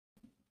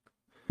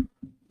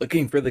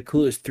Looking for the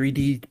coolest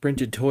 3D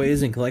printed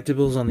toys and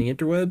collectibles on the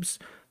interwebs?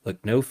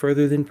 Look no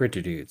further than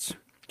Printer Dudes.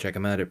 Check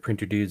them out at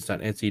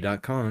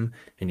printerdudes.etsy.com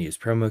and use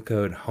promo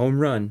code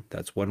HOMERUN,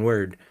 that's one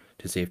word,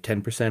 to save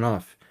 10%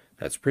 off.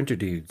 That's Printer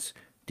Dudes,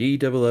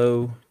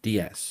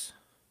 DOODS.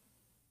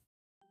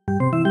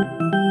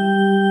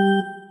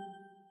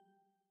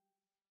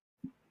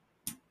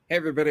 Hey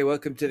everybody,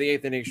 welcome to the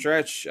 8th inning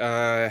stretch.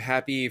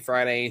 Happy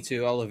Friday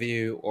to all of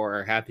you,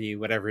 or happy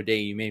whatever day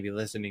you may be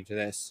listening to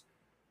this.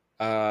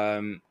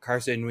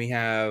 Carson, we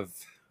have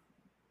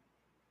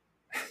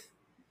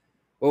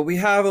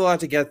a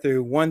lot to get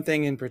through. One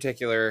thing in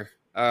particular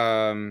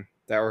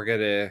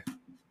that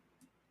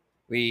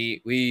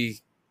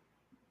we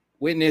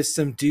witnessed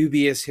some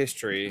dubious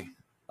history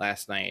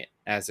last night,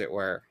 as it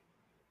were.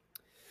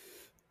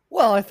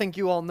 Well, I think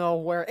you all know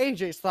where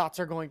AJ's thoughts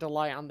are going to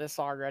lie on this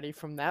already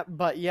from that.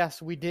 But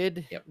yes, we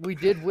did. Yep.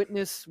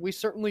 We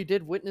certainly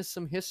did witness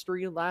some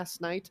history last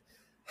night.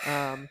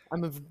 I'm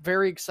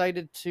very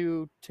excited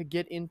to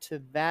get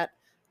into that.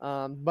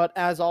 But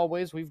as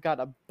always, we've got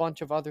a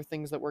bunch of other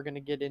things that we're going to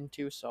get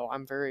into, so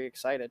I'm very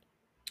excited.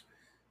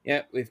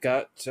 Yeah, we've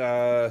got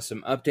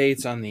some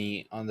updates on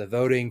the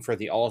voting for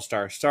the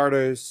All-Star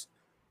starters.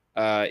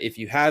 If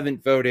you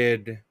haven't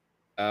voted,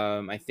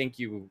 I think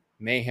you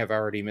may have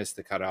already missed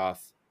the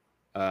cutoff.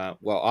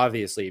 Well,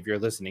 obviously, if you're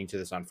listening to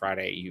this on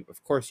Friday,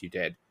 of course you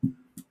did.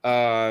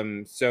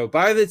 So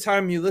by the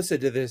time you listen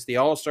to this, the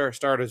All-Star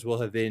starters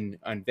will have been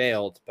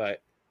unveiled,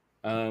 but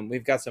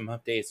we've got some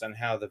updates on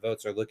how the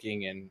votes are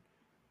looking and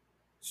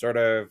sort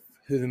of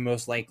who the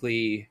most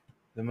likely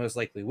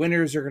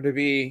winners are going to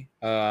be.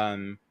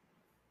 Sort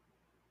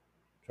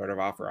of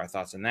offer our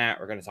thoughts on that.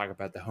 We're going to talk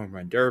about the home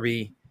run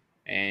derby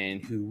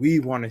and who we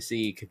want to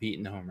see compete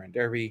in the home run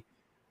derby.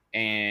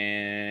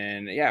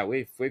 And yeah,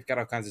 we've got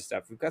all kinds of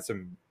stuff. We've got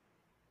some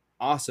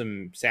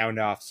awesome sound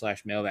off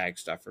 / mailbag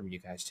stuff from you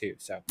guys too.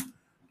 So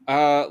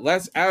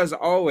let's, as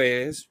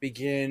always,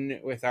 begin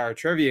with our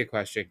trivia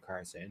question,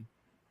 Carson.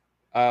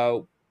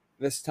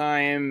 This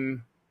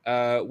time,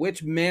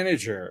 which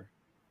manager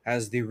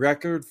has the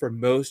record for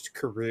most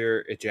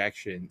career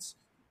ejections?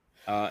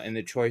 And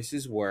the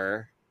choices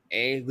were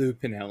A. Lou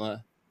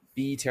Piniella,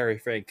 B. Terry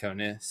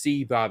Francona,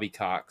 C. Bobby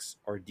Cox,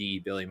 or D.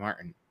 Billy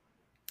Martin.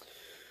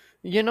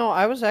 You know,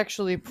 I was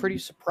actually pretty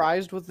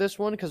surprised with this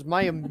one because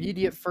my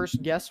immediate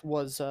first guess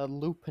was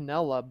Lou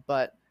Piniella,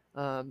 but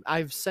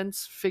I've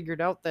since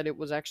figured out that it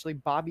was actually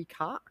Bobby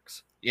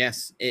Cox.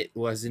 Yes, it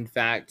was in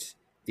fact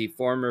the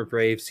former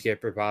Brave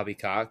skipper Bobby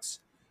Cox.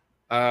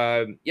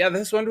 Yeah,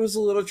 this one was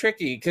a little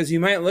tricky because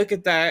you might look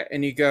at that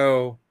and you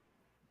go,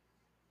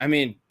 I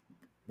mean,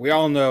 we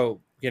all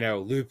know,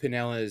 Lou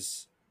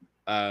Piniella's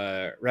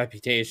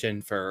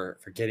reputation for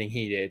getting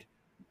heated.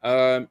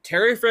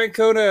 Terry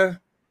Francona,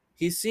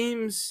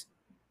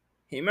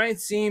 he might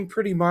seem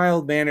pretty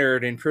mild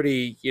mannered and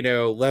pretty,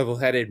 level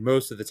headed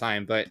most of the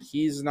time, but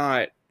he's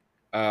not.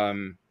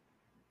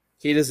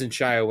 He doesn't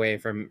shy away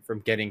from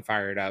getting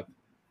fired up.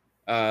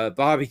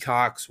 Bobby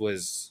Cox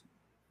was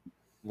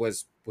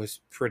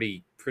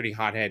pretty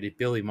hot headed.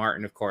 Billy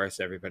Martin, of course,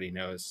 everybody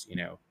knows.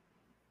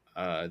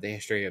 The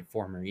history of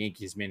former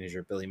Yankees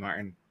manager Billy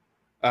Martin.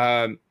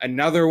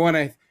 Another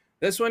one.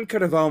 This one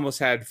could have almost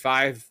had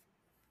 5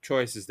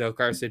 choices, though,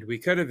 Carson. We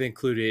could have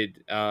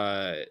included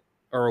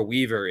Earl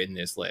Weaver in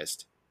this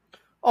list.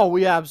 Oh,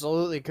 we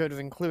absolutely could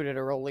have included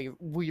Earl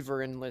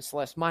Weaver in this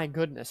list. My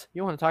goodness.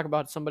 You want to talk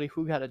about somebody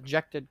who got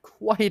ejected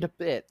quite a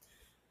bit.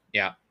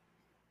 Yeah.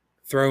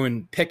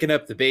 Picking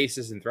up the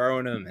bases and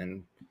throwing them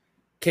and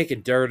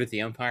kicking dirt at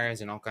the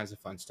umpires and all kinds of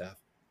fun stuff.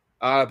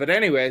 But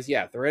anyways,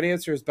 yeah, the right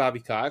answer is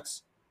Bobby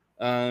Cox.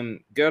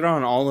 Good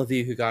on all of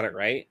you who got it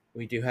right.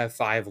 We do have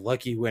 5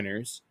 lucky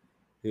winners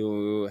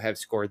who have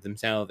scored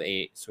themselves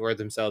a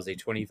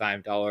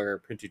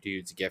 $25 Printer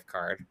Dudes gift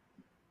card.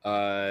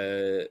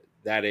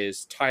 That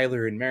is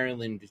Tyler in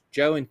Maryland,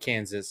 Joe in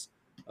Kansas,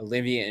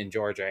 Olivia in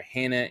Georgia,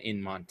 Hannah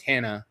in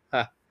Montana.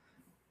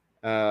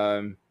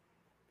 I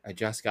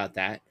just got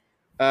that.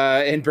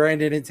 And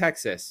Brandon in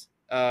Texas.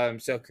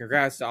 So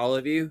congrats to all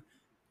of you.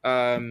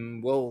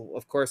 We'll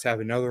of course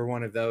have another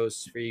one of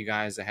those for you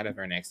guys ahead of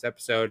our next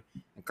episode.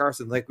 And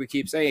Carson, like we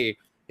keep saying,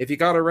 if you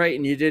got it right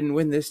and you didn't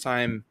win this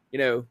time,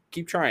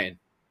 keep trying.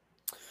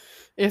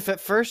 If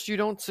at first you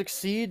don't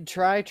succeed,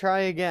 try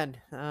again.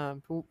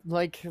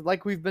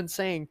 Like we've been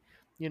saying,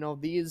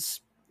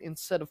 these,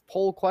 instead of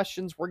poll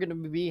questions, we're going to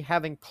be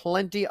having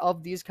plenty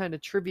of these kind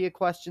of trivia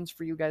questions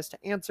for you guys to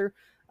answer.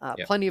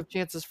 Yep. Plenty of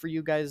chances for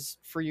you guys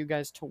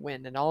to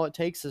win, and all it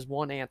takes is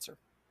one answer.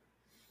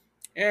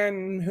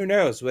 And who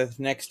knows, with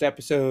next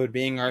episode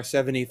being our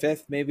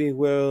 75th, maybe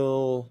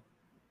we'll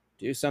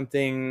do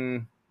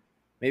something.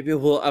 Maybe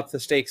we'll up the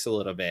stakes a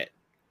little bit.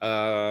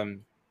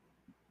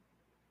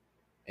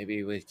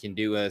 Maybe we can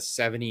do a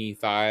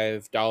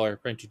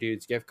 $75 Printer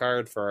Dudes gift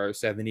card for our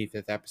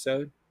 75th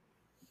episode.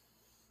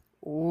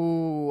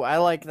 Ooh, I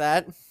like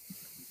that.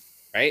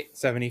 Right?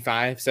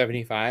 75.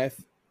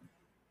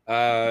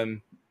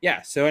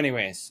 Yeah, so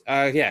anyways,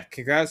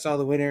 congrats to all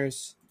the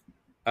winners.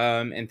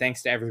 And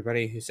thanks to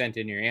everybody who sent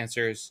in your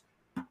answers.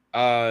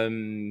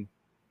 Um,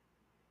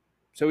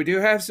 so we do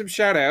have some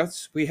shout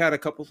outs. We had a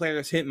couple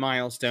players hit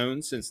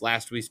milestones since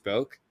last we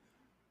spoke.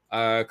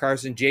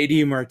 Carson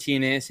JD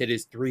Martinez hit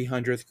his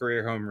 300th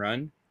career home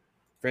run.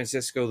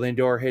 Francisco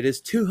Lindor hit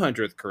his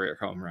 200th career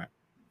home run.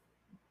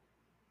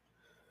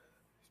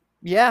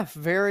 Yeah,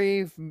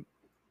 very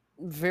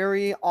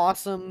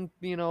awesome,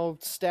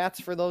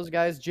 stats for those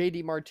guys.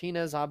 JD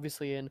Martinez,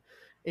 obviously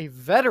a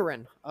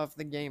veteran of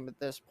the game at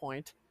this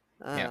point.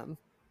 Yeah.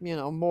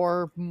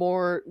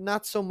 More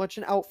not so much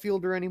an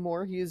outfielder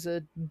anymore. He's a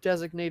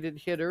designated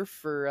hitter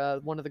for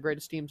one of the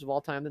greatest teams of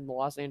all time in the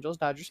Los Angeles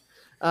Dodgers.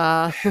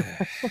 Uh,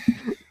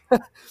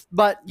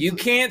 but You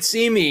can't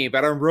see me,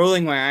 but I'm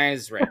rolling my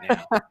eyes right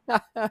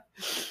now.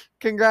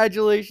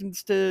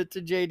 congratulations to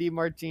JD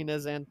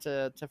Martinez and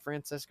to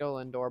Francisco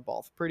Lindor,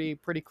 both pretty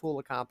cool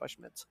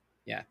accomplishments.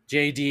 Yeah.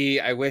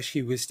 JD, I wish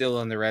he was still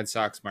on the Red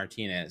Sox.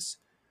 Martinez.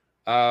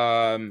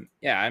 Yeah,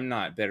 I'm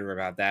not bitter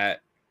about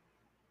that.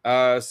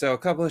 So a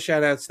couple of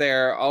shout outs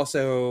there.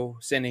 Also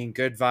sending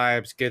good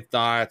vibes, good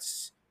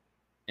thoughts,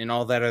 and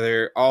all that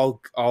other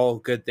all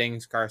good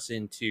things,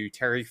 Carson, to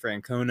Terry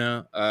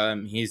Francona.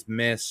 He's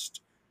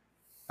missed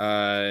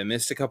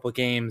a couple of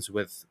games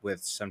with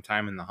some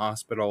time in the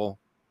hospital.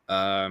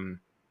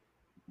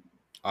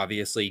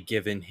 Obviously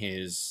given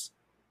his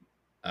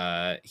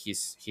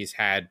he's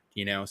had,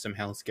 some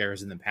health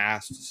scares in the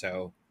past,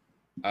 so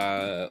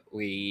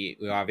we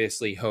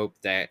obviously hope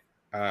that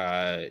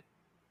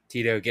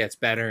Tito gets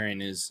better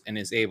and is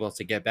able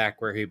to get back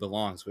where he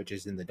belongs, which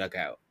is in the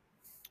dugout.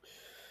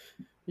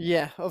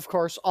 Yeah, of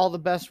course. All the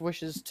best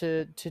wishes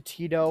to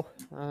Tito.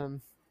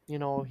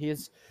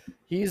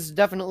 He's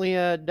definitely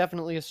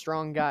a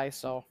strong guy.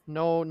 So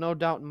no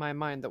doubt in my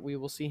mind that we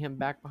will see him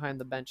back behind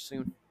the bench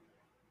soon.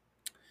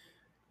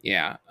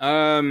 Yeah.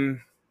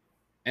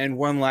 And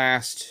one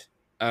last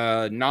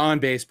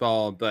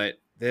non-baseball, but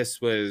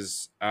this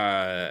was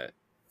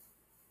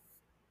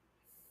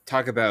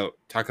talk about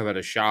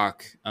a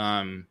shock.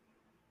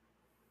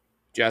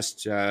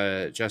 Just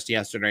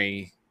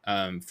yesterday,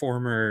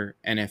 former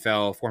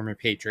NFL, former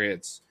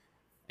Patriots,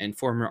 and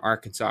former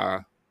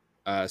Arkansas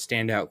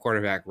standout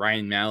quarterback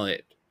Ryan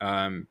Mallett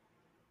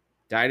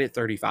died at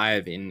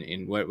 35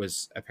 in what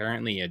was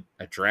apparently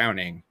a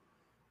drowning,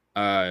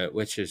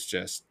 which is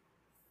just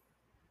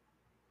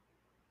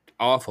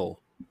awful.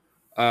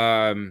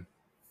 Um,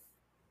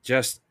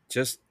 just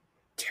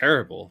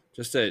terrible.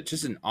 Just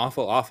an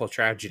awful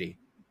tragedy.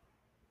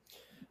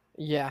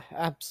 Yeah,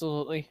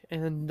 absolutely.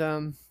 And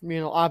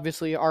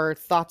obviously our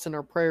thoughts and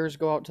our prayers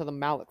go out to the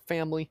Malik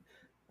family.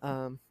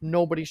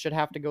 Nobody should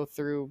have to go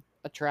through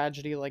a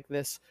tragedy like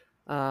this.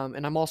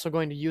 And I'm also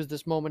going to use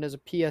this moment as a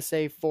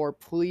PSA for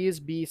please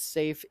be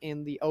safe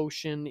in the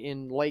ocean,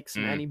 in lakes,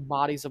 and Mm, any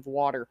bodies of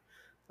water.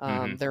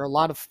 mm-hmm. They're a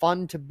lot of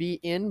fun to be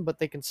in, but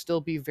they can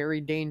still be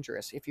very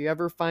dangerous. If you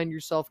ever find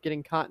yourself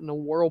getting caught in a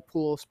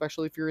whirlpool,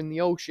 especially if you're in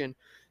the ocean,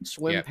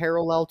 swim Yep.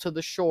 parallel to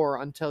the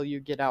shore until you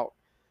get out.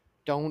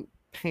 Don't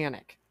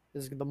panic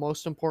is the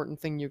most important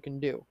thing you can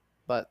do.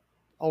 But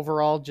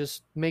overall,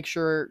 just make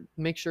sure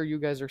you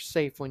guys are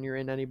safe when you're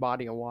in any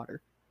body of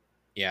water.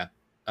 Yeah.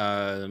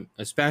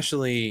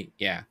 Especially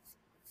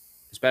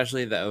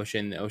especially the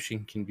ocean. The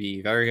ocean can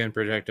be very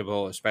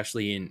unpredictable,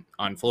 especially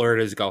on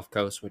Florida's Gulf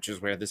Coast, which is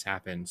where this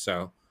happened.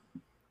 So,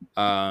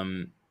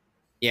 um,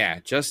 yeah,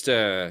 just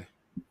an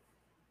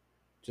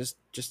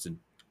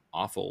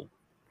awful,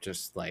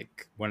 just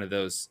like one of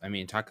those. I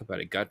mean, talk about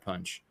a gut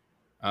punch.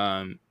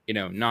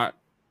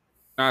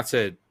 Not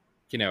to,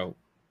 you know,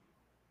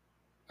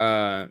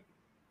 uh,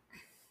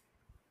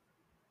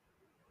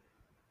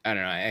 I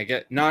don't know. I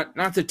get not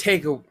to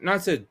take a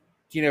not to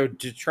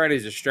to try to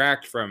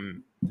distract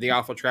from the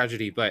awful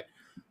tragedy, but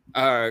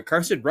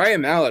Carson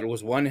Ryan Mallett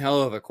was one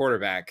hell of a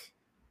quarterback.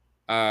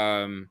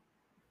 Um,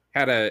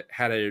 had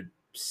a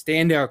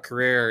standout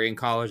career in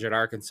college at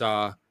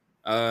Arkansas,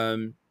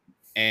 um,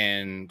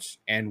 and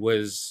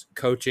was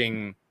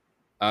coaching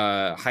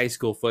high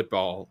school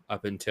football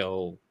up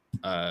until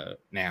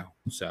now.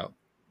 So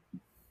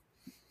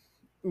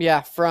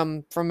Yeah,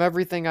 from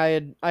everything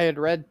I had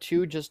read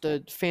too, just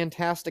a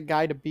fantastic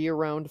guy to be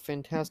around, a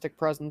fantastic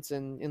presence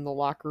in the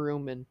locker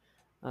room, and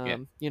yeah,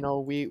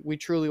 we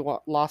truly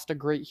lost a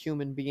great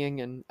human being,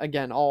 and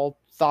again, all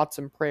thoughts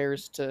and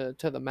prayers to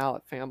the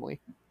Mallet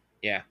family.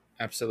 yeah,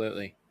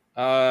 absolutely.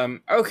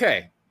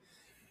 Okay.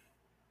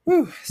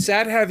 Whew,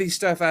 sad, heavy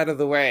stuff out of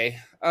the way.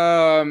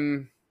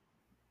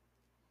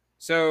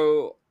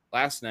 So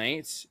last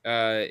night,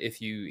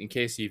 in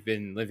case you've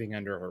been living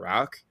under a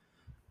rock,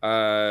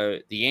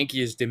 the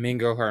Yankees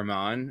Domingo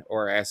Herman,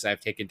 or as I've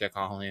taken to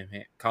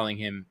calling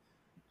him,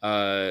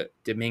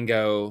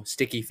 Domingo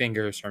Sticky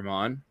Fingers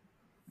Herman,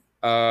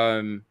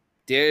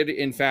 did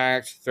in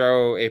fact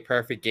throw a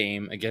perfect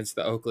game against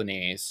the Oakland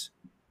A's.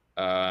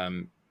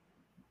 Um,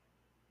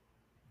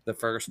 the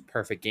first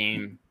perfect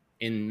game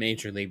in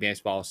Major League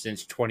Baseball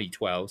since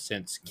 2012,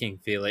 since King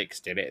Felix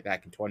did it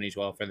back in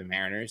 2012 for the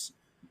Mariners.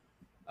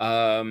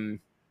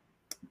 Um,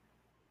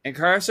 and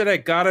Carr said, "I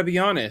gotta be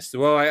honest."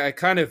 Well, I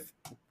kind of,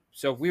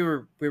 so we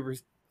were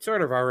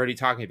sort of already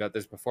talking about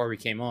this before we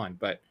came on,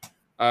 but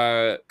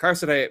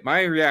Carson,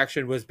 my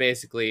reaction was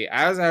basically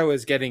as I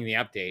was getting the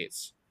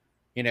updates,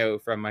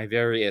 from my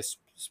various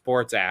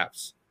sports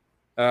apps.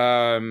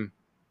 Um,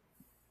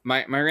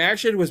 my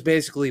reaction was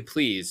basically,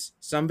 please,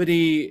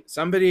 somebody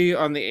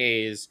on the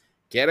A's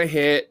get a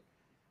hit,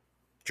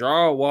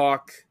 draw a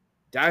walk,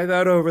 dive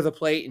out over the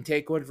plate, and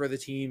take one for the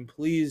team.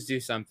 Please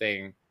do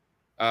something.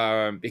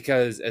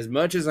 Because as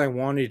much as I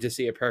wanted to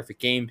see a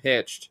perfect game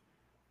pitched,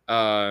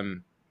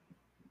 um,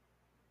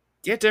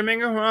 yeah,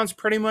 Domingo Germán's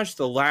pretty much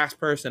the last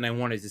person I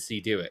wanted to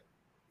see do it.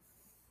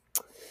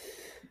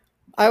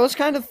 I was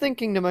kind of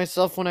thinking to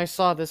myself when I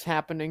saw this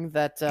happening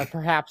that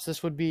perhaps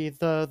this would be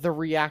the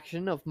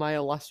reaction of my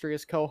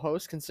illustrious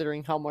co-host,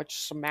 considering how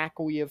much smack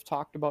we have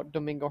talked about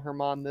Domingo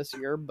Germán this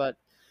year. But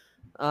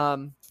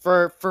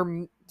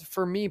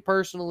for me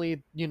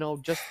personally,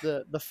 just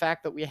the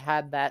fact that we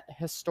had that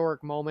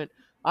historic moment,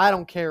 I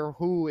don't care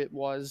who it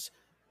was,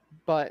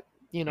 but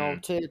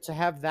Mm, to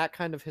have that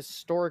kind of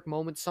historic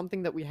moment,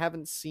 something that we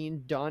haven't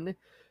seen done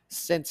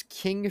since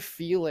King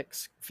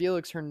Felix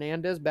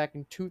Hernandez back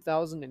in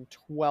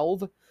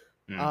 2012,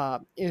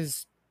 mm,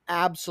 is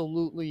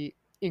absolutely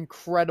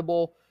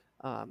incredible.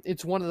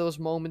 It's one of those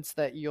moments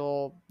that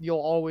you'll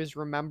always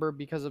remember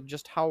because of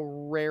just how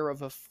rare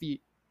of a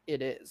feat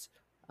it is.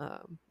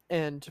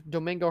 And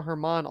Domingo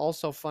Germán,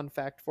 also fun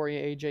fact for you,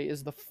 AJ,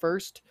 is the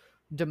first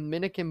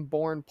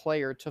Dominican-born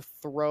player to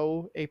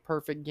throw a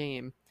perfect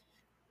game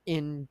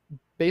in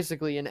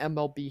basically in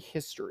MLB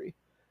history.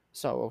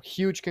 So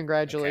huge okay,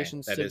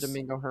 congratulations that to is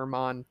Domingo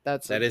Germán.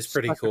 That's that is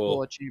pretty such a cool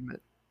cool.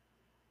 achievement.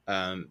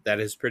 That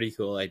is pretty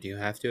cool. I do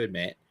have to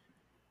admit.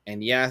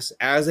 And yes,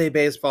 as a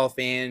baseball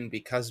fan,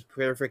 because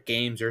perfect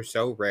games are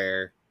so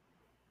rare,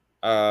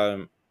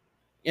 um,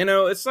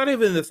 it's not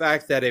even the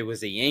fact that it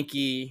was a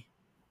Yankee.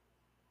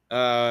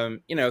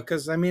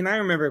 Because I mean, I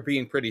remember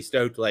being pretty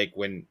stoked, like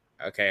when.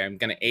 Okay, I'm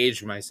gonna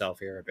age myself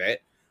here a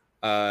bit.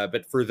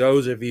 But for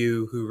those of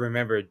you who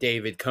remember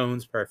David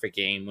Cohn's perfect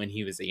game when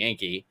he was a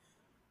Yankee,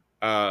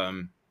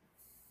 um,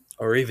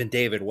 or even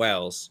David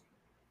Wells,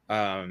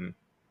 um,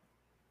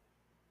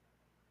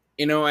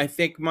 I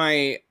think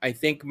my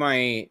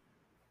where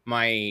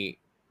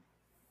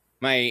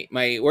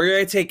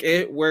I take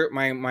it, where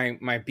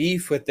my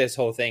beef with this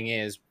whole thing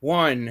is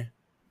one,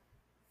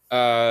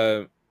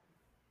 uh,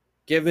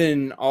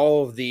 given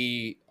all of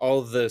the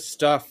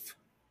stuff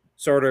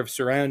sort of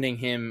surrounding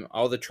him,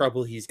 all the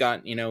trouble he's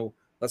gotten,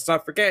 let's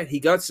not forget he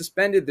got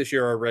suspended this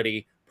year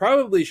already.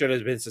 Probably should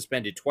have been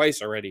suspended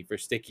twice already for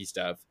sticky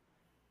stuff.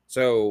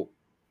 So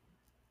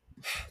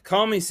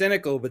call me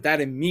cynical, but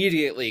that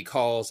immediately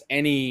calls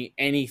any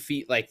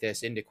feat like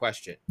this into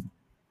question.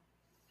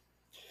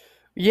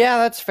 Yeah,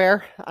 that's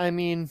fair. I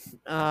mean,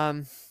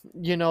 the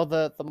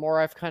more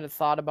I've kind of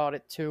thought about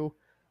it too,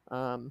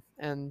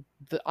 and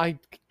I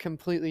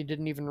completely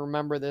didn't even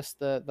remember this.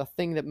 The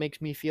thing that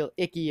makes me feel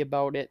icky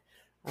about it,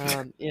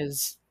 for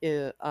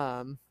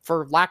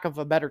lack of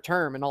a better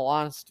term, in all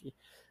honesty,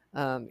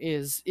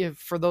 is if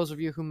for those of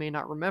you who may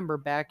not remember,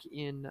 back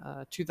in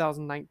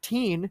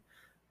 2019,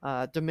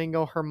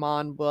 Domingo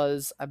Germán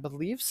was, I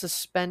believe,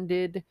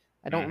 suspended.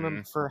 I don't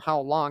remember Mm-hmm. for how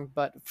long,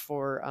 but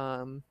for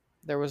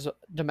there was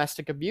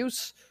domestic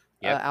abuse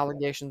Yep.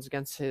 allegations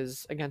against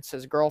his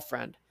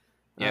girlfriend,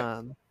 Yep.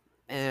 um,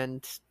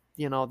 and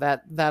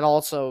that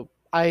also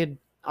I'm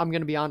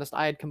gonna be honest,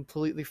 I had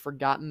completely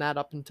forgotten that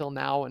up until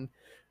now, and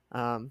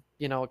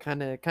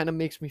it kind of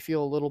makes me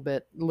feel a little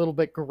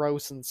bit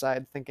gross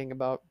inside thinking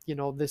about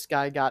this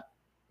guy got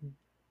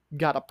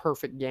a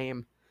perfect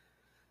game,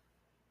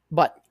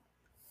 but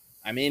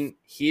I mean,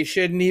 he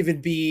shouldn't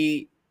even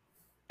be.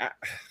 I,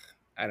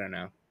 I don't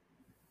know.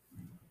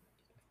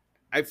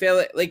 I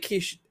feel like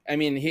he. I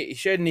mean, he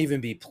shouldn't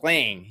even be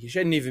playing. He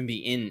shouldn't even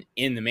be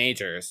in the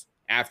majors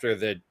after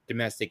the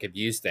domestic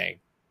abuse thing.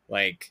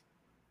 Like,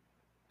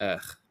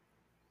 ugh,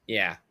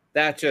 yeah.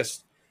 That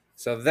just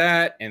so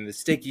that and the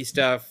sticky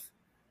stuff.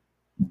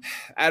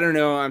 I don't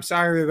know. I'm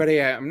sorry,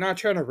 everybody. I'm not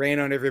trying to rain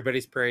on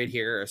everybody's parade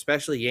here,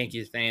 especially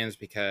Yankees fans,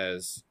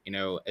 because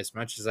as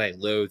much as I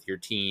loathe your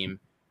team,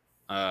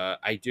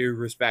 I do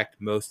respect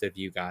most of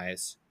you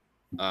guys.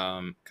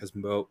 Because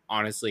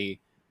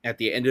honestly, at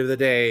the end of the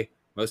day,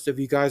 most of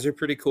you guys are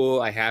pretty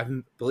cool. I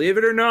haven't, believe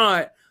it or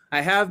not,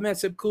 I have met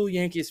some cool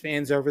Yankees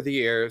fans over the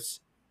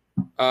years.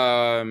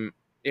 Um,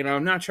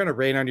 I'm not trying to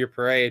rain on your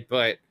parade,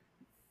 but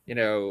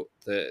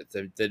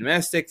the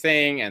domestic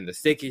thing and the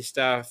sticky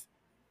stuff.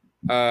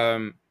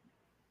 Um,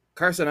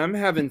 Carson, I'm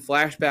having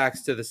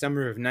flashbacks to the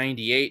summer of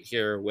 '98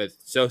 here with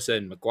Sosa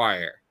and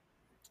McGuire.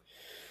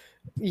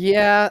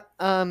 yeah,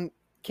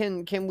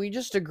 can we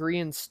just agree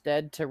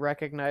instead to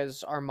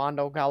recognize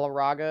Armando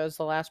Galarraga as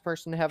the last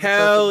person to have a perfect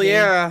Hell game?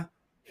 yeah,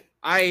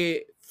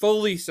 I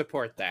fully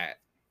support that.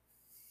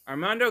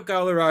 Armando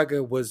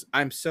Galarraga was.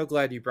 I'm so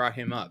glad you brought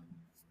him up.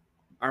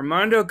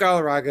 Armando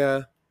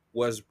Galarraga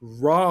was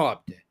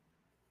robbed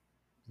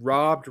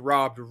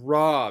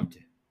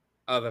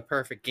of a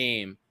perfect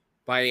game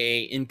by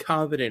a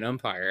incompetent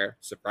umpire.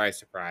 Surprise,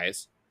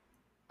 surprise.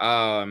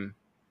 Um,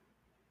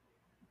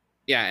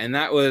 yeah, and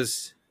that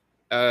was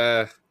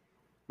uh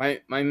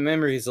my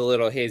memory's a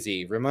little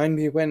hazy. Remind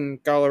me when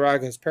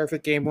Galarraga's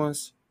perfect game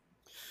was?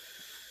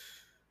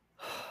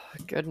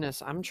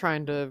 Goodness, I'm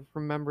trying to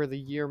remember the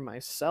year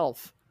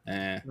myself.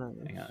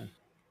 Um, Hang on.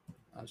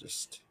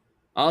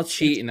 I'll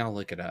cheat It's and I'll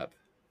look it up.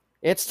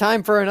 it's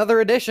time for another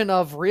edition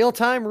of Real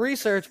Time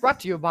Research brought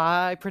to you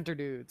by Printer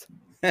Dudes.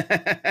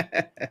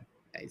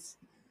 Nice.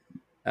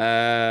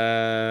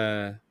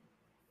 Uh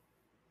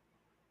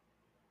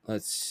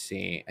let's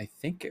see. I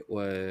think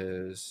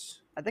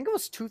I think it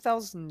was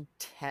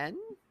 2010.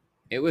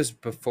 it was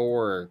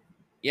before.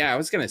 Yeah, I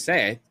was gonna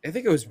say. I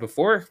think it was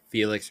before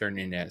Felix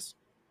Hernandez.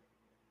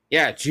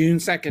 Yeah, June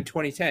 2nd,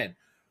 2010.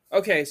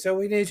 Okay, so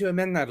we need to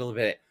amend that a little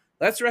bit.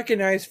 Let's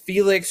recognize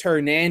Felix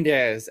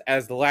Hernandez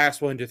as the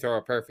last one to throw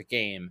a perfect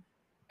game,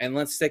 and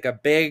let's stick a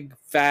big,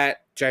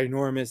 fat,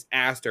 ginormous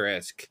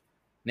asterisk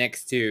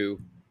next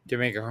to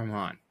Domingo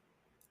Germán.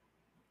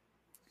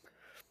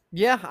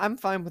 Yeah, I'm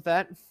fine with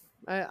that.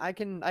 I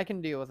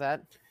can deal with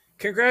that.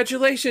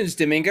 Congratulations,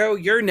 Domingo!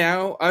 You're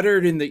now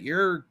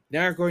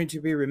going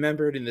to be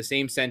remembered in the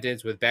same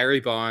sentence with Barry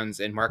Bonds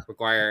and Mark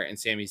McGwire and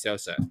Sammy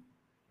Sosa.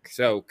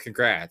 So,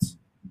 congrats.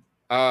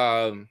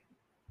 Um,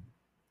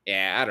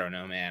 yeah, I don't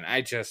know, man.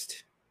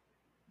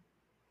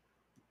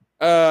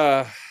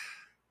 Uh,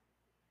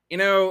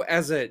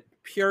 as a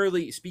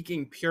purely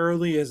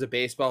as a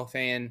baseball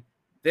fan,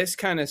 this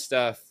kind of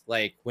stuff,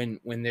 like when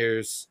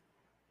there's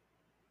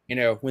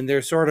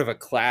sort of a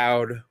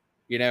cloud,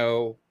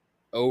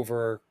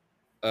 over,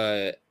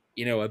 uh,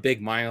 a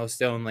big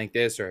milestone like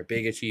this or a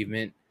big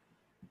achievement.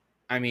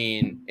 I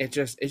mean, it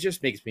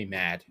just makes me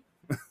mad.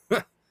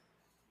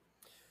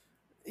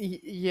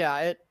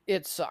 Yeah,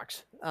 it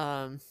sucks.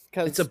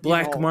 It's a Because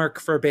black mark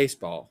for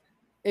baseball.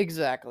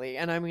 exactly,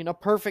 and I mean, a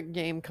perfect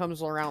game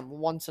comes around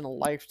once in a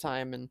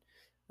lifetime, and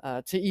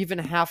to even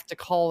have to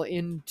call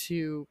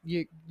into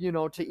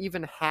to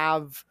even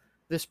have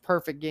this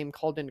perfect game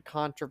called into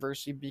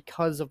controversy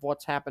because of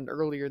what's happened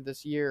earlier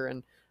this year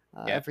and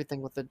Yeah,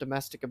 everything with the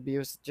domestic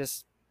abuse,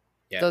 just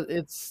yeah,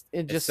 it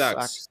it just sucks.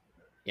 sucks.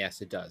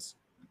 Yes, it does.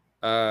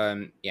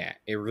 Yeah,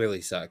 it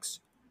really sucks.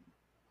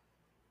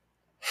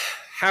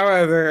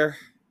 However,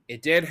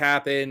 it did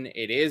happen.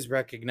 It is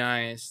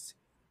recognized.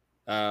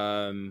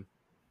 Um,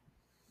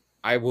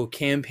 I will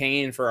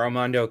campaign for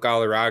Armando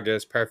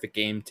Galarraga's perfect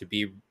game to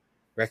be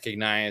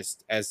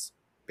recognized as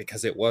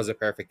because it was a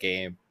perfect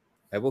game.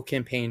 I will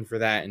campaign for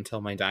that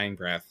until my dying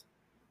breath.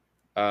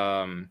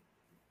 Um,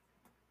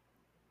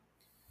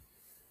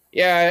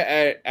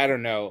 yeah, I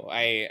don't know.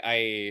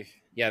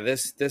 Yeah,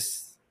 this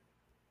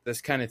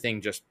kind of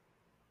thing just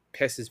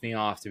pisses me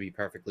off, to be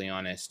perfectly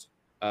honest.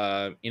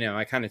 I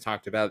kind of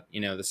talked about,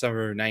 the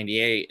summer of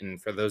 '98,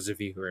 and for those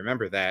of you who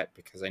remember that,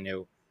 because I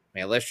know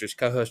my illustrious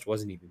co-host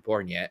wasn't even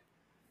born yet.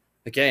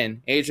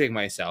 Again, aging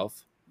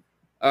myself.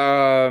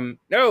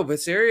 No, but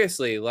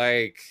seriously,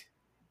 like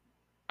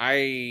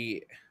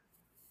I,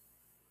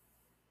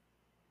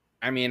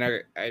 I mean,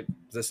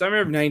 the summer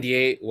of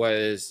 '98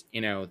 was,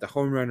 the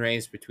home run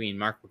race between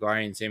Mark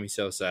McGwire and Sammy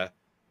Sosa.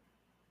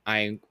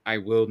 I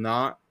will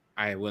not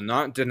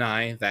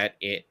deny that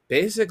it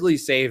basically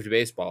saved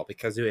baseball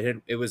because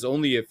it was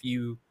only a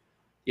few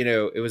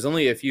it was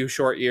only a few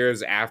short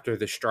years after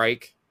the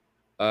strike,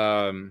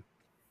 um,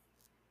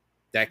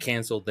 that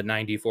canceled the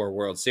 '94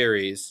 World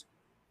Series,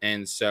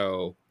 and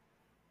so,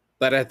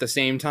 but at the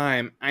same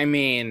time, I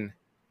mean,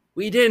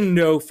 we didn't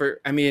know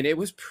I mean, it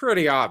was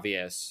pretty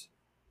obvious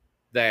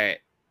that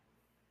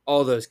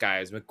all those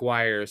guys,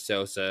 McGuire,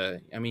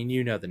 Sosa, I mean,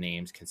 the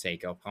names,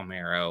 Canseco,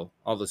 Palmero,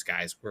 all those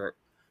guys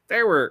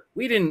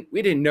we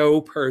didn't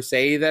know per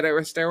se that it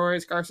was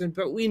steroids, Carson,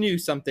 but we knew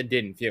something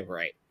didn't feel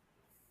right.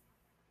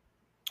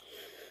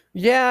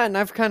 Yeah, and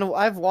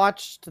I've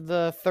watched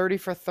the 30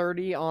 for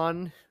 30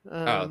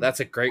 Oh, that's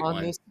a great on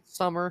one. this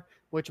summer,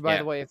 which by Yeah.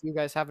 the way, if you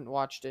guys haven't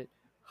watched it,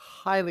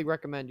 highly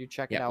recommend you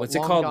check it Yeah. out. What's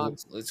it called?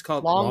 It's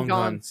called Long Long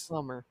Gone Guns.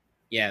 Summer.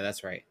 Yeah,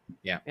 that's right.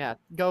 Yeah. Yeah,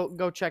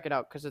 go check it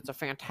out because it's a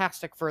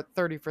fantastic for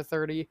 30 for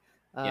 30,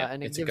 Yeah,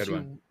 and it's a good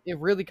one. it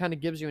really kind of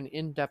gives you an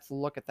in-depth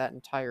look at that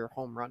entire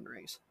home run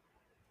race.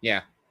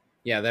 Yeah.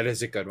 Yeah, that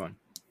is a good one.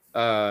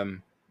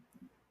 Um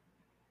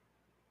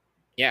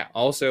yeah,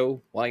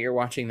 also while you're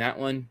watching that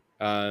one,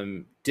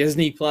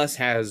 Disney Plus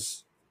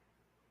has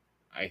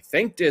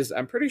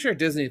I'm pretty sure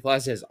Disney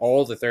Plus has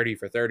all the 30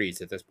 for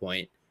 30s at this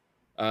point.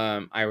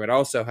 I would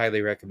also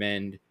highly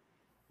recommend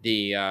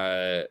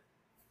the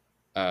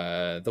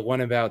the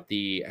one about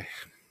the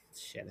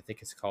shit, I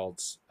think it's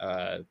called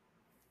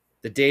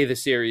the day the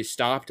series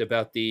stopped,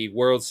 about the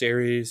World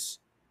Series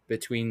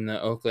between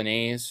the Oakland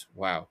A's.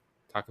 Wow,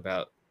 talk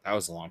about that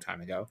was a long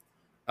time ago.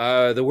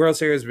 The World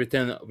Series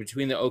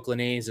between the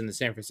Oakland A's and the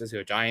San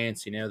Francisco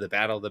Giants. The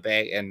Battle of the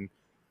Bay, and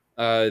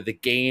the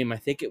game. I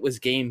think it was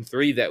Game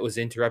 3 that was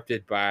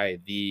interrupted by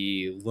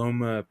the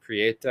Loma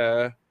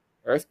Prieta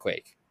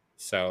earthquake.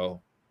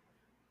 So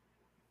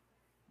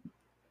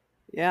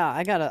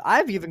Yeah,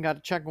 I've even got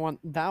to check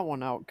that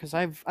one out because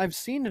I've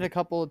seen it a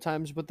couple of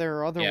times, but there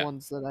are other yeah,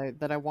 ones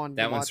that I wanted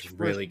to that one's watch first.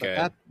 really But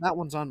good. that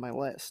one's on my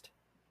list.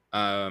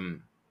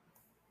 Um,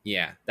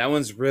 yeah, that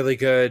one's really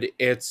good.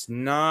 It's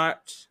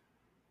not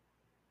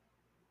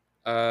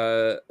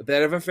a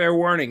bit of a fair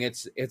warning.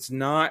 It's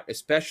not,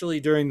 especially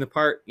during the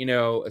part,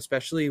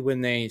 especially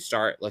when they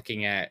start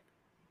looking at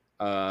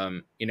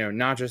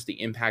not just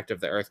the impact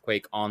of the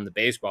earthquake on the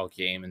baseball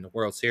game and the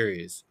World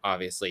Series,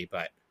 obviously,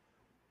 but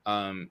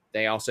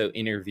they also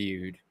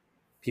interviewed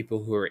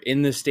people who were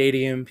in the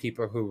stadium,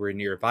 people who were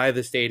nearby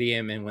the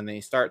stadium, and when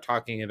they start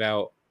talking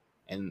about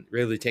and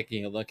really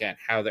taking a look at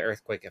how the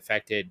earthquake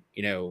affected,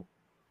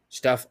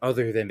 stuff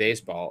other than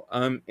baseball,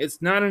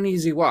 it's not an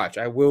easy watch.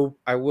 I will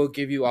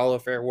give you all a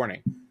fair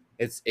warning.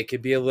 It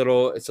could be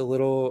it's a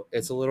little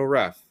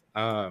rough,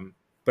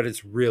 but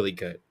it's really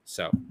good.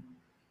 So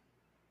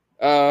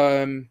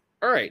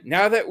all right,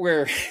 now that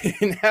we're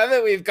now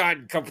that we've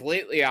gotten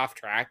completely off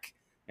track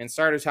and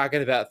started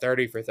talking about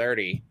 30 for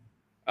 30.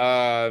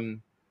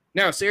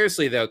 No,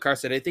 seriously though,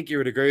 Carson, I think you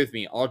would agree with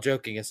me, all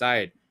joking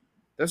aside.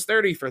 Those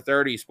 30 for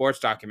 30 sports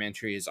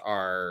documentaries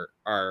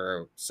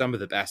are some of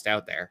the best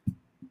out there.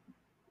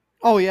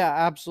 Oh yeah,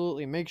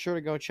 absolutely. Make sure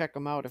to go check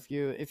them out if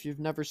you've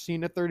never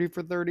seen a 30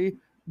 for 30,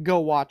 go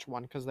watch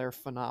one cuz they're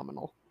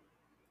phenomenal.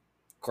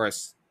 Of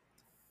course,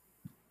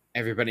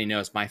 everybody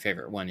knows my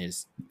favorite one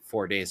is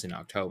 4 Days in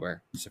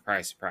October.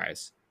 Surprise,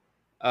 surprise.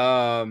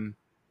 Um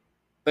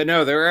but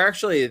no, there are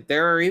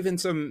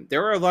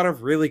a lot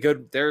of really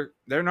good, they're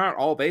not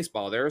all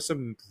baseball. There are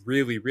some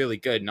really, really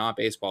good not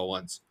baseball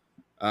ones.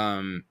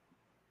 Um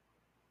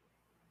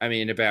I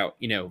mean, about,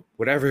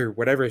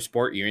 whatever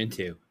sport you're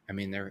into. I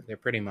mean, they're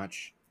pretty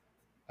much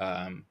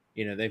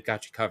they've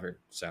got you covered.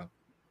 So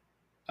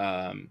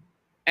um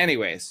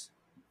anyways,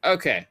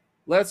 okay,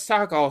 let's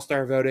talk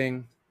all-star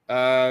voting.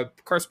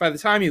 Of course, by the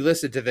time you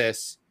listen to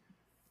this,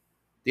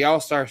 the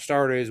all-star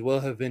starters will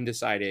have been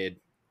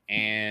decided,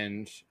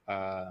 and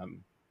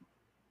um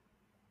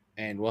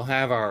and we'll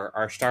have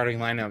our starting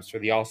lineups for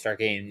the all-star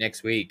game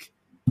next week.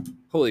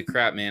 Holy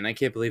crap, man, I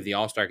can't believe the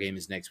all-star game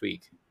is next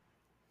week.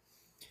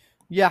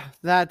 Yeah,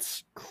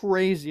 that's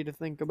crazy to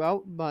think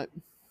about, but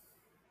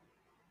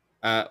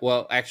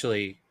Well,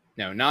 actually,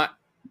 no, not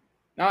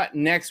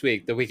next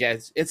week. The week,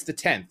 it's the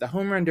 10th. The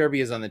home run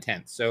derby is on the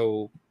 10th.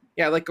 So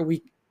yeah, like a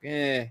week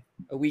and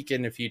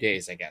a few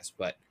days, I guess.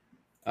 But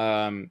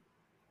um,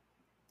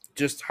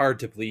 just hard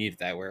to believe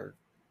that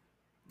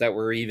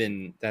we're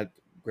even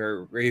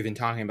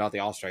talking about the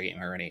All Star game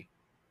already,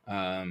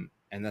 and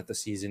that the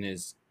season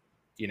is,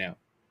 you know,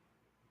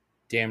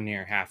 damn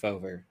near half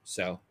over.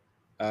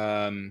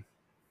 Um,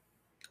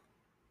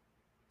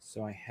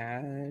 so I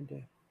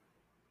had.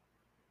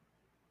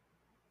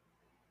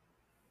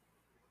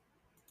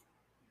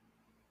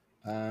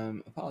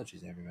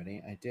 Apologies,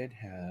 everybody. I did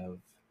have.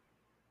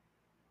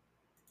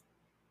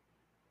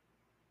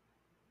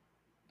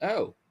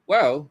 Oh,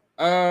 well,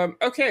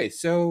 okay,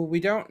 so we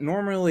don't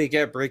normally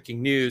get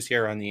breaking news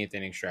here on the eighth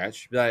inning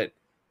stretch, but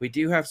we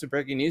do have some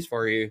breaking news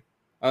for you.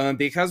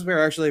 Because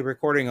we're actually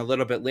recording a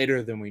little bit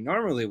later than we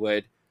normally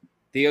would,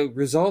 the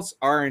results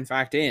are in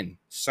fact in.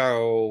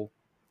 So,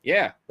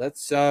 yeah,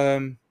 let's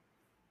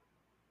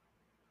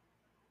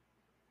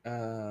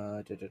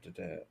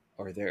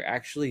or they're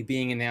actually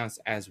being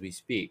announced as we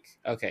speak.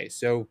 Okay,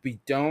 so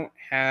we don't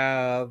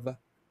have.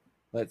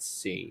 Let's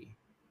see.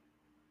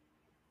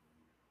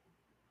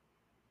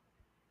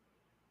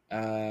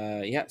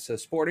 Yeah, so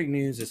Sporting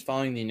News is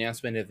following the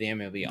announcement of the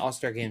MLB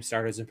All-Star Game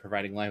starters and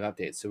providing live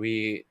updates. So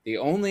the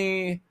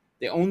only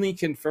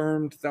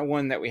confirmed the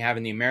one that we have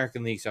in the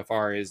American League so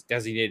far is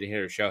designated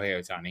hitter Shohei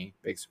Ohtani.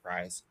 Big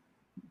surprise.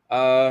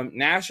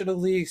 National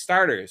League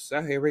starters.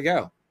 So here we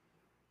go.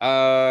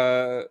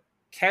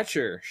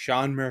 Catcher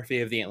Sean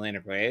Murphy of the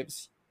Atlanta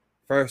Braves.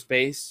 First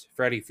base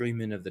Freddie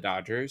Freeman of the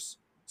Dodgers.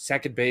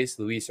 Second base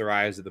Luis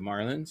Arias of the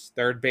Marlins.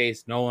 Third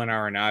base Nolan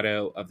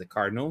Arenado of the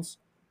Cardinals.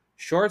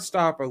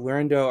 Shortstop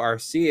Orlando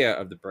Arcia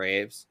of the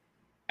Braves.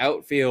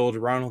 Outfield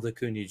Ronald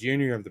Acuna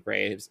Jr. of the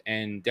Braves,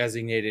 and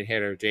designated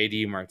hitter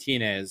JD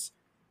Martinez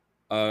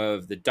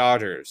of the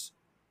Dodgers.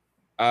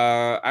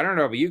 I don't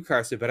know about you,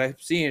 Carson, but I've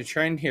seen a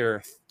trend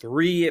here: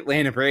 3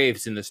 Atlanta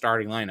Braves in the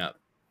starting lineup.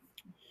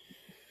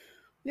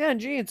 yeah,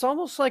 gee, it's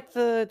almost like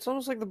the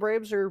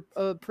Braves are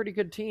a pretty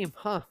good team,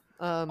 huh?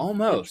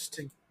 Almost.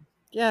 Interesting.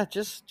 Yeah,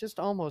 just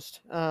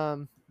almost.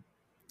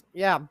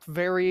 Yeah,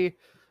 very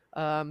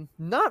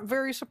not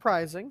very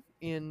surprising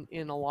in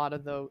a lot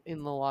of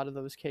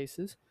those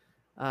cases.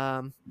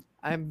 Um,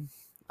 I'm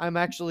I'm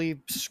actually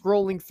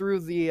scrolling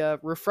through the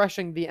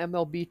refreshing the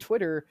MLB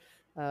Twitter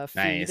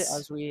feed Nice.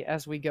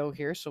 as we go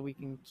here, so we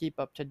can keep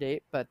up to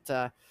date.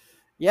 But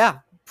yeah,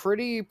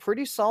 pretty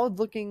solid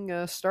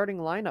looking starting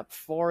lineup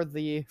for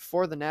the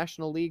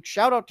National League.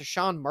 Shout out to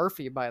Sean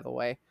Murphy, by the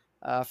way,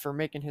 for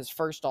making his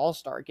first All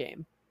Star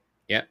game.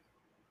 Yep.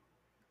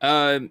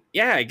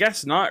 Yeah, I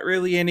guess not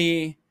really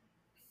any.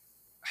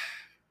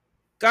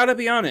 Gotta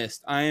be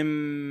honest,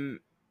 I'm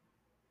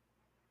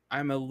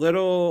a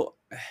little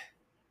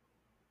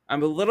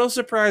I'm a little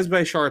surprised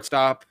by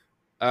shortstop.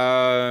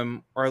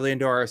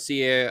 Orlando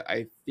Arcia.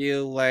 I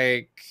feel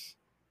like,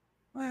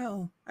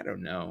 well, I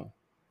don't know.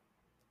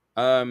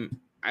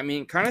 I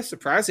mean, kind of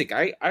surprising.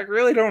 I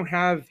really don't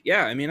have.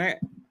 Yeah, I mean, I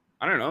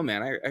don't know,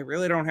 man. I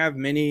really don't have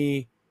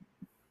many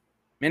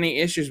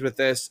issues with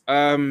this.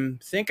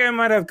 Think I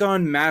might have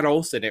gone Matt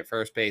Olson at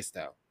first base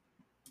though.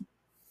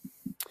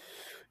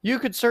 You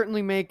could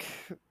certainly make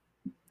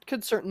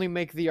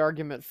the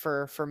argument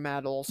for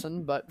Matt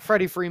Olson, but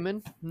Freddie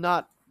Freeman,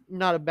 not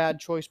a bad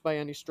choice by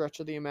any stretch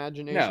of the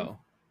imagination. No,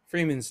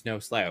 Freeman's no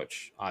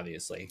slouch,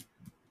 obviously.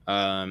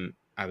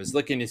 I was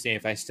looking to see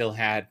if I still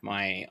had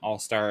my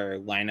all-star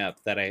lineup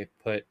that I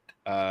put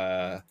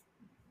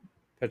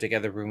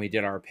together when we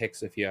did our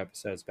picks a few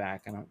episodes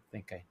back. I don't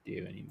think I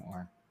do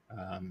anymore.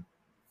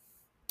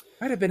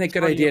 Might have been a It's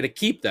good funny idea you to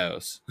keep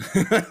those.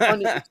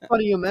 it's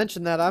funny you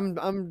mentioned that.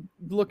 I'm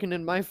looking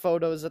in my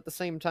photos at the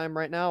same time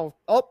right now.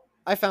 Oh,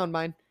 I found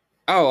mine.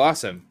 Oh,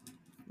 awesome.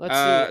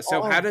 Let's see.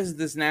 So how does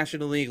this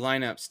National League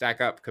lineup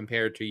stack up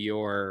compared to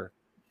your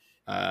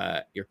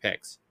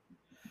picks?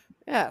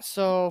 Yeah,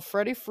 so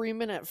Freddie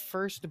Freeman at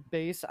first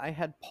base, I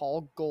had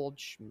Paul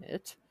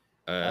Goldschmidt.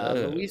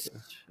 Uh,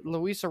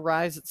 Luis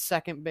Arise at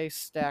second base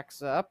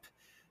stacks up.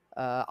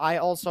 I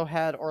also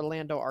had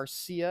Orlando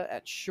Arcia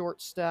at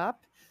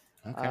shortstop.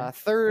 okay.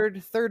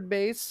 Third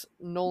base,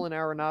 Nolan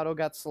Arenado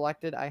got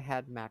selected. I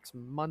had Max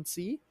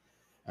Muncy.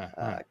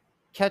 Uh-huh. Uh,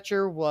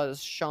 Catcher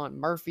was Sean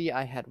Murphy.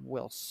 I had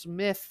Will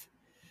Smith.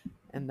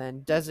 And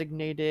then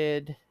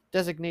designated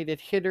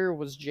hitter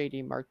was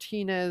JD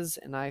Martinez,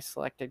 and I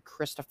selected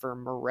Christopher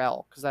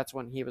Morel because that's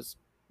when he was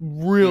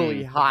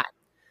really Mm. hot.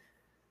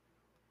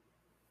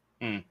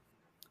 Mm.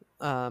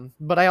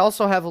 But I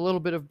also have a little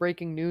bit of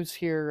breaking news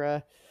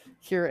here,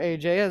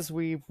 AJ, as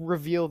we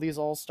reveal these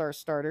All-Star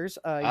starters.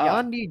 Ah.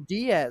 Yandy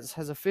Diaz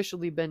has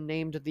officially been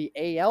named the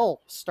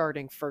AL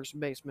starting first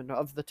baseman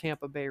of the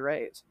Tampa Bay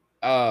Rays.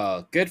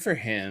 Oh, good for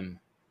him.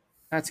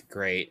 That's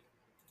great.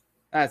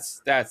 That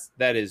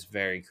is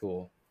very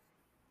cool.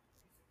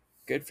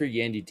 Good for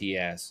Yandy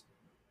Diaz.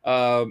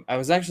 I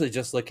was actually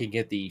just looking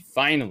at the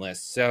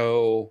finalists.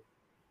 So,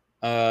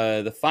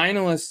 the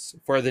finalists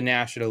for the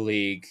National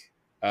League.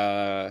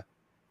 Wow.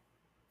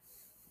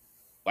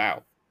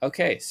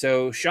 Okay,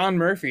 so Sean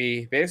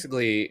Murphy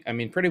basically, I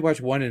mean, pretty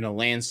much won in a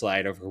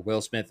landslide over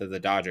Will Smith of the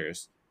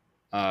Dodgers,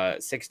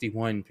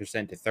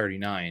 61% to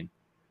 39.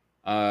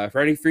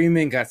 Freddie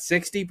Freeman got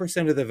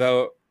 60% of the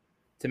vote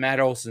to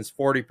Matt Olson's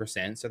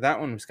 40%, so that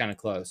one was kind of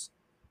close.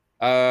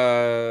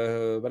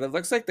 But it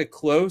looks like the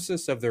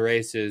closest of the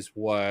races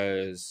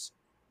was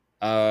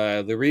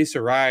Luis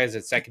Ariz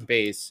at second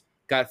base,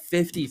 got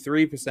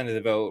 53% of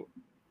the vote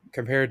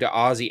compared to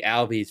Ozzy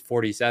Albies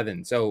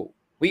 47. So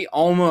we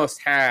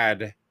almost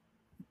had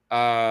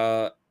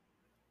wow,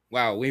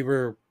 we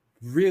were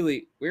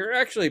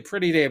actually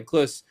pretty damn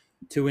close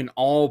to an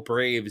all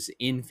Braves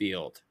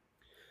infield,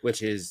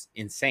 which is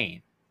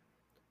insane.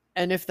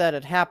 And if that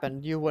had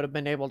happened, you would have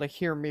been able to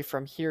hear me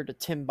from here to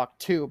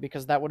Timbuktu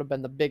because that would have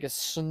been the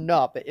biggest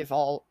snub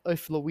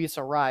if Luis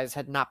Arise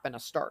had not been a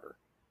starter.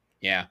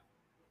 Yeah.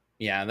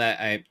 Yeah,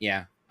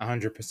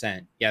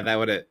 100%. Yeah, that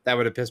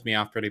would have pissed me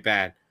off pretty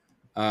bad.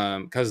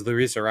 Because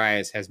Luis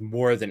Arias has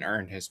more than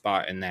earned his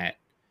spot in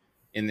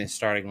this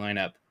starting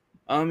lineup.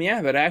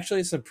 Yeah, but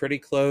actually some pretty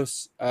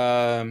close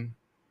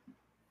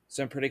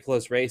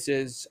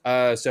races.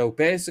 So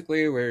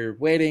basically, we're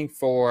waiting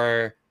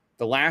for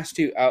the last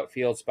two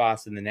outfield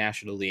spots in the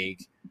National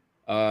League.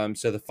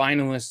 So the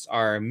finalists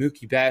are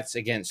Mookie Betts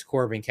against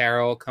Corbin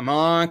Carroll. Come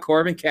on,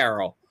 Corbin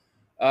Carroll.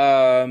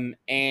 And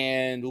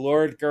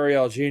Lord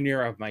Gurriel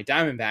Jr. of my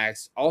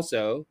Diamondbacks,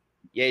 also,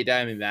 yay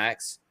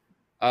Diamondbacks,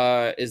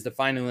 is the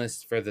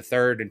finalist for the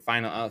third and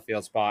final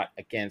outfield spot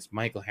against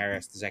Michael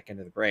Harris, the second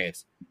of the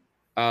Braves.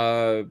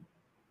 So,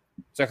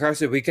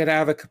 Carson, we could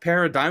have a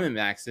pair of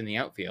Diamondbacks in the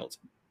outfield.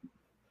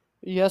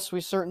 Yes, we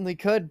certainly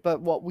could,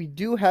 but what we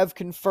do have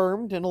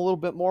confirmed in a little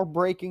bit more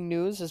breaking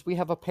news is we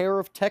have a pair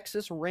of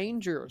Texas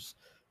Rangers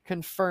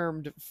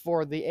confirmed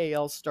for the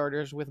AL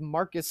starters, with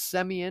Marcus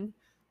Semien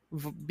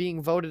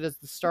being voted as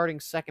the starting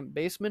second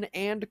baseman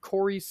and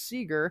Corey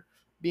Seager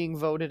being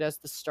voted as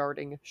the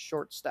starting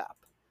shortstop.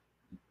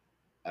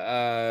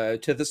 To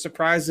the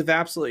surprise of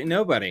absolutely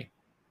nobody.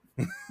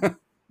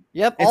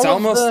 Yep, It's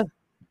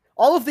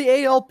all of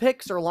the AL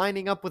picks are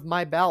lining up with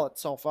my ballot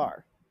so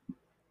far.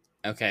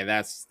 Okay,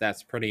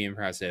 that's pretty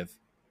impressive.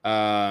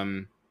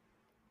 Where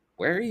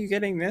are you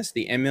getting this?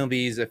 The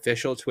MLB's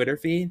official Twitter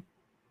feed?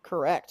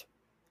 Correct.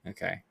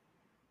 Okay.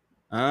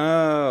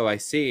 Oh, I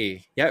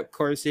see. Yep,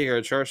 Corey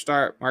Seager,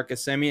 shortstop,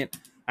 Marcus Semien.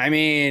 I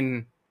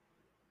mean,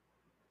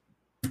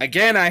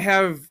 again, I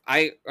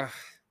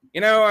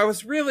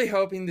was really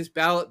hoping this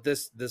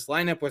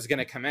lineup was going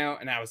to come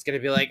out, and I was going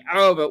to be like,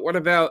 oh, but what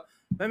about?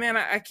 But man,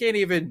 I can't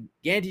even.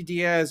 Yandy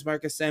Diaz,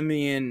 Marcus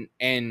Semien,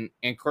 and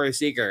Corey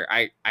Seager.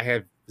 I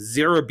have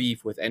zero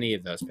beef with any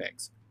of those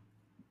picks.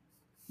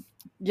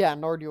 Yeah,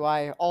 nor do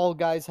I. All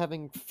guys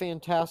having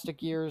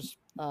fantastic years.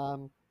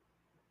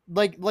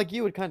 Like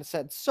you had kind of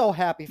said, so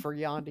happy for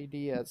Yandy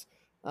Diaz,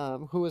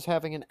 who is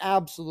having an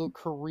absolute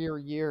career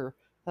year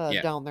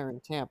Yeah, down there in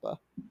Tampa.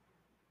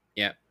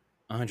 yeah,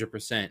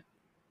 100%.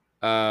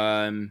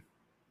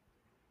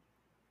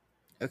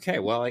 Okay,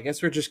 well, I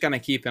guess we're just gonna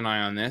keep an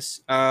eye on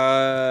this.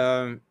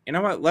 You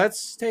know what?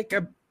 Let's take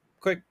a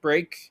quick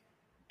break,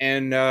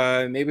 and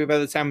maybe by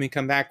the time we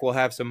come back, we'll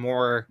have some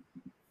more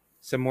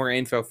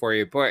info for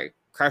you. Boy,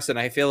 Carson,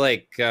 I feel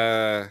like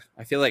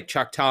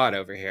Chuck Todd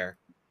over here.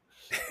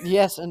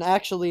 Yes, and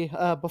actually,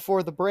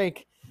 before the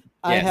break,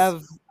 I Yes.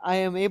 have I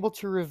am able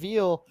to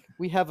reveal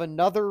we have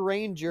another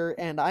Ranger,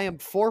 and I am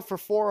 4 for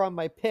 4 on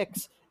my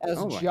picks as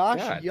Oh my Josh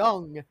God.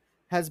 Young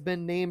has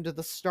been named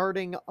the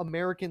starting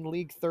American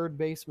League third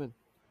baseman.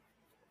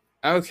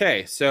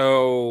 Okay,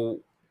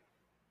 so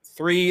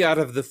 3 out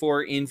of the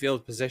 4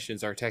 infield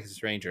positions are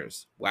Texas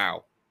Rangers.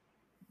 Wow.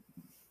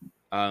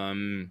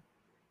 Um,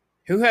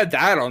 who had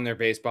that on their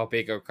baseball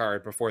bingo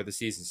card before the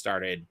season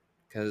started?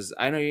 Because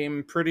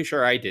I'm pretty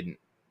sure I didn't.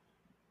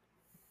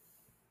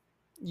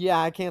 Yeah,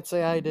 I can't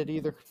say I did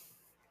either.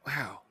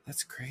 Wow,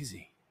 that's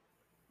crazy.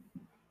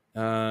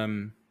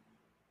 Um,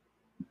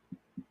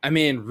 I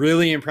mean,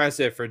 really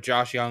impressive for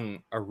Josh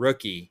Young, a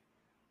rookie.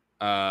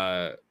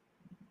 Because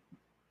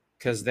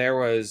there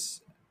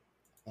was,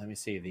 let me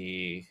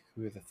see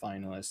who are the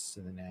finalists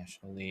in the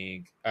National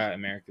League,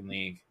 American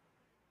League.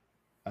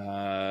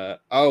 Oh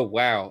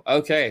wow.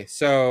 Okay,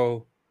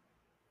 so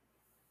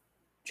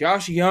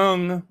Josh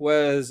Young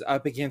was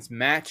up against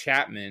Matt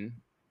Chapman.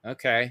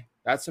 Okay,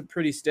 that's a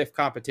pretty stiff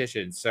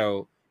competition.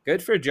 So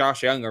good for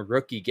Josh Young, a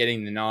rookie,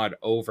 getting the nod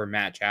over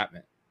Matt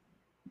Chapman.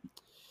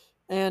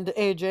 And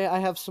AJ, I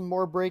have some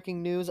more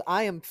breaking news.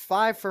 I am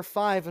 5 for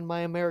 5 in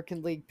my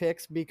American League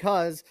picks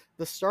because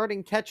the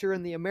starting catcher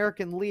in the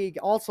American League,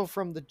 also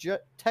from the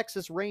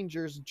Texas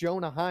Rangers,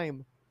 Jonah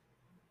Heim.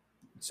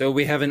 So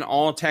we have an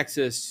all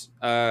Texas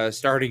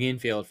starting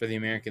infield for the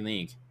American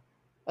League.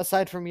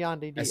 Aside from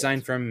Yandy Aside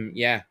Diaz. from,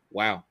 yeah,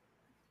 wow.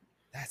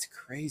 That's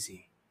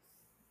crazy.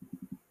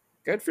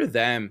 Good for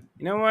them.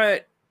 You know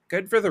what?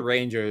 Good for the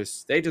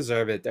Rangers. They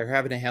deserve it. They're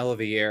having a hell of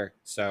a year.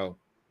 So,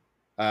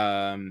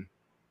 um,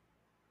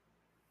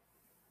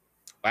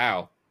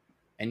 wow.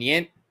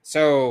 And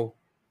so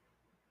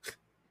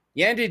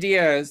Yandy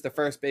Diaz, the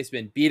first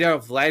baseman, beat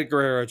out Vlad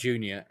Guerrero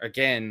Jr.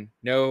 Again,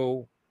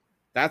 no,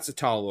 that's a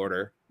tall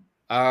order.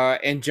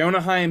 And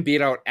Jonah Heim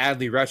beat out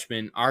Adley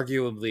Rutschman,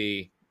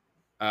 arguably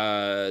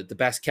the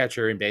best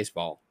catcher in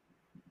baseball.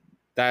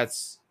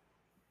 That's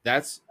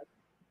that's.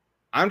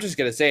 I'm just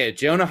gonna say it.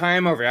 Jonah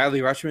Heim over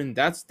Adley Rutschman.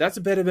 That's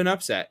a bit of an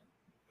upset.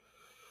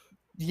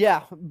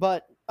 Yeah,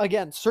 but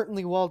again,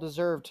 certainly well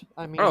deserved.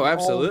 I Oh, mean,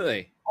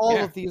 absolutely. all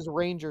Yeah, of these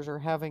Rangers are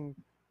having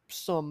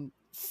some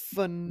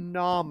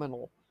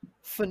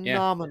yeah,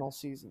 phenomenal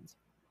seasons.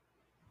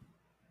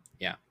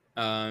 yeah.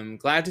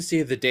 Glad to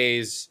see the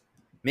days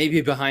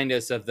maybe behind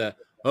us of the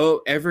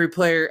every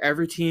player,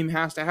 every team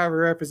has to have a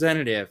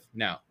representative.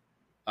 No,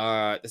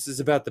 this is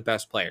about the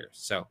best players.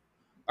 So,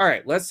 all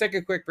right, let's take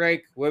a quick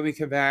break. When we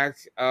come back,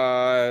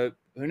 who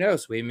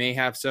knows? We may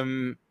have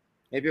some.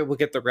 Maybe we'll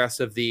get the rest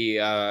of the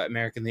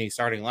American League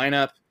starting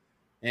lineup,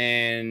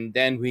 and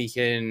then we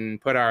can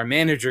put our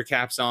manager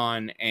caps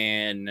on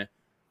and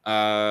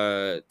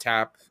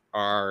tap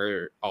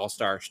our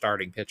all-star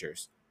starting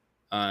pitchers.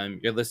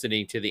 You're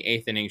listening to the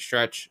eighth inning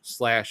stretch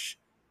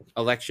 /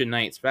 election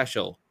night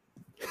special.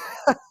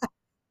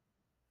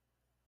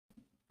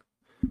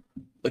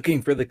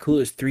 Looking for the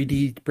coolest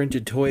 3D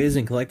printed toys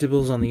and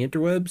collectibles on the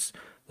interwebs?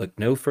 Look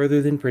no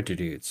further than Printer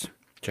Dudes.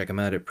 Check them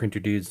out at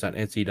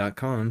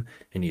printerdudes.etsy.com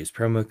and use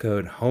promo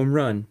code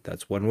HOMERUN,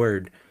 that's one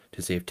word,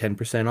 to save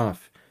 10%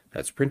 off.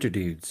 That's Printer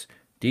Dudes,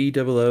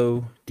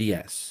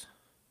 DOODS.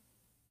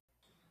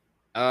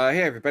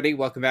 Hey everybody,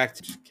 welcome back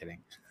to. Just kidding.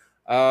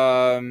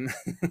 Um,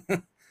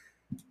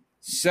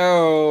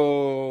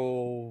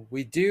 so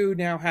we do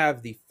now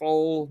have the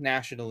full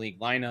National League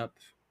lineup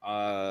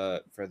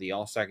for the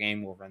All-Star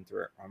game. We'll run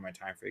through it one more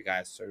time for you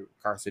guys. So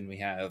Carson, we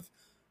have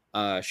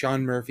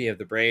Sean Murphy of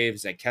the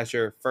Braves at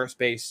catcher, first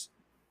base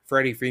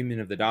Freddie Freeman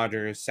of the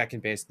Dodgers,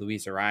 second base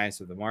Luis Arias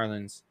of the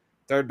Marlins,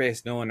 third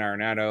base Nolan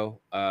Arenado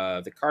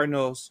of the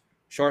Cardinals,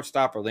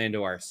 shortstop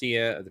Orlando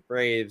Arcia of the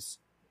Braves,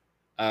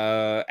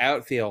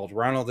 outfield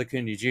Ronald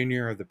Acuna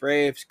Jr. of the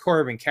Braves,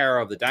 Corbin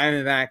Carroll of the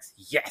Diamondbacks,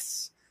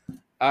 yes,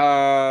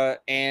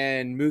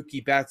 and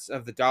Mookie Betts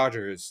of the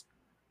Dodgers.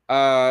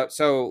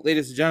 So,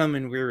 ladies and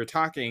gentlemen, we were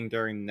talking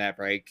during that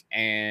break,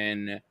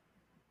 and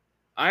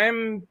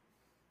I'm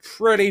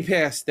pretty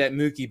pissed that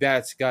Mookie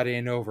Betts got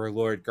in over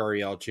Lord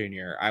Gurriel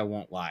Jr. I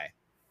won't lie.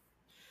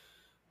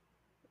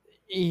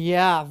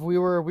 Yeah, we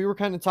were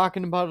kind of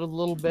talking about it a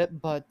little bit,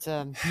 but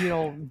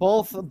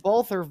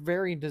both are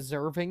very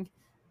deserving.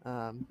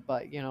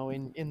 But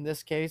in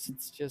this case,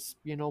 it's just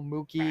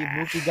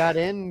Mookie got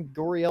in,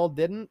 Guriel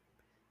didn't.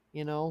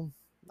 You know,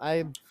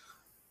 I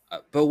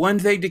But one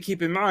thing to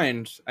keep in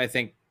mind, I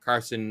think,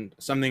 Carson,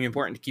 something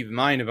important to keep in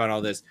mind about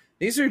all this,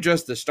 these are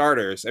just the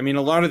starters. I mean,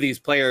 a lot of these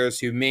players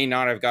who may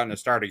not have gotten a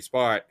starting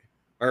spot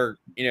are,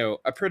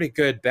 a pretty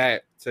good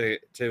bet to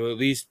at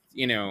least,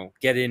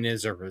 get in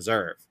as a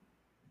reserve.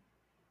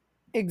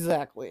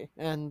 exactly,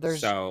 and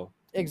there's So,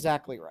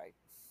 exactly right.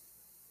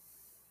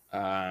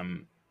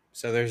 um,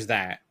 so there's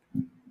that.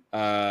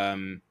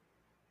 Um,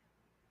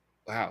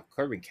 wow,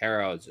 Corbin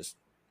Carroll is just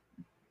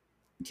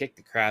kicked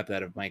the crap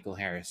out of Michael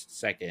Harris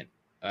second.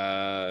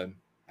 Uh,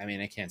 I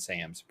mean, I can't say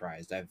I'm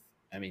surprised.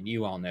 I mean,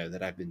 you all know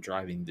that I've been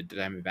driving the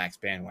Diamondbacks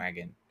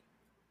bandwagon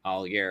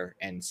all year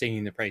and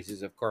singing the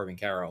praises of Corbin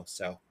Carroll.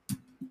 So,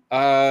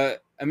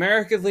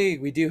 American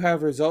League, we do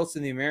have results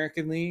in the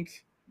American League.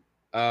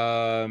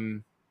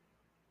 Um,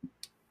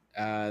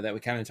 that we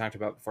kind of talked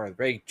about before the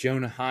break.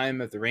 Jonah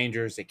Heim of the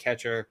Rangers, the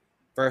catcher.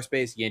 First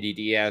base, Yandy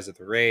Diaz of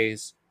the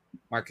Rays.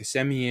 Marcus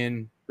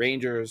Semien,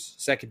 Rangers.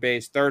 Second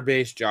base, third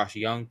base, Josh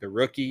Young, the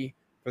rookie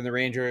from the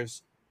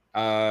Rangers.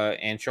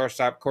 And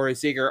shortstop, Corey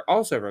Seager,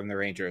 also from the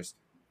Rangers.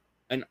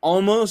 An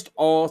almost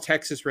all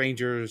Texas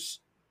Rangers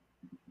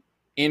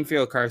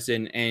infield,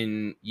 Carson,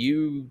 and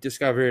you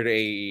discovered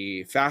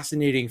a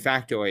fascinating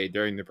factoid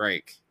during the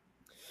break.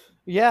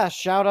 Yeah,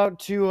 shout out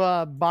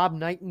to Bob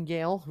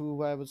Nightingale,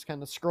 who I was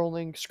kind of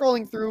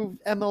scrolling through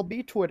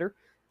MLB Twitter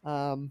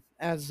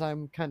as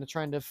I'm kind of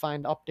trying to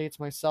find updates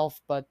myself.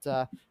 But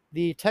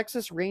the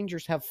Texas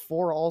Rangers have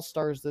 4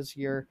 All-Stars this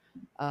year,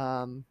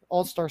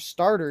 All-Star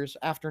starters,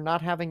 after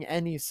not having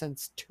any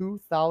since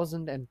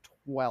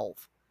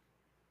 2012.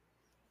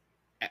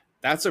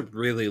 That's a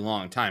really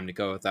long time to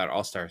go without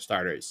all-star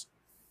starters.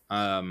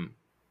 Um,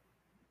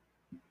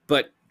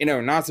 but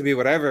not to be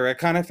whatever, I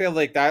kind of feel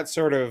like that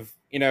sort of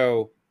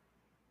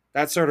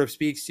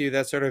speaks to,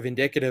 that sort of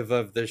indicative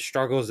of the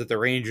struggles that the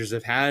Rangers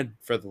have had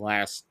for the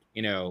last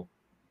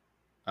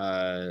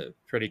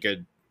pretty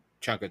good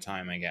chunk of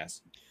time, I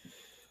guess.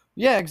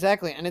 Yeah,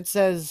 exactly, and it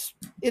says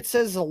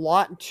a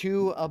lot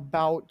too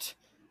about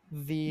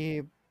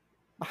the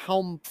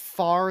how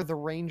far the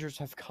Rangers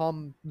have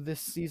come this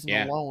season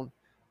Yeah, alone.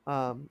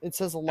 It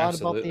says a lot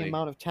about the absolutely.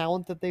 amount of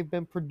talent that they've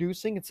been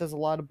producing. It says a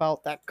lot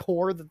about that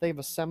core that they've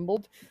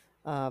assembled.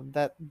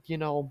 That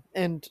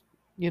and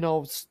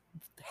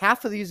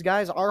half of these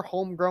guys are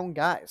homegrown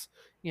guys.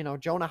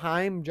 Jonah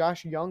Heim,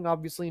 Josh Young,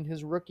 obviously in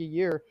his rookie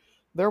year,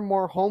 they're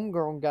more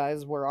homegrown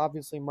guys. Where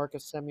obviously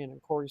Marcus Semien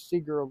and Corey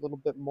Seager are a little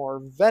bit more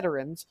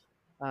veterans,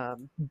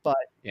 but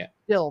Yeah,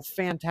 still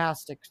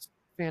fantastic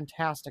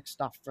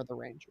stuff for the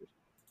Rangers.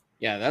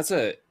 yeah. That's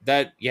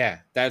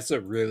a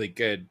really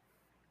good.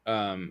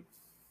 Um,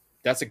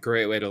 that's a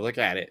great way to look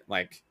at it.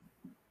 Like,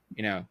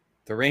 you know,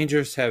 the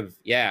Rangers have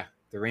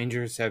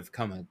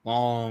come a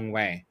long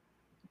way.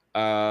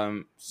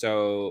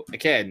 So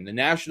again, the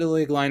National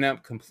League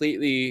lineup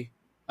completely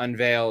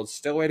unveiled.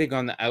 Still waiting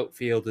on the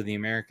outfield of the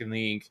American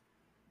League.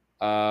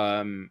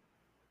 Um,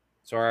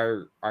 so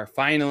our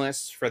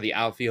finalists for the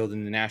outfield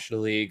in the National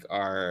League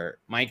are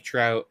Mike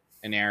Trout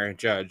and Aaron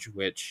Judge,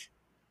 which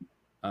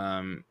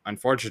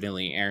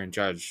unfortunately Aaron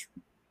Judge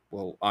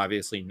will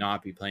obviously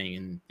not be playing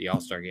in the All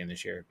Star game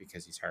this year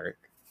because he's hurt,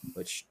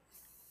 which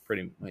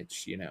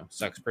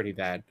sucks pretty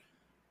bad.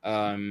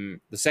 The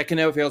second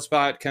outfield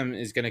spot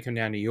is going to come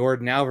down to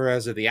Jordan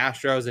Alvarez of the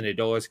Astros and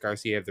Adolis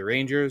Garcia of the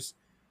Rangers.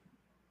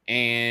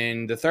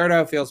 And the third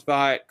outfield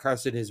spot,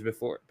 Carson, is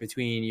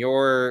between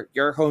your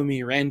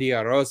homie Randy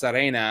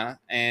Arozarena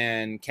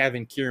and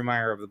Kevin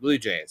Kiermaier of the Blue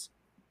Jays.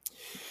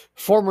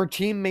 Former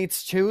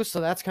teammates too,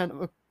 so that's kind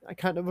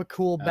of a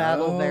cool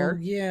battle Oh there.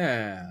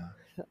 yeah,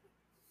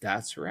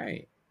 that's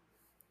right.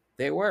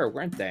 They were,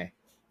 weren't they?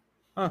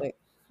 Huh.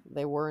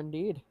 They were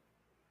indeed.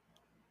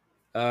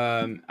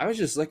 I was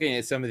just looking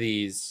at some of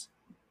the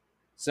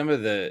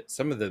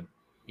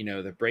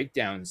the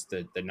breakdowns,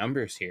 the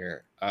numbers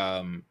here.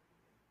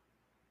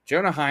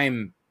 Jonah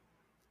Heim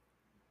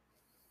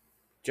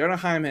Jonah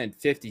Heim had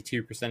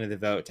 52% of the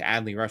vote to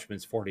Adley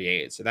Rushman's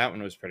 48, so that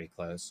one was pretty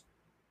close.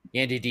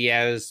 Yandy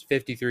Diaz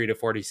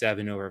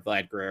 53-47 over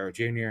Vlad Guerrero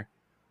Jr.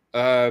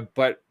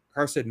 But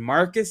Carson,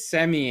 Marcus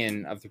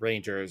Semien of the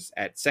Rangers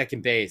at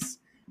second base,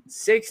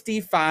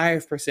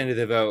 65% of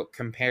the vote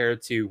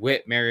compared to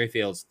Whit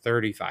Merrifield's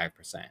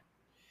 35%.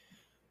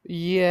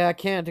 Yeah, I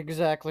can't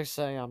exactly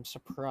say I'm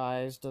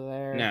surprised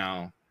there.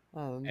 Now, I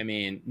Um,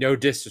 mean, no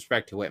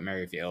disrespect to Whit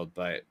Merrifield,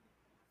 but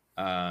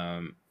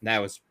that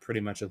was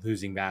pretty much a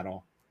losing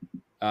battle.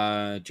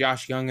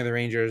 Josh Young of the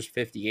Rangers,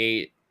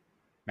 58.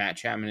 Matt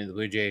Chapman of the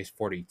Blue Jays,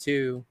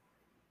 42.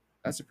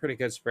 That's a pretty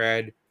good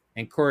spread.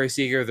 And Corey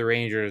Seager of the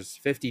Rangers,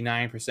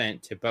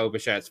 59% to Bo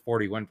Bichette's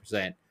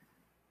 41%.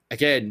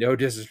 Again, no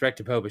disrespect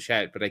to Bo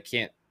Bichette, but I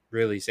can't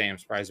really say I'm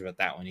surprised about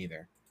that one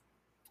either.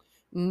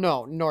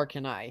 no, nor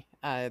can I.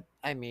 I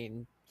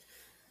mean,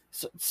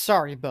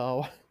 sorry,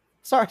 Bo.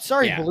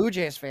 Sorry, Yeah. Blue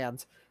Jays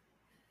fans.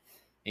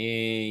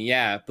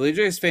 Yeah, Blue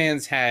Jays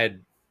fans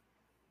had,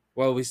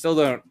 well, we still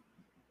don't,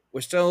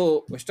 we're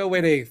still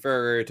waiting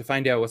to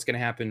find out what's going to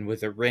happen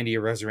with Randy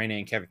Arozarena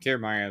and Kevin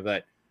Kiermaier,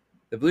 but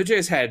the Blue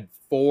Jays had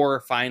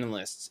 4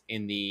 finalists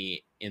in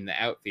the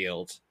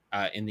outfield,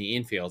 in the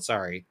infield,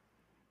 sorry,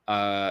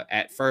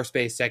 at first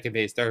base, second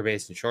base, third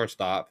base, and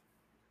shortstop,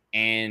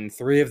 and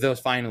 3 of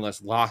those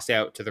finalists lost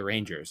out to the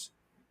Rangers.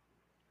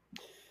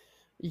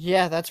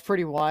 Yeah, that's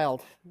pretty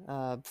wild.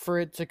 For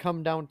it to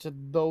come down to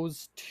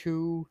those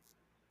two,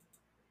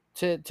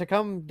 to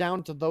come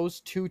down to those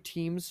two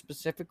teams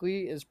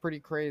specifically is pretty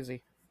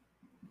crazy.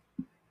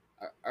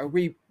 Are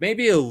we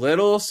maybe a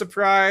little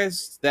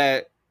surprised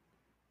that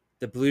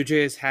the Blue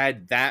Jays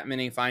had that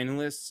many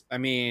finalists. I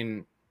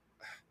mean,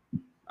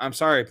 I'm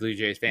sorry, Blue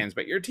Jays fans,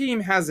 but your team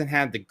hasn't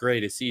had the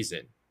greatest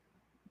season.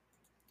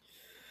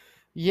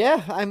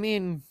 Yeah, I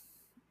mean,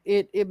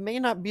 it may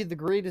not be the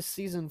greatest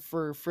season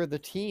for the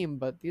team,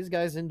 but these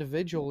guys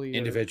individually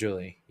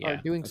Individually. are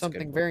Yeah, doing that's a good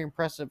something point. very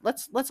impressive.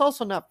 Let's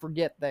also not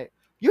forget that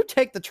you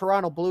take the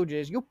Toronto Blue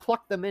Jays, you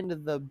pluck them into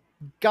the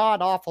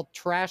god awful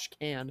trash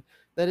can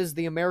that is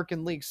the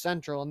American League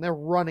Central, and they're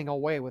running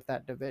away with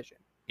that division.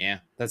 Yeah,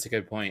 that's a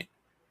good point.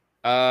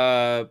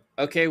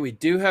 Okay, we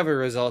do have a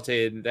result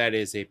in that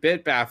is a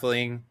bit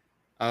baffling.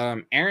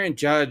 Aaron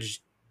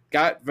Judge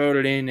got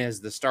voted in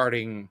as a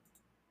starting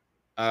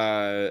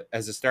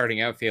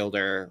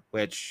outfielder,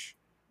 which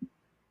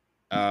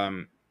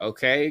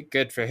okay,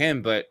 good for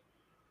him, but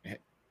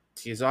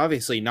he's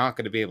obviously not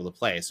going to be able to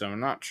play, so I'm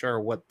not sure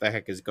what the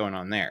heck is going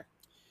on there.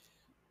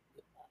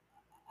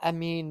 I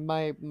mean,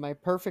 my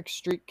perfect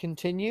streak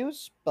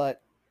continues,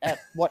 but at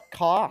what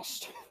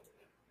cost?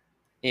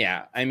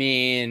 Yeah, I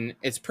mean,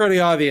 it's pretty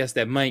obvious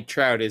that Mike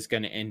Trout is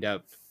going to end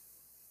up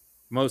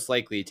most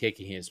likely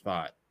taking his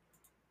spot.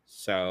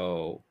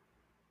 So,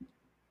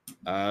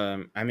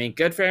 I mean,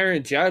 good for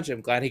Aaron Judge.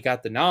 I'm glad he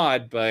got the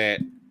nod, but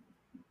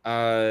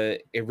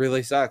it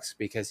really sucks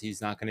because he's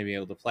not going to be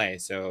able to play.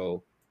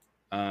 So,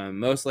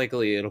 most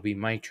likely it'll be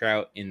Mike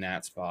Trout in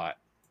that spot.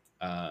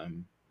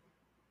 Um,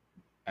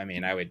 I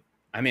mean,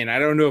 I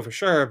don't know for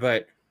sure,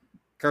 but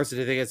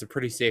Carson, I think it's a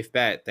pretty safe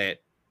bet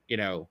that you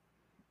know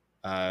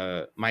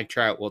Mike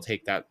Trout will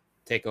take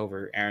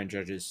over Aaron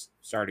Judge's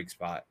starting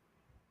spot.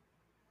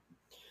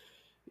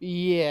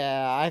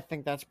 Yeah, I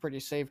think that's pretty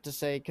safe to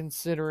say,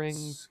 considering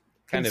It's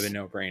kind of a cons-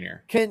 no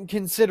brainer.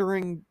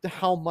 considering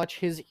how much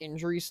his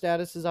injury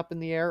status is up in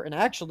the air. And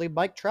actually,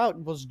 Mike Trout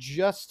was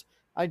just,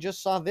 I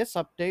just saw this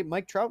update.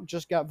 Mike Trout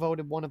just got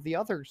voted one of the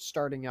other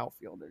starting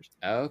outfielders.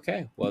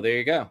 Okay, well there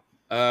you go.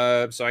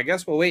 So I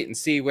guess we'll wait and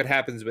see what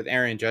happens with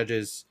Aaron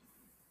Judge's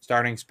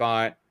starting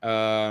spot.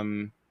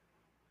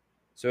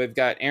 So we've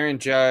got Aaron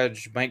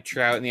Judge, Mike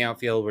Trout in the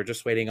outfield. We're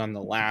just waiting on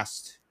the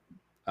last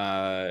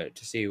to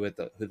see who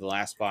the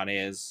last spot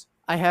is.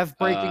 I have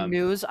breaking Um,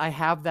 news. I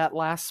have that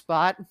last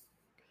spot,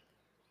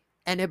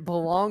 and it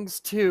belongs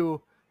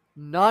to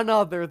none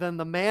other than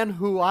the man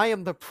who I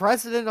am the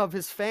president of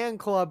his fan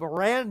club,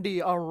 Randy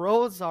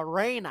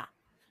Arozarena.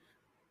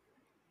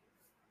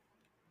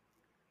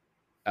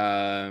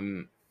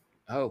 um,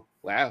 oh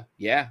wow,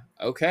 yeah,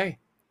 okay.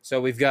 So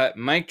we've got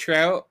Mike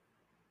Trout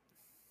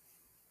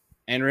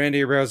and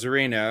Randy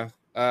Rosarino.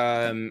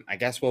 I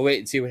guess we'll wait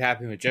and see what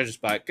happens with Judge's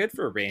spot. Good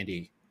for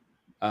Randy.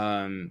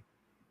 Um,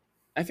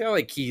 I feel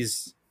like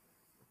he's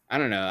I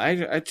don't know.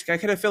 I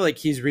kind of feel like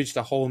he's reached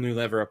a whole new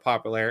level of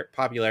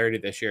popularity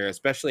this year,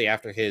 especially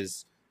after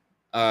his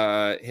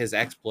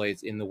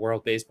exploits in the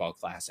World Baseball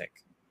Classic.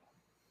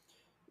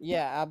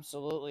 Yeah,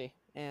 absolutely.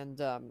 And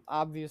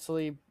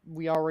obviously,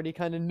 we already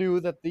kind of knew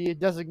that the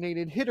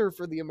designated hitter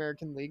for the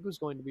American League was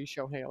going to be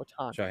Shohei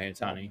Ohtani. Shohei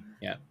So, Ohtani.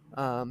 Yeah.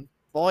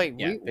 boy,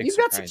 Yeah, big we've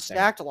got some surprise there.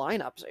 stacked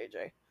lineups,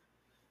 AJ.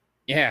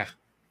 Yeah.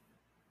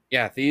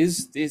 Yeah,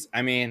 these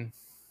I mean,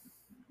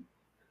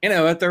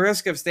 at the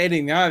risk of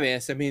stating the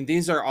obvious, I mean,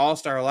 these are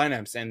all-star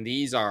lineups and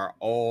these are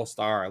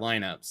all-star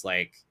lineups.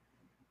 Like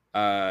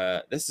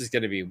this is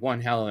going to be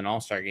one hell of an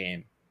all-star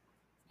game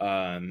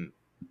um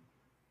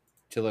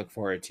to look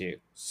forward to.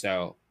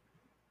 So,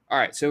 all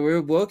right,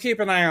 so we'll keep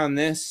an eye on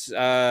this,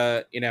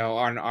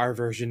 on our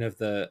version of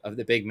the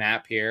big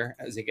map here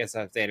as it gets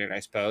updated, I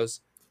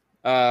suppose.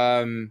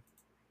 Um,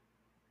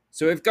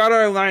 so we've got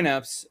our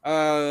lineups.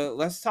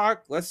 Let's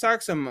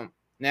talk some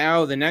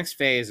now. The next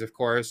phase, of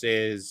course,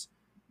 is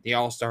the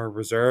All Star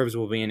reserves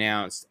will be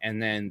announced,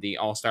 and then the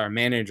All Star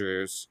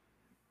managers,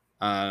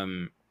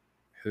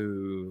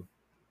 who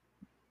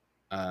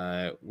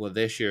will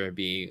this year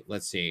be?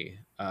 Let's see.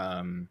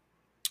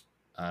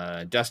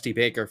 Dusty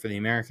Baker for the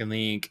American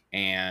League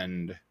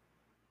and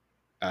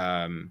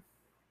um,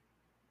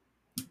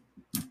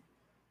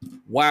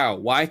 wow,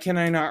 why can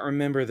I not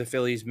remember the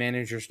Phillies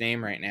manager's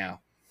name right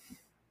now?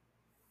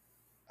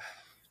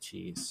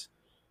 Jeez.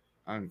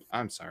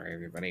 I'm sorry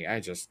everybody. I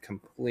just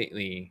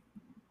completely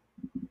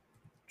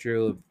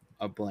drew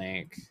a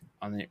blank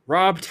on it.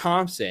 Rob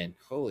Thompson.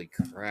 Holy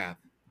crap.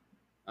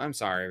 I'm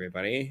sorry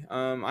everybody.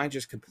 I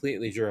just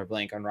completely drew a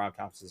blank on Rob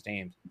Thompson's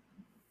name.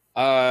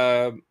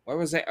 What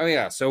was that? Oh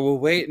yeah, so we'll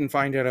wait and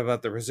find out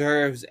about the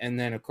reserves, and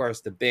then of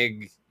course the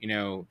big,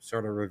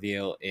 sort of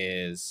reveal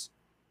is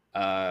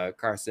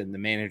Carson, the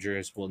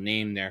managers will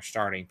name their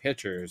starting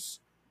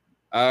pitchers.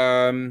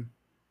 Um,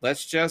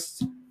 let's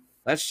just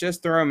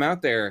throw them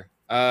out there.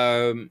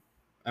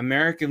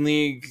 American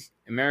League,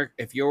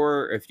 if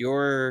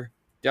you're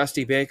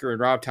Dusty Baker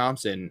and Rob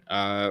Thompson,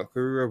 who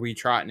are we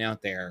trotting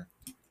out there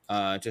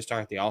to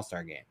start the All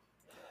Star game?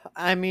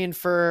 I mean,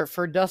 for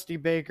Dusty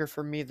Baker,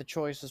 for me, the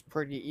choice is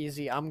pretty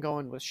easy. I'm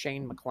going with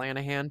Shane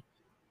McClanahan.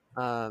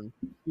 Um,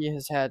 he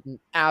has had an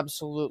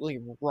absolutely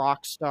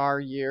rock star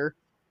year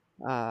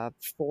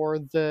for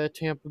the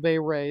Tampa Bay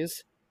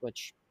Rays,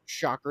 which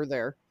shocker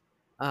there.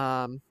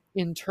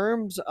 In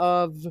terms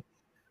of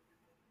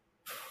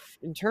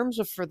In terms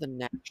of for the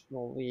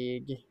National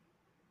League,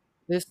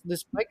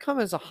 this might come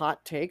as a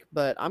hot take,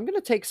 but I'm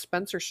gonna take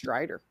Spencer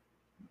Strider.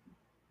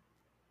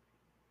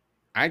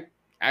 I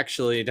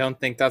actually don't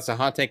think that's a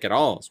hot take at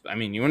all. I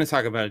mean, you want to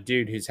talk about a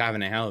dude who's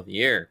having a hell of a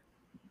year.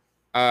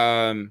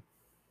 Um,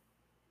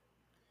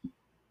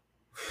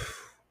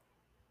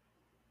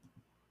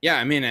 yeah,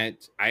 I mean,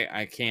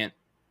 I can't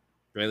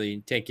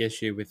really take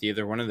issue with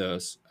either one of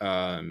those.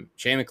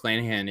 Shane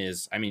McClanahan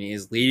is, I mean,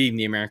 he's leading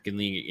the American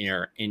League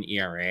in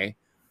ERA.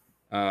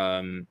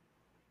 And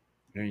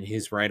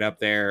he's right up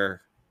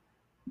there.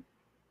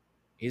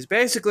 He's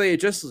basically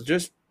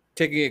just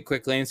taking a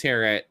quick glance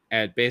here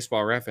at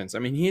Baseball Reference. I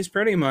mean, he's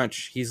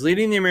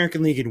leading the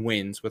American League in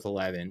wins with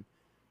 11.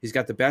 He's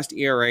got the best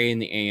ERA in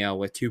the AL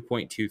with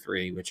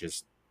 2.23, which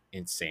is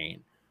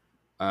insane.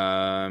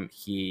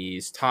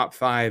 He's top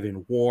 5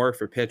 in WAR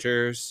for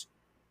pitchers.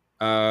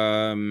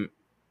 And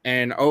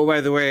oh,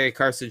 by the way,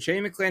 Carson,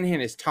 Shane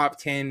McClanahan is top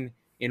 10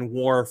 in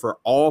WAR for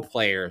all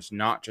players,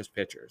 not just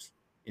pitchers,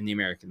 in the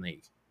American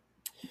League.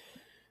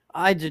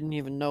 I didn't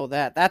even know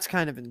that. That's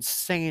kind of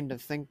insane to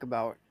think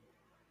about.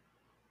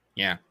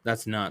 Yeah,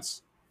 that's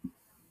nuts.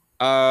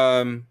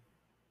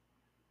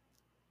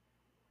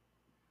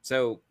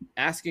 So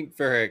asking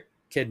for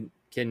can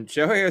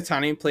Shohei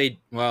Ohtani play?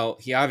 Well,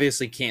 he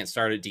obviously can't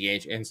start at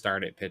DH and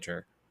start at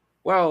pitcher.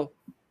 Well,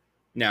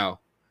 no,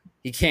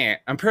 he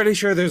can't. I'm pretty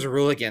sure there's a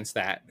rule against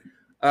that.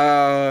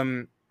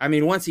 I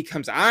mean, once he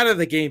comes out of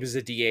the game as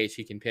a DH,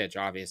 he can pitch,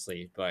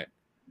 obviously. But,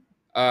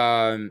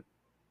 boy,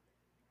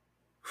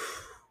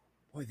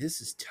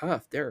 this is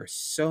tough. There are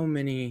so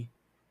many.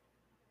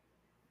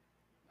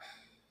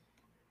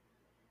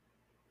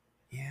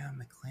 Yeah,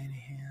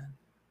 McClanahan.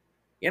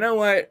 You know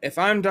what? If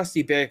I'm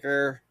Dusty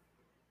Baker,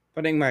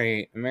 putting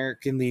my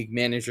American League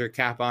manager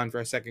cap on for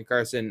a second,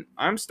 Carson,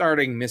 I'm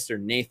starting Mr.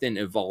 Nathan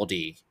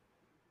Eovaldi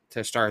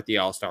to start the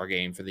All-Star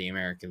game for the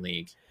American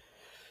League.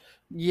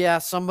 Yeah,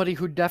 somebody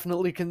who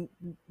definitely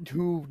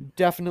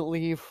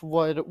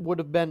would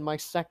have been my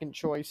second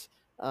choice,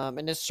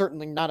 and is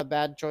certainly not a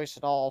bad choice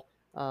at all.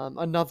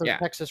 Another Yeah.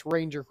 Texas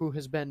Ranger who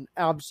has been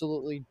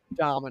absolutely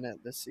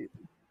dominant this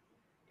season.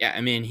 Yeah,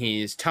 I mean,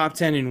 he's top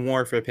 10 in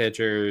WAR for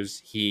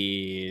pitchers.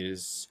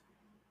 He's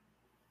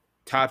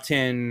top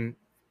 10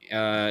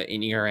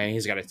 in ERA.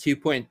 He's got a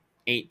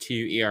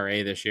 2.82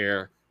 ERA this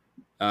year.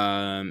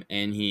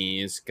 And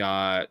he's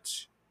got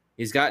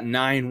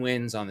 9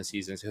 wins on the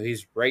season. So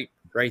he's right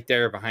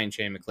there behind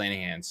Shane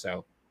McClanahan.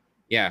 So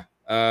yeah.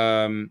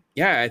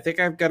 I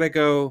think I've got to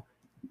go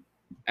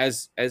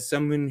as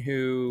someone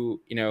who,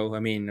 I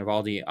mean,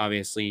 Eovaldi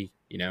obviously,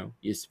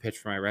 used to pitch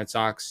for my Red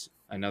Sox.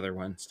 Another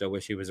one. Still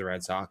wish he was a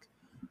Red Sox.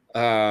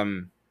 Yeah,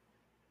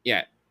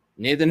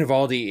 Nathan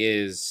Eovaldi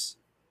is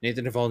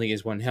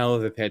one hell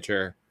of a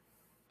pitcher.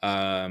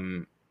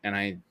 And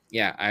I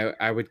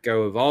would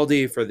go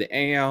Eovaldi for the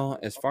AL.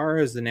 As far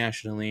as the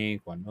National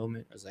League, one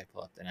moment as I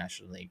pull up the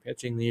National League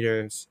pitching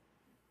leaders.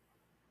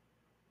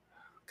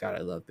 God,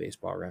 I love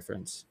Baseball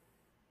Reference.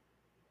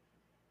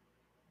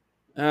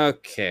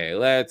 Okay,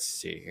 let's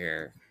see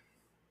here.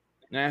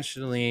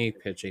 National League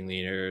pitching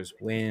leaders,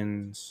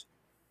 wins,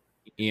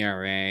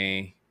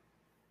 ERA,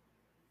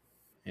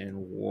 and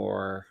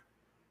WAR.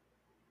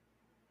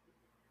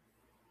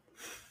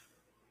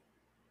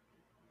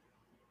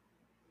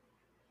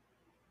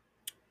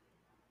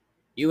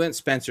 You went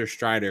Spencer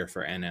Strider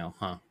for NL,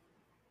 huh?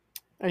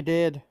 I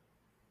did.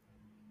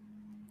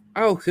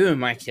 Oh, who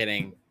am I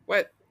kidding?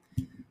 What?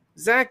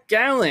 Zach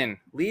Gallen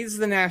leads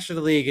the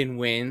National League in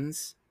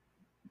wins,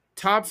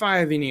 top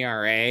 5 in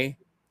ERA,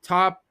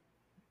 top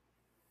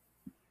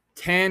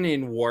 10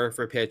 in WAR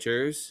for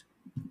pitchers.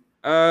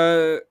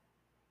 At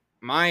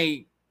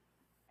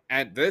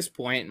this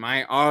point,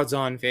 my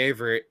odds-on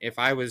favorite, if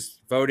I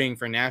was voting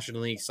for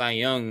National League Cy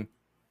Young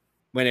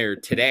winner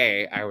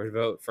today, I would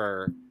vote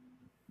for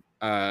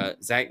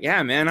Zach.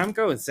 Yeah, man, I'm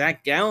going with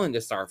Zach Gallen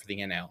to start for the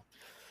NL.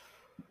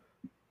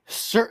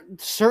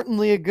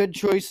 Certainly a good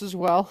choice as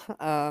well.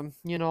 I'm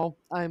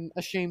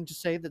ashamed to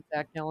say that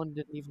Zach Gallen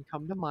didn't even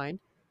come to mind.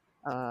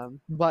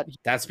 But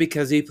that's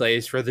because he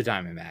plays for the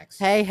Diamondbacks.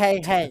 Hey.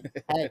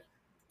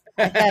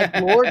 I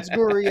had Lourdes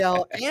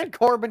Gurriel and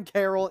Corbin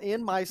Carroll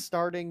in my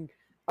starting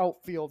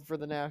outfield for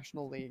the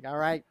National League. All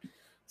right,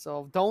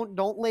 so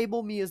don't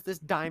label me as this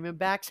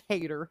Diamondbacks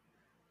hater.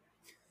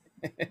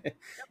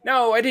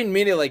 No, I didn't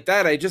mean it like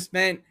that. I just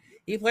meant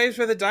he plays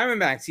for the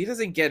Diamondbacks. He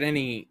doesn't get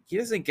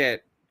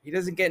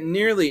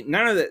nearly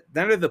none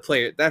of the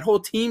player. That whole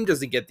team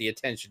doesn't get the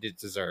attention it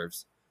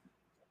deserves.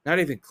 Not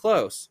even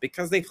close,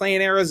 because they play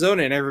in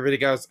Arizona and everybody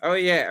goes, "Oh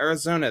yeah,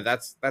 Arizona,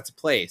 that's a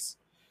place."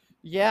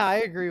 Yeah, I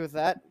agree with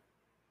that.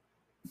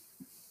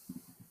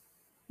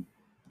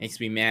 Makes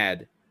me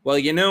mad. Well,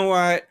 you know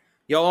what?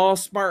 You'll all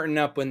smarten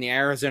up when the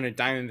Arizona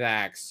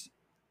Diamondbacks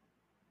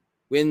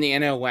win the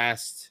NL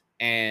West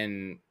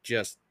and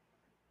just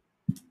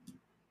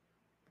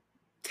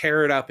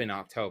tear it up in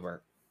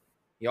October.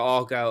 You'll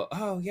all go,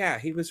 "Oh yeah,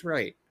 he was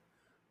right."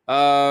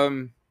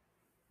 That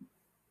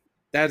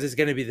is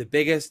going to be the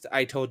biggest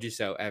 "I told you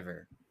so"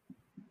 ever.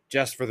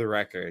 just for the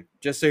record,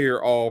 just so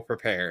you're all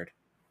prepared.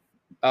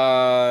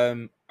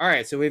 All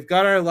right, so we've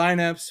got our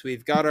lineups,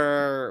 we've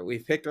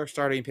picked our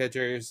starting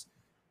pitchers.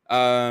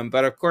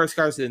 But of course,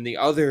 Carson, the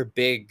other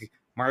big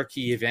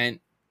marquee event,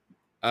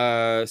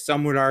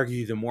 some would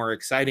argue the more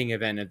exciting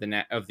event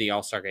of the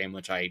All-Star game,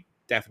 which I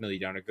definitely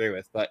don't agree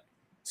with, but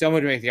some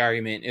would make the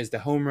argument, is the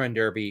home run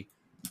derby.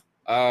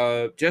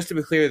 Just to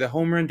be clear, the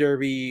home run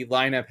derby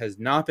lineup has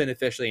not been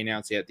officially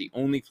announced yet. The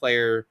only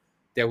player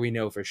that we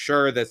know for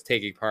sure that's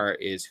taking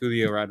part is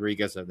Julio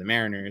Rodriguez of the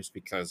Mariners,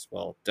 because,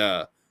 well,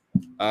 duh.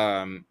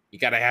 You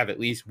got to have at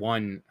least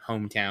one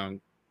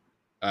hometown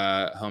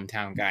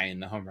guy in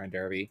the home run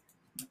derby.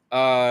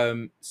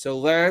 So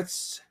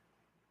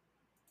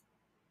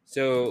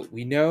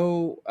we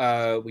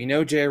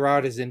know J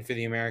Rod is in for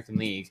the American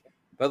League,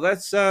 but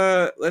let's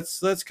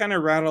kind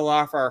of rattle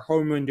off our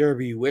home run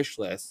derby wish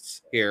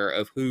lists here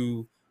of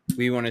who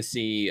we want to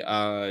see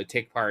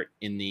take part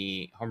in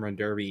the home run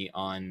derby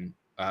on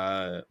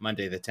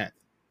Monday the 10th.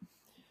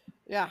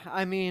 Yeah,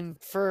 I mean,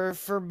 for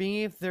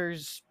me,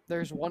 there's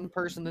one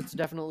person that's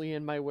definitely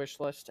in my wish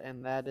list,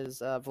 and that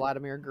is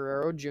Vladimir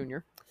Guerrero Jr.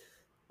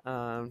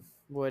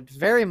 Would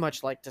very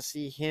much like to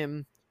see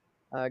him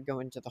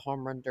go into the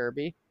home run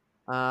derby.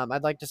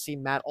 I'd like to see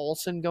Matt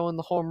Olson go in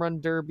the home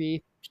run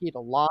derby. Pete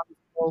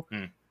Alonso,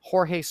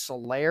 Jorge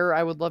Soler,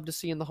 I would love to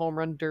see in the home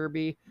run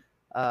derby.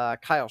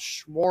 Kyle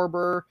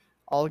Schwarber.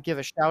 I'll give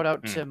a shout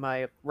out to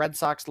my Red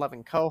Sox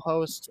loving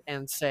co-host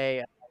and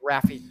say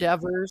Rafi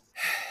Devers.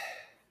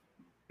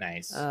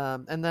 Nice.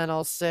 And then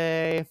I'll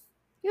say,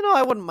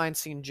 I wouldn't mind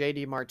seeing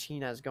JD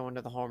Martinez go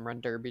into the home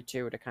run derby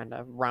too to kind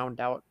of round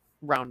out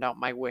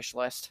my wish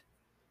list.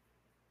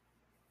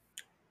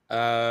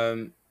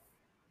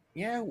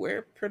 Yeah,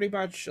 we're pretty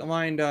much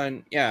aligned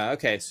on. Yeah,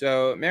 okay.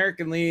 So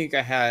American League,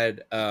 I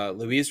had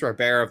Luis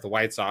Robert of the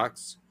White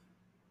Sox.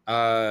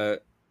 I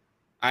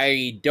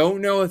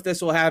don't know if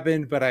this will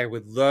happen, but I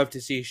would love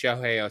to see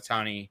Shohei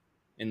Ohtani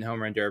in the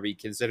home run derby,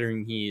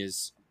 considering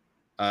he's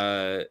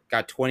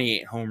got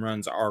 28 home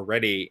runs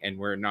already, and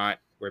we're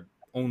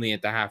only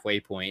at the halfway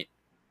point.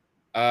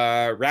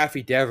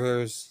 Rafi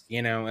Devers,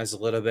 as a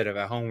little bit of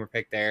a homer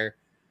pick there.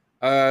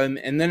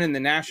 And then in the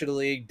National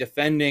League,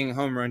 defending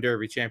home run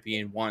derby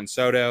champion Juan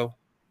Soto,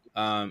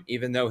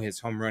 even though his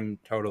home run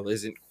total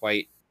isn't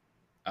quite,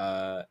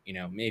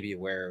 maybe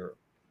where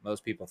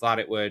most people thought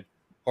it would.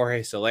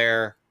 Jorge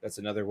Soler, that's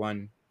another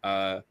one.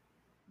 Gotta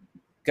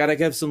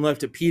give some love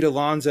to Pete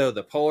Alonso,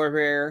 the polar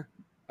bear.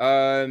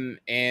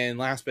 And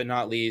last but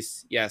not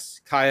least, yes,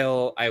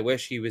 Kyle, I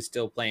wish he was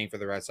still playing for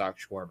the Red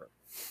Sox, Schwarber.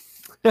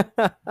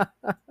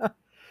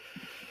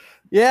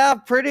 Yeah,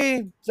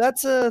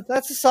 that's a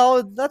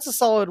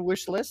solid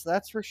wish list,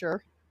 that's for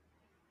sure.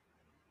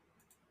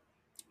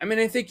 I mean,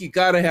 I think you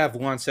gotta have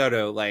Juan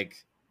Soto,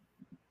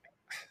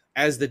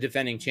 as the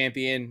defending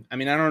champion. I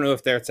mean, I don't know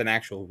if that's an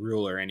actual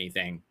rule or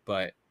anything,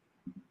 but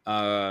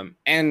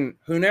and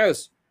who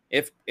knows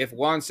if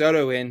Juan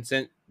Soto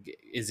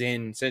is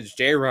in since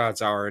J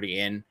Rod's already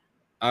in,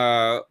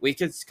 we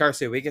could see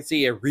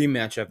a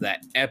rematch of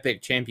that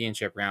epic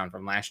championship round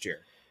from last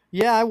year.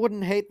 Yeah, I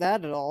wouldn't hate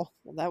that at all.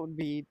 That would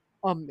be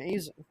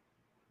amazing.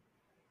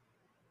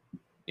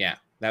 Yeah,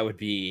 that would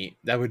be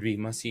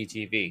must see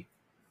TV.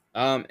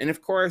 And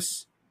of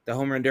course, the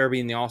home run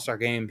derby and the All-Star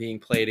game being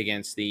played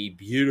against the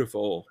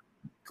beautiful,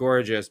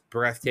 gorgeous,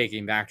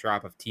 breathtaking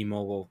backdrop of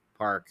T-Mobile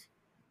Park,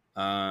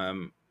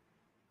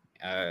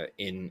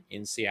 in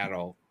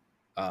Seattle,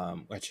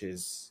 which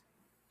is,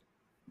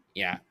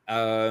 yeah.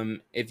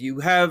 If you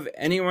have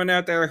anyone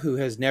out there who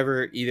has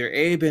never either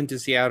A, been to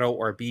Seattle,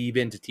 or B,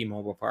 been to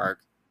T-Mobile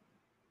Park,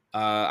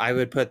 I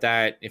would put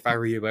that, if I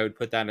were you, I would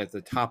put that at the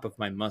top of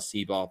my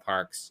must-see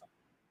ballparks.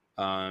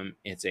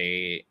 It's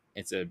a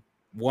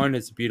one,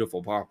 it's a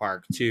beautiful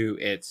ballpark. Two,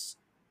 it's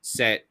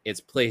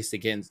placed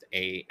against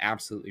a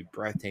absolutely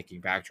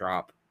breathtaking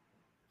backdrop.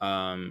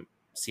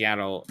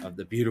 Seattle, of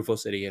the beautiful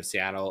city of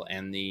Seattle,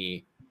 and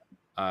the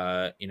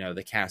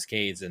the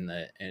Cascades and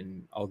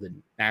all the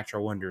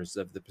natural wonders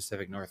of the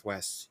Pacific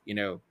Northwest,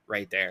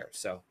 right there.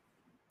 So,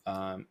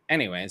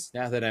 anyways,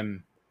 now that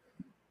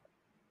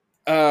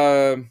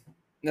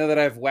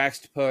I've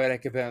waxed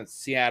poetic about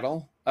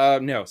Seattle,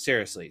 no,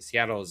 seriously,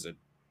 Seattle is a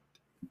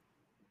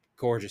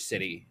gorgeous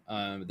city.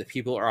 The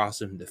people are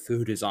awesome. The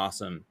food is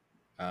awesome.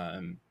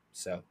 And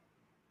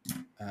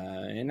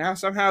now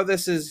somehow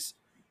this is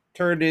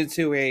turned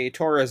into a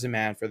tourism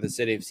ad for the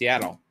city of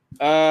Seattle.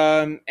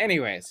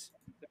 Anyways,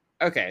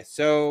 okay,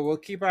 so we'll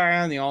keep our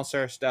eye on the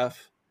All-Star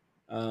stuff.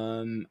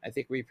 I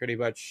think we pretty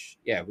much,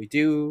 we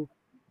do.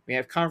 We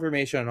have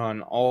confirmation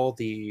on all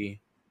the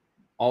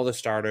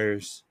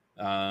starters.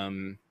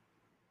 So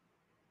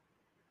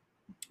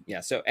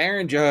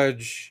Aaron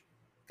Judge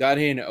got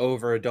in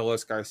over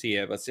Adolis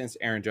Garcia, but since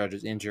Aaron Judge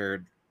is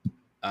injured,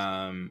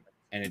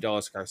 and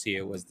Adolis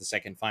Garcia was the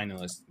second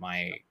finalist,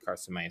 my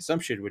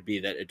assumption would be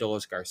that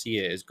Adolis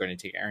Garcia is going to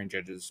take Aaron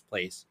Judge's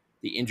place,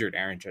 the injured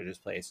Aaron Judge's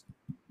place.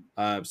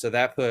 So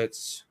that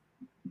puts,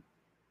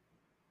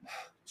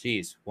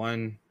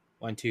 1,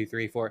 2,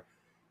 3, 4.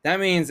 That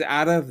means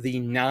out of the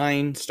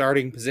 9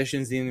 starting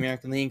positions in the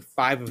American League,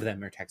 5 of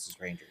them are Texas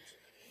Rangers,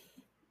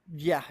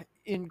 Yeah,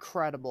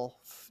 incredible.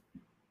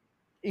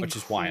 which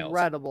is wild.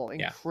 Incredible,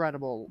 Yeah,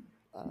 incredible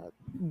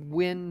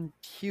win,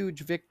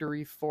 huge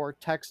victory for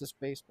Texas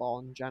baseball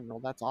in general.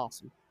 That's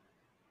awesome.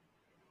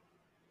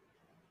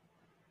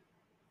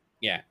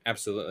 yeah,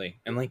 absolutely.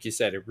 And like you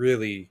said, it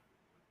really,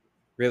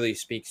 really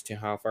speaks to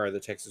how far the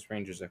Texas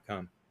Rangers have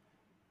come.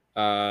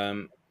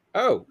 Um,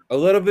 oh, a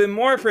little bit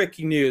more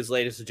breaking news,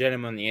 ladies and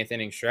gentlemen, on the 8th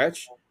inning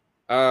stretch.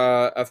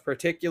 Of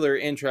particular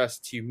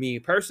interest to me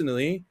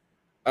personally,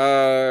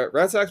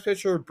 Red Sox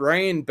pitcher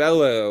Brian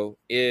Bello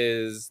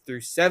is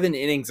through 7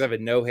 innings of a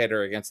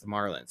no-hitter against the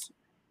Marlins.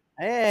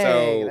 Hey,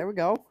 there So we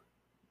go.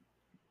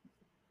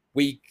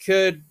 we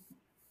could,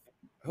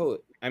 oh,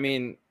 I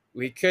mean,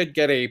 we could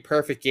get a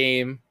perfect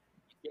game.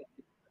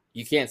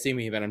 You can't see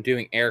me, but I'm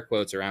doing air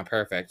quotes around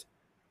perfect.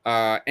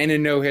 And a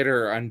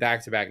no-hitter on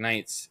back-to-back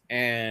nights,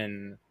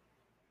 and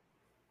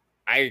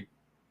I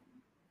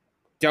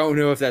don't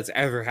know if that's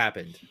ever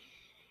happened.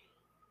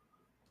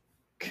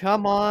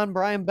 Come on,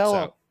 Brian So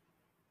Bello.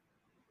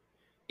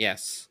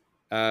 yes,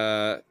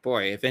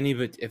 boy, if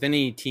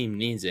any team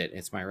needs it,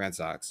 it's my Red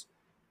Sox.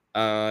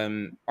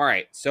 All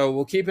right, so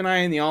we'll keep an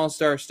eye on the All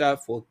Star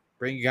stuff. We'll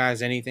bring you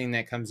guys anything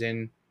that comes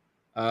in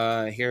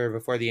here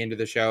before the end of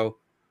the show.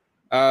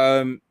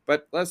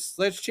 But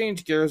let's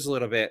change gears a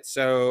little bit.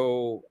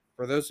 So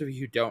for those of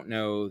you who don't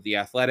know, the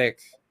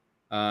Athletic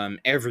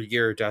every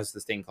year does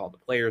this thing called the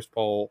Players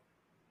Poll.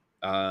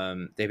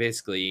 They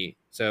basically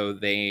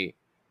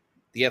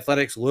the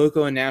Athletics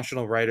local and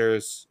national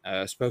writers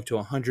spoke to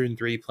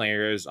 103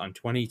 players on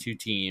 22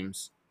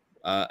 teams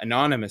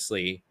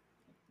anonymously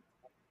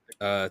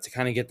to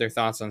kind of get their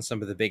thoughts on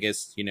some of the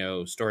biggest,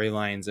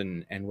 storylines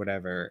and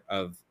whatever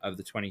of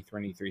the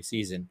 2023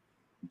 season.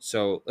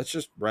 So let's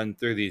just run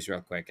through these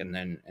real quick, and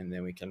then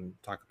we can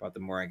talk about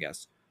them more, I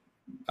guess.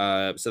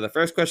 So the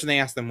first question they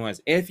asked them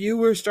was, if you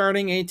were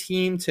starting a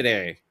team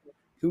today,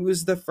 who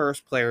was the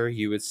first player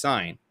you would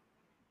sign?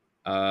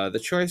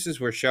 The choices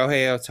were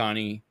Shohei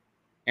Ohtani,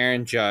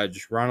 Aaron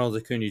Judge, Ronald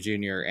Acuna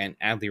Jr., and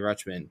Adley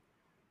Rutschman.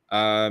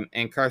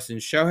 And Carson,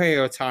 Shohei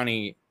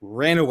Ohtani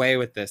ran away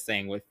with this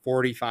thing with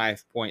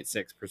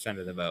 45.6%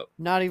 of the vote.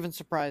 Not even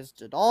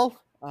surprised at all.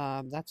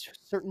 That's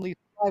certainly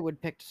who I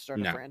would pick to start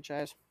a No.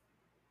 franchise.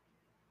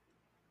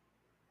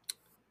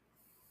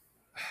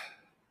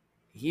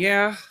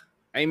 Yeah,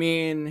 I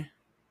mean,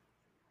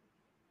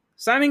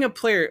 signing a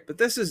player, but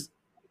this is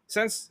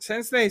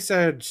since they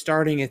said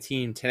starting a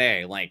team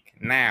today, like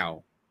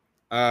now.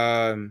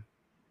 I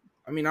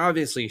mean,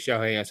 obviously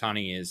Shohei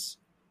Ohtani is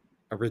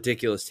a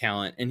ridiculous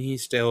talent, and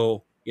he's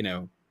still,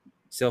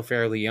 still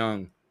fairly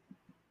young.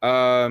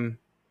 Um,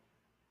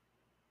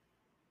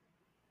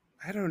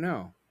 I don't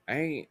know.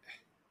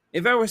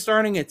 If I was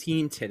starting a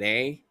team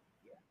today,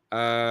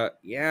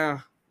 yeah,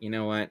 you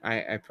know what?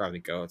 I'd probably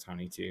go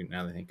Ohtani too.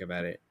 Now that I think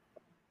about it.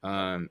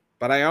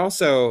 But I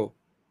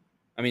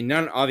mean,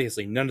 none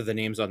of the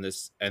names on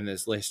this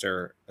list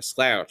are a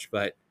slouch,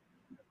 but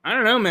I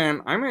don't know,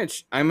 man. I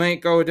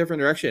might go a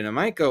different direction. I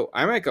might go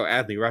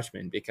Adley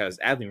Rutschman, because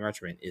Adley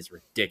Rutschman is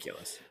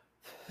ridiculous.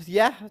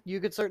 Yeah, you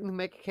could certainly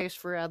make a case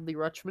for Adley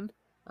Rutschman.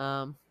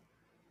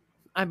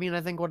 I mean,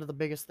 I think one of the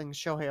biggest things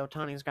Shohei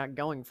Ohtani's got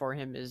going for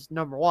him is,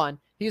 number one,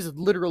 he's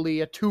literally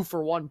a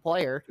 2-for-1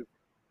 player.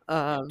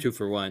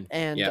 2-for-1.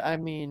 And Yeah. I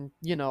mean,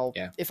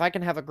 Yeah. if I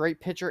can have a great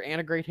pitcher and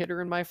a great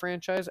hitter in my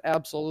franchise,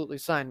 absolutely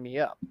sign me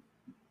up.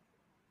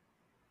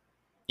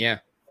 Yeah.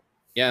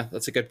 Yeah,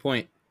 that's a good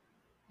point.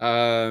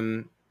 All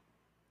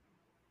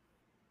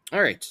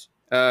right.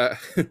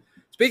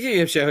 Speaking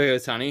of Shohei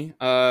Ohtani,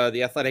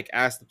 the Athletic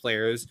asked the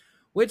players,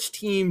 which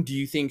team do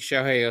you think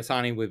Shohei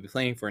Ohtani would be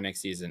playing for next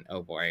season?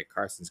 Oh boy,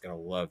 Carson's gonna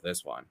love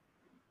this one.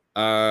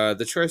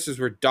 The choices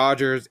were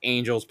Dodgers,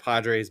 Angels,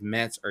 Padres,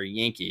 Mets, or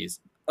Yankees.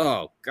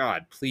 Oh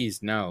God,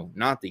 please no,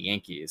 not the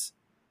Yankees.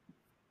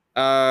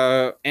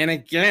 And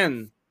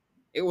again,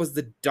 it was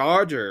the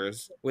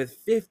Dodgers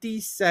with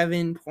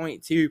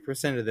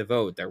 57.2% of the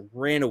vote that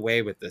ran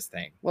away with this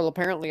thing. Well,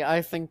 apparently,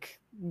 I think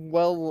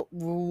well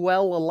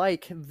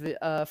alike the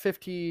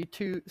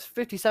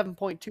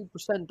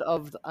 57.2%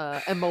 of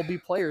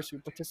MLB players who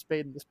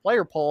participated in this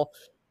player poll,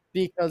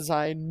 because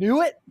I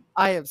knew it.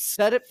 I have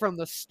said it from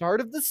the start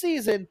of the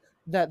season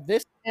that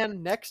this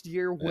and next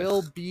year will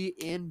Ugh. be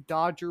in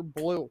Dodger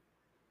blue.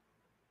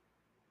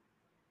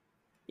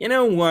 You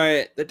know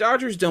what? The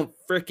Dodgers don't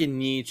freaking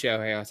need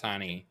Shohei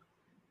Ohtani.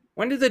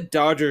 When did the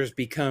Dodgers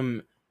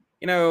become,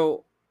 you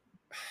know,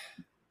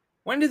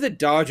 when did the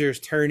Dodgers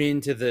turn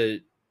into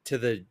the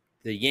the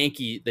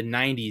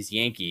 90s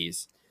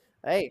Yankees?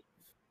 Hey,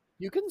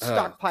 you can Oh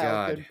stockpile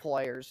God. good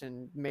players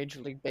in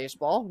Major League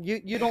Baseball.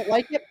 You don't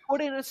like it?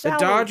 Put in a The salary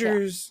cap.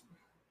 Dodgers,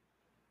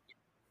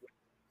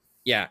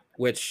 yeah,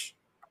 which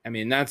I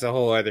mean that's a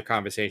whole other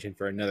conversation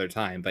for another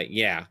time, but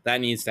yeah,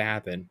 that needs to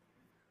happen.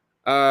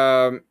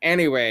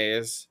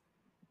 Anyways,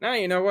 now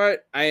you know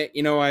what? I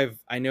know I've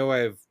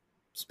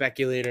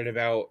speculated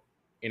about,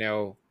 you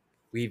know,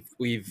 we've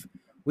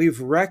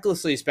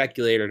recklessly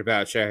speculated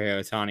about Shohei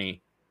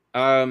Ohtani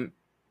Um,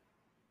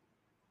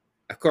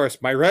 of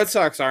course, my Red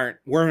Sox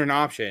weren't an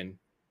option,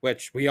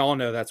 which we all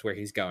know that's where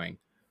he's going.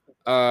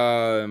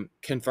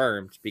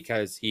 Confirmed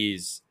because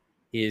he's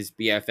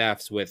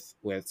BFFs with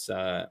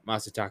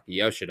Masataka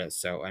Yoshida.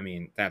 So I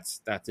mean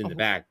that's in the Oh,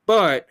 bag.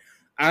 But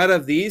out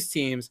of these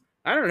teams,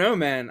 I don't know,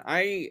 man.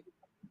 I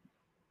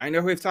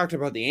know we've talked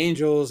about the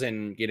Angels,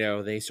 and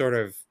they sort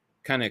of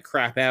kind of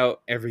crap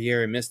out every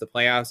year and miss the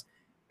playoffs.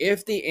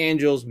 If the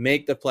Angels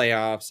make the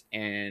playoffs,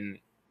 and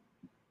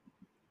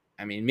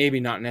I mean maybe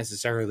not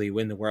necessarily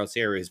win the World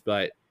Series,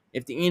 but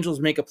if the Angels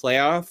make the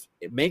playoffs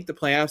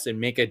and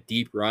make a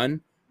deep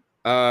run,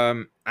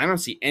 I don't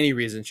see any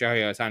reason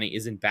Shohei Ohtani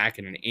isn't back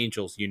in an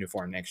Angels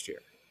uniform next year.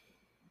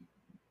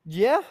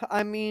 yeah,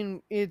 I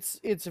mean, it's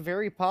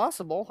very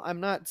possible. I'm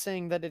not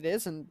saying that it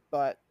isn't,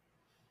 but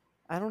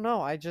I don't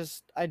know. I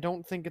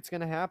don't think it's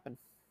going to happen.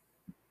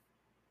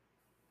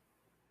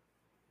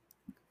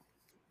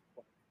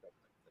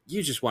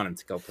 You just want him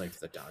to go play for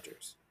the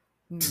Dodgers.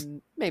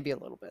 Maybe a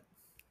little bit.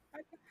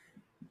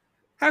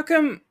 How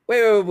come?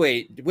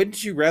 Wait.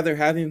 Wouldn't you rather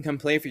have him come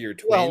play for your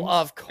Well, Twins?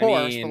 of I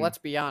course, but mean, let's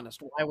be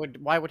honest.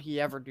 Why would he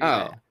ever do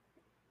oh, that?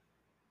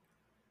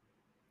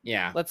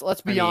 yeah. Let's I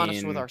be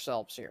honest with mean,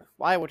 ourselves here.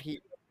 Why would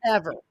he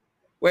ever?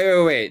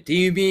 wait. Do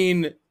you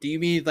mean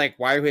like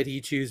why would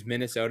he choose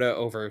Minnesota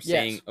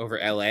Yes. over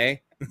LA?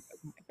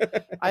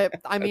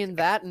 I mean Okay.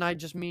 that, and I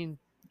just mean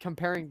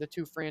comparing the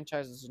two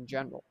franchises in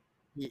general.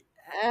 He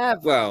ever.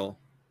 Well,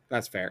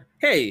 that's fair.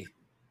 Hey,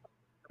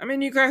 I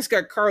mean, you guys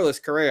got Carlos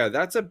Correa.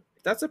 That's a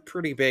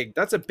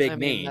I big mean,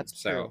 name. that's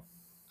true.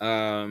 So,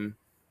 um,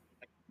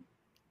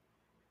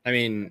 I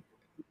mean,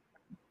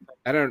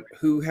 I don't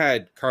who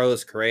had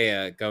Carlos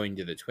Correa going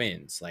to the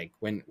Twins. Like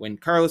when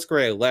Carlos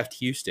Correa left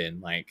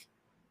Houston, like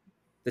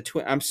the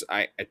twin.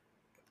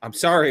 I'm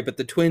sorry, but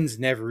the Twins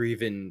never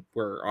even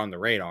were on the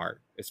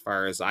radar as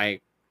far as I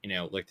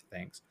looked at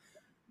things.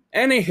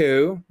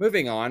 Anywho,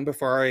 moving on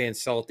before I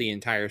insult the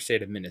entire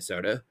state of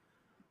Minnesota.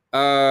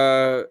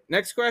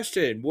 Next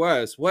question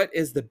was, what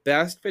is the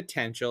best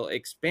potential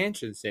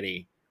expansion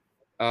city?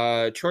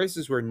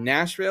 Choices were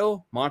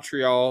Nashville,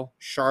 Montreal,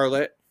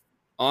 Charlotte,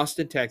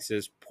 Austin,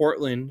 Texas,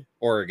 Portland,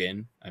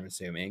 Oregon, I'm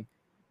assuming,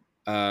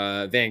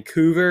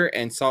 Vancouver,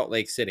 and Salt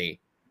Lake City.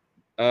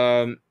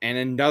 And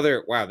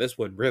another, wow, this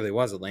one really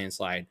was a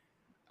landslide.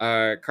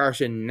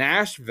 Carson,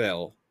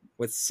 Nashville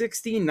with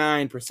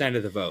 69%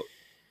 of the vote.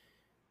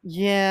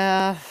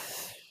 Yeah.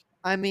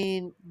 I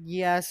mean,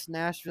 yes,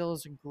 Nashville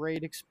is a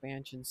great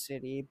expansion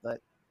city, but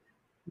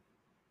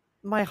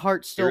my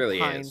heart It still really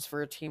pines is.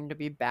 for a team to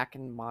be back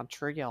in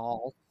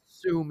Montreal.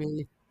 Sue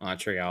me.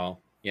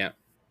 Montreal, yeah.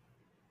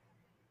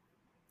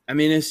 I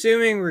mean,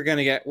 assuming we're going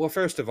to get, well,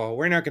 first of all,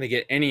 we're not going to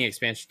get any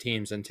expansion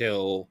teams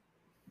until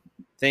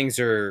things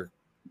are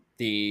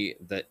the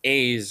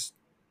A's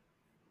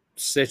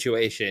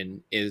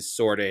situation is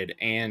sorted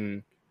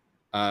and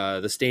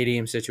the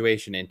stadium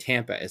situation in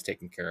Tampa is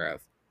taken care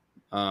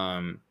of.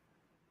 Um,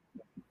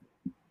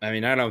 I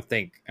mean, I don't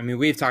think. I mean,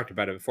 we've talked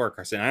about it before,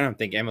 Carson. I don't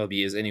think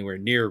MLB is anywhere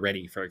near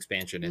ready for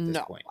expansion at this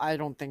No, point. I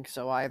don't think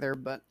so either,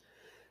 but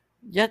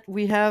yet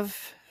we have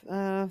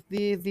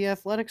the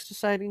Athletics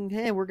deciding,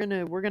 "Hey, we're going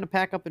to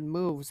pack up and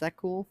move." Is that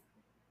cool?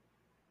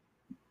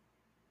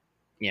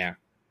 Yeah.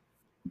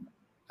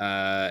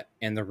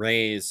 And the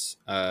Rays.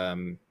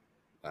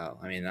 Well,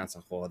 I mean, that's a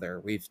whole other.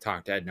 We've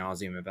talked ad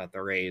nauseum about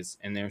the Rays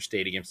and their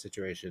stadium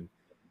situation.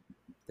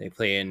 They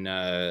play in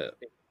a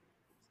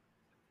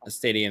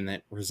stadium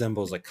that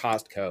resembles a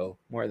Costco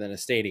more than a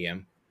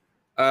stadium.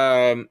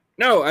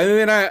 No, I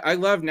mean I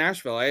love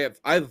Nashville.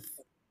 I've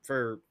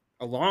for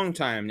a long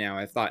time now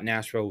I've thought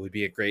Nashville would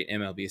be a great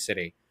MLB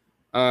city.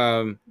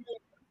 Um,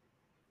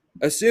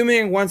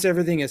 assuming once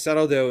everything is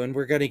settled though, and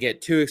we're going to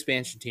get two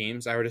expansion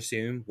teams, I would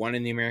assume one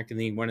in the American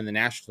League, one in the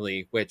National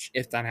League. Which,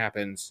 if that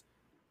happens,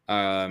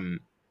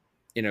 um,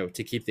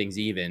 to keep things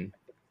even,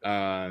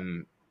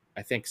 um,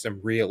 I think some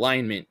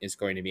realignment is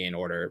going to be in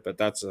order. But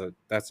that's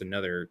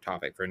another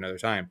topic for another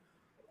time.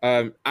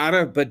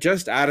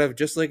 Just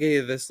looking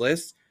at this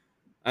list,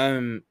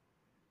 um,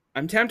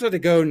 I'm tempted to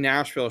go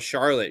Nashville,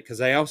 Charlotte, because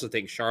I also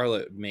think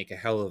Charlotte would make a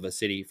hell of a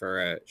city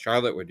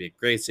Charlotte would be a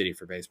great city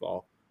for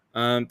baseball.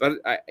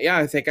 Yeah,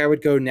 I think I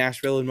would go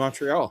Nashville and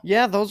Montreal.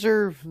 Yeah, those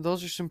are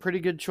some pretty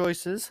good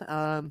choices.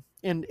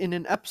 And in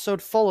an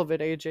episode full of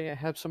it, AJ, I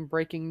have some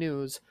breaking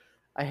news.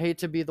 I hate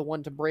to be the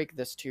one to break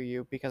this to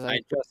you because I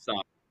just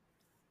saw.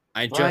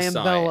 I just Brian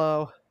saw it.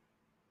 Bello,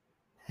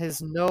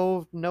 his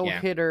no Yeah,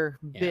 hitter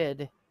yeah.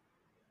 bid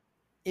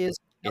is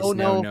Is no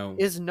no more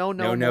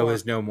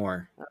is no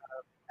more.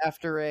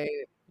 after a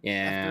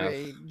Yeah,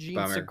 Gene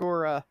bummer.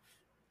 Segura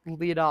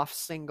leadoff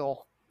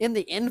single in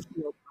the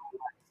infield.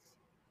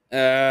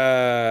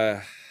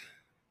 Uh,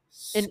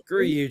 An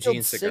screw you, infield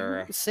Gene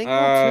Segura. single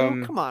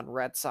too. Come on,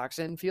 Red Sox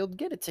infield,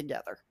 get it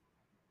together.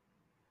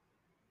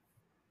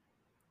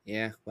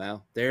 Yeah.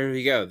 Well, there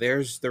you go.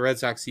 There's the Red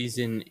Sox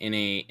season in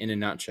a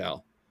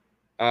nutshell.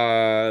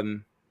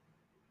 Um,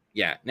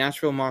 yeah,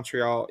 Nashville,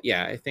 Montreal.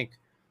 Yeah, I think.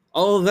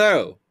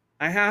 Although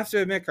I have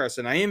to admit,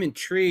 Carson, I am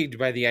intrigued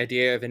by the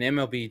idea of an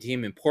MLB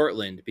team in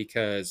Portland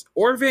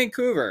or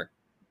Vancouver.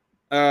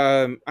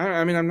 I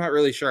mean, I'm not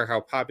really sure how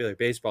popular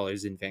baseball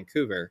is in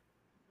Vancouver.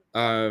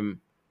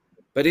 Um,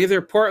 but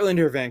either Portland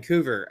or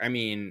Vancouver. I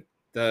mean,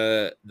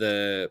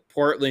 the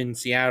Portland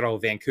Seattle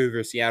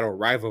Vancouver Seattle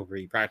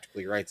rivalry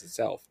practically writes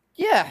itself.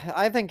 Yeah,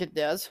 I think it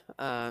does.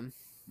 I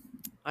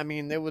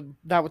mean, that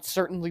would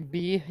certainly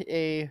be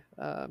a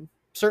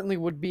certainly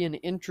would be an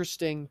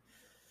interesting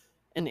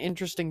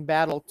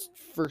battle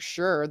for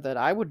sure that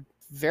I would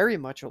very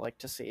much like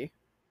to see.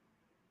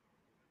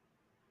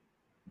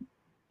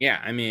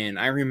 Yeah, I mean,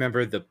 I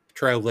remember the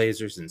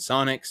Trailblazers and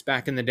Sonics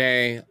back in the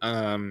day.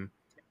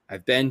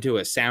 I've been to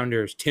a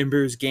Sounders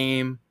Timbers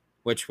game,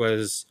 which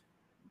was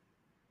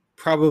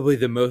probably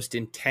the most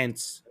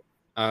intense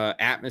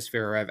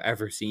atmosphere I've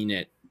ever seen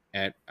it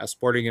at a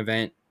sporting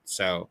event.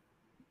 So,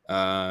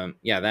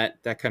 yeah,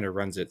 that kind of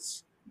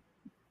writes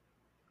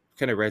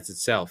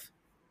itself.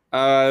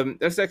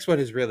 This next one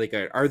is really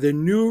good. Are the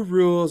new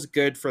rules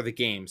good for the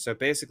game? So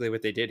basically,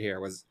 what they did here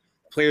was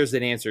players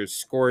that answered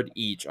scored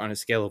each on a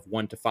scale of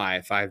 1 to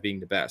 5, 5 being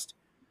the best.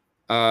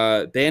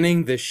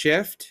 Banning the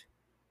shift.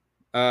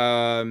 Wait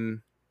a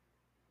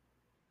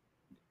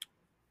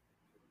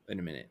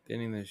minute.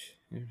 Banning the.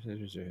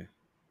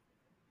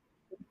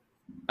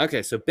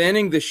 Okay, so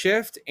banning the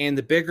shift and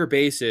the bigger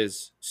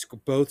bases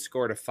both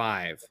scored a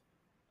 5,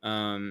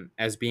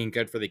 as being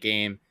good for the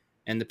game,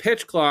 and the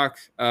pitch clock.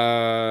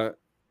 The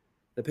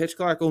pitch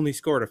clock only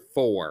scored a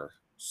 4.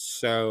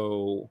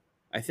 So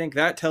I think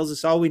that tells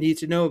us all we need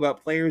to know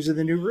about players of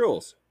the new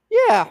rules.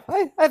 Yeah,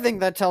 I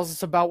think that tells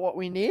us about what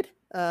we need.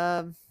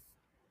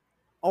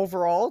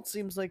 Overall, it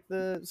seems like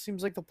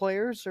the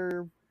players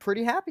are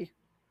pretty happy.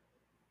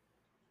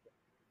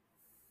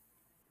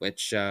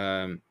 Which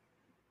that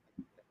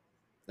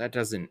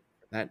doesn't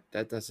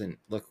that doesn't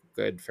look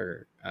good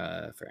for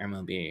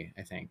MLB,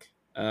 I think.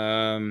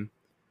 And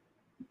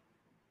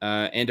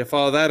to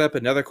follow that up,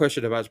 another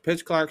question about the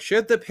pitch clock: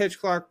 should the pitch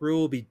clock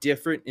rule be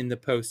different in the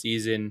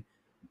postseason?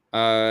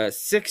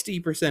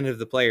 60% of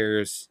the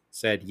players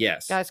said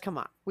yes. Guys, come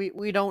on.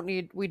 We don't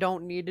need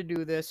to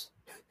do this.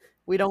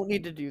 We don't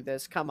need to do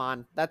this. Come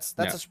on. That's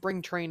No. a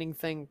spring training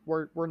thing.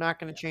 We're not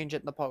going to change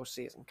it in the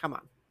postseason. Come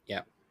on.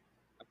 Yeah.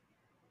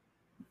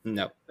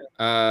 No.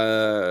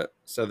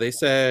 So they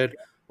said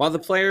while the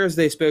players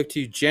they spoke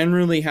to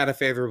generally had a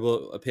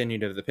favorable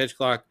opinion of the pitch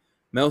clock,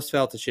 most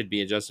felt it should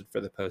be adjusted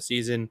for the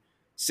postseason.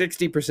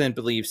 60%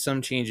 believe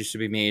some changes should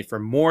be made for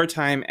more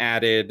time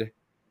added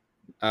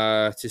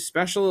to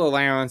special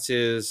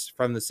allowances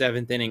from the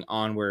 7th inning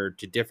onward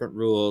to different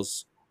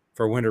rules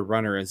for when a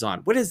runner is on.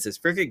 What is this?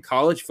 Freaking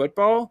college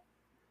football?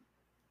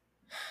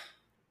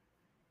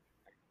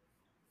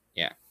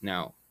 Yeah,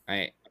 no.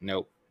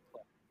 Nope.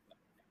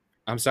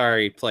 I'm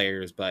sorry,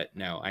 players, but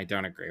no, I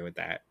don't agree with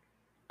that.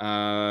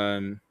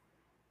 Oh,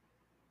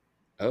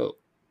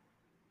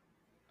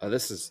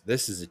 this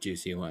is a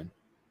juicy one.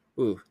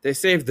 Ooh, they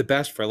saved the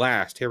best for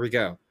last. Here we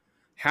go.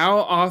 How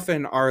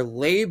often are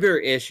labor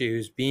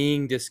issues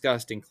being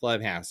discussed in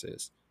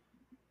clubhouses?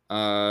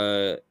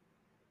 The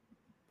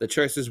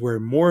choices were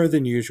more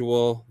than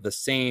usual, the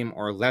same,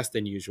 or less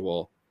than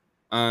usual.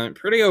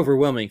 Pretty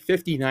overwhelming.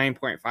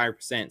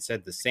 59.5%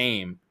 said the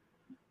same.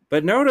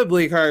 But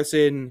notably,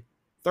 Carson,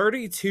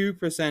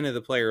 32% of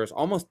the players,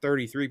 almost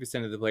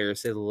 33% of the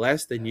players said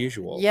less than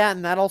usual. Yeah,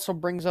 and that also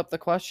brings up the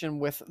question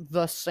with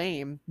the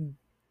same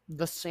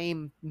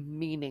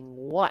meaning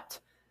what?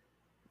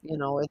 You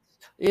know,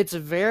 it's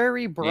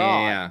very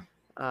broad.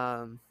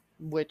 Yeah.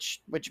 Which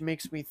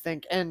makes me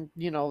think, and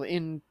you know,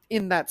 in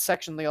that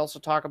section they also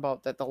talk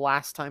about that the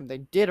last time they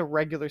did a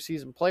regular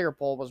season player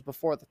poll was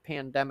before the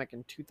pandemic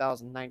in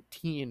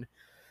 2019,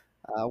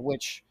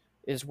 which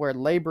is where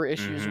labor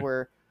issues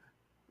were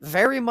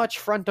very much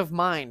front of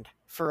mind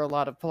for a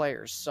lot of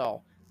players.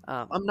 So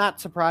I'm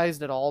not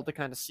surprised at all to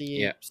kind of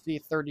see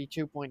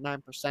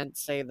 32.9%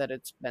 say that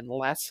it's been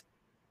less.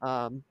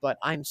 But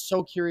I'm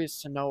so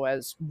curious to know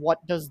as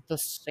what does the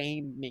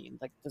same mean?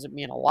 Like, does it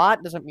mean a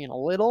lot? Does it mean a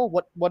little?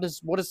 What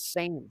is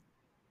same?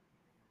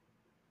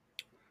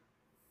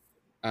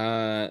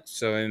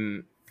 So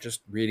I'm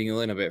just reading a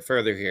little bit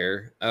further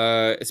here.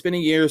 It's been a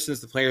year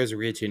since the players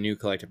agreed to a new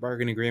collective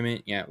bargaining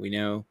agreement. Yeah, we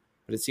know.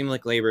 But it seemed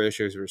like labor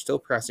issues were still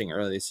pressing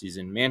early this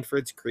season.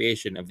 Manfred's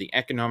creation of the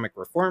Economic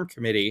Reform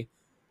Committee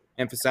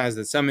emphasized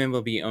that some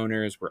MLB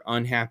owners were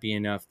unhappy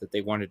enough that they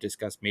wanted to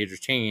discuss major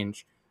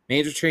change.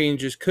 Major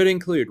changes could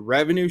include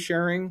revenue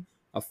sharing,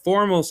 a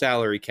formal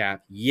salary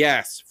cap.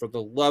 Yes, for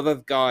the love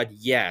of God,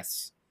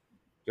 yes.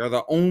 You're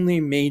the only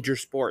major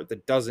sport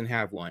that doesn't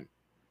have one.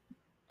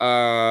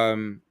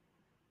 Or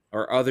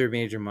other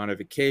major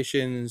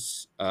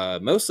modifications,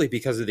 mostly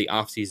because of the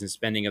offseason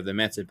spending of the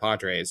Mets and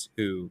Padres,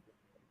 who,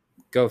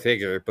 go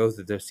figure, both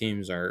of those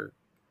teams are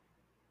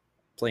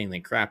plainly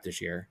crap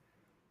this year.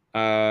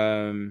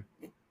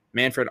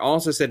 Manfred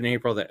also said in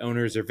April that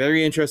owners are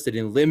very interested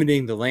in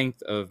limiting the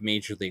length of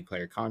major league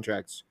player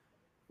contracts.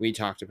 We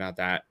talked about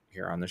that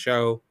here on the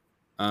show.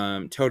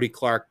 Tony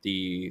Clark,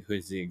 who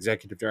is the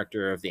executive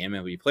director of the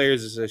MLB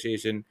Players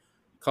Association,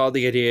 called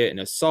the idea an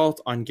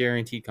assault on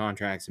guaranteed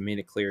contracts and made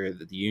it clear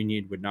that the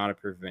union would not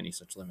approve of any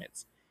such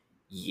limits.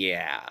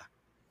 Yeah,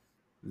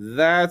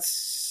 that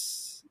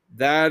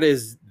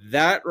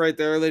right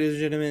there, ladies and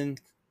gentlemen,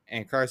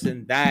 and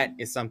Carson. That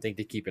is something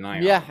to keep an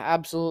eye Yeah, on.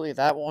 absolutely.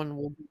 That one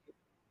will be.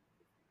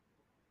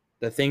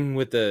 The thing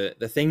with the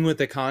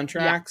Yeah.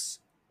 contracts.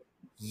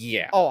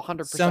 Yeah, Oh,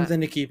 100%. something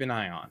to keep an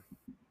eye on.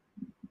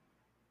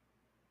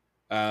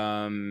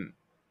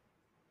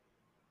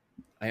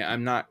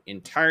 I'm not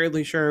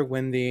entirely sure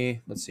when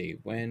let's see,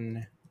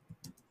 when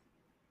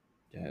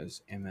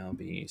does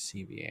MLB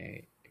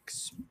CBA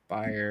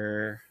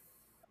expire?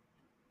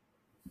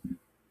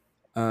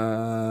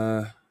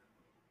 So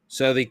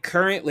the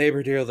current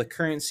labor deal, the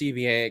current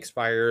CBA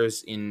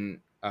expires in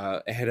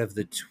ahead of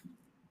in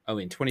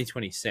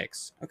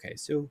 2026. Okay,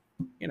 so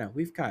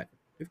we've got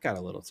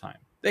a little time.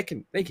 They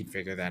can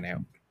figure that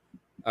out.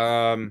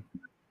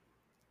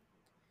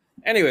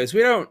 Anyways,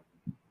 we don't,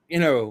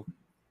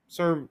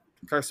 sort of,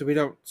 Carson, we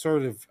don't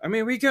sort of, I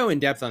mean, we go in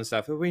depth on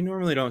stuff, but we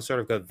normally don't sort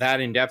of go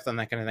that in depth on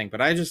that kind of thing. But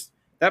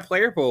that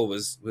player poll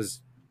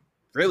was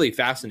really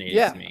fascinating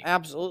Yeah, to me.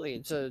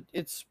 absolutely.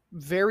 It's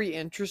very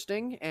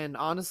interesting, and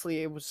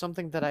honestly, it was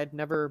something that I'd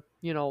never,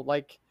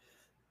 like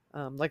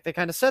they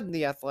kind of said in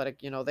the Athletic,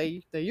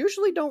 they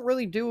usually don't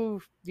really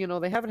do,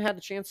 they haven't had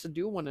a chance to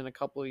do one in a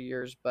couple of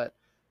years, but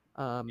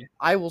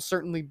I will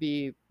certainly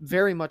be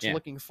very much Yeah,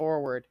 looking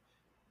forward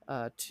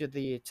to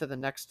the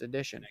next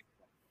edition.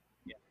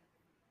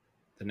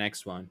 the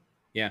next one.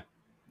 Yeah,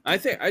 I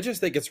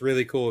just think it's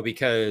really cool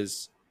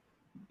because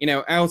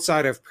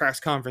outside of press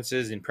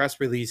conferences and press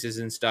releases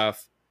and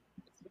stuff,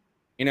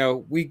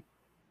 we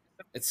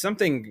it's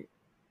something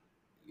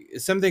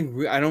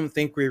I don't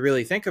think we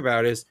really think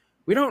about is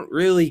we don't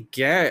really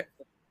get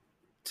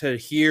to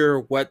hear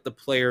what the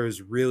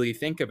players really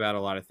think about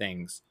a lot of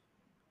things.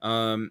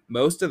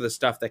 Most of the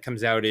stuff that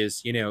comes out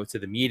is to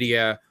the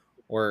media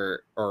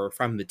or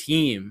from the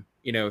team,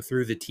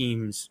 through the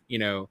team's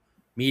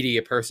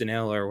media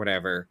personnel or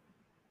whatever,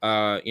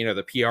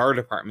 the PR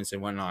departments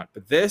and whatnot.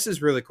 But this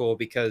is really cool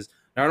because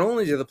not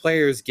only do the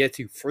players get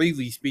to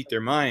freely speak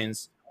their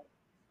minds,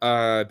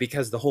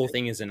 because the whole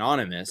thing is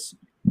anonymous,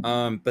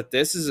 but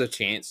this is a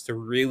chance to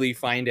really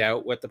find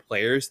out what the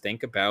players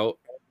think about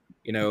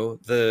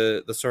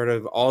the sort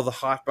of all the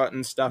hot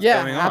button stuff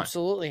Yeah, going on.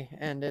 absolutely,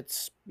 and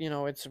it's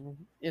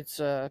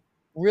a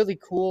really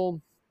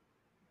cool.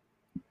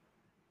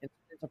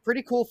 It's a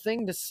pretty cool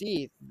thing to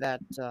see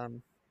that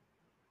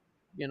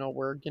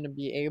we're going to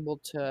be able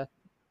to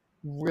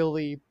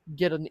really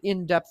get an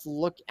in-depth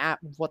look at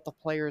what the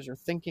players are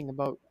thinking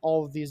about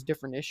all of these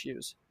different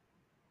issues.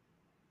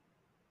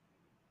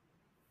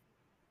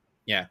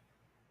 Yeah,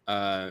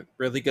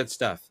 really good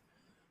stuff.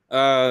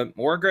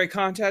 More great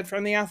content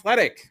from the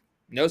Athletic.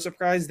 No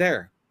surprise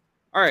there.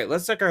 All right,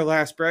 let's take our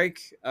last break.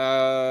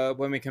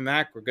 When we come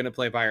back, we're gonna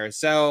play buy or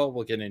sell.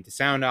 We'll get into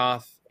sound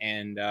off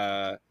and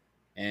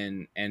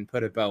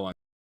put a bow on.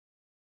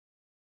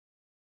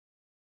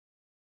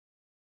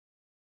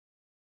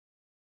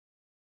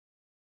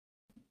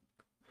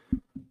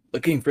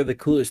 Looking for the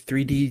coolest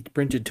 3D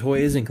printed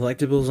toys and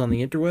collectibles on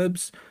the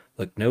interwebs?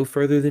 Look no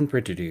further than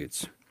Printer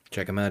Dudes.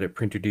 Check them out at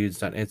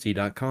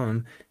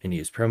printerdudes.etsy.com and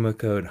use promo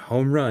code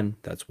HOMERUN,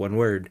 that's one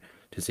word,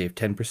 to save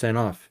 10%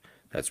 off.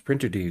 That's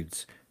Printer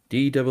Dudes,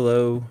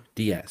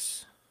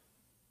 DOODS.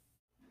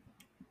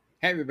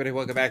 Hey everybody,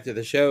 welcome back to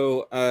the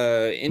show.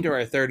 Into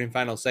our third and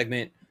final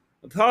segment.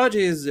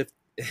 Apologies if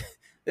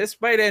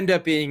this might end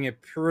up being a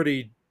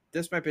really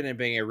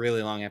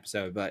long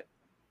episode, but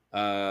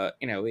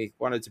we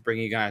wanted to bring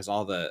you guys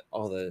all the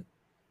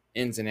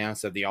ins and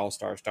outs of the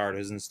All-Star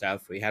starters and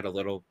stuff. We had a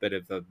little bit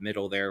of a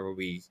middle there where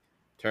we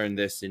turned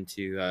this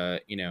into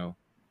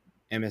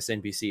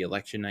MSNBC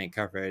election night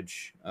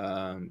coverage.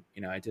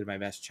 I did my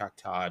best Chuck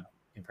Todd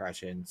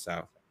impression.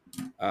 So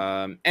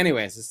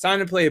anyways, it's time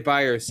to play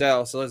buy or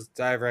sell. So let's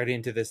dive right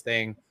into this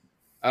thing.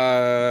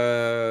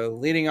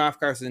 Leading off,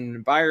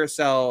 Carson, buy or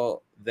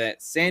sell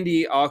that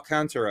Sandy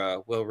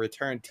Alcantara will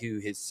return to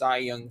his Cy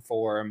Young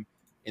form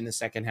in the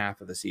second half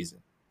of the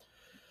season.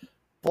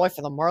 Boy,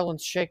 for the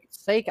Marlins'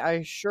 sake,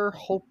 I sure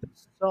hope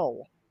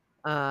so.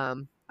 I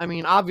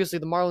mean, obviously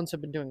the Marlins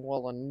have been doing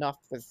well enough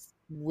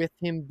with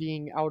him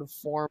being out of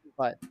form,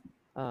 but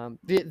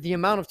the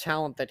amount of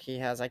talent that he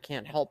has, I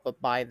can't help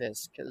but buy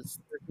this because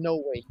there's no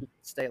way he can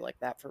stay like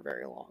that for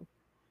very long.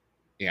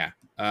 Yeah.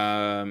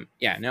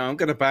 No, I'm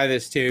gonna buy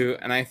this too,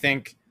 and I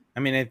think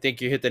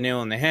you hit the nail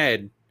on the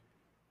head.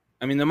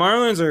 The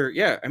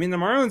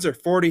Marlins are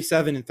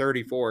 47 and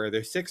 34.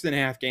 They're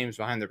 6.5 games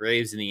behind the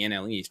Braves in the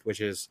NL East, which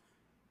is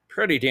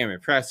pretty damn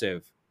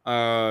impressive.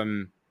 But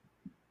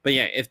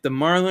yeah, if the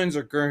Marlins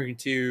are going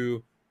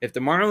to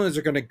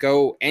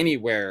go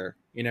anywhere,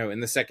 in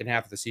the second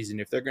half of the season,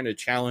 if they're going to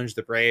challenge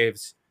the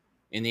Braves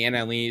in the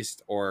NL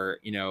East, or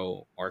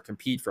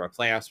compete for a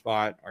playoff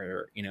spot,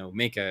 or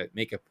make a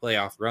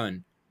playoff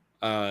run,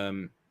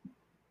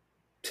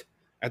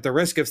 at the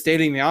risk of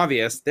stating the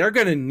obvious, they're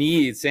going to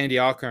need Sandy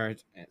Alcantara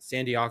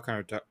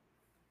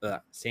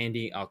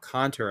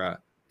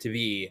to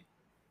be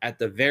at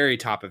the very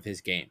top of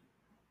his game.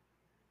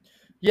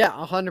 Yeah,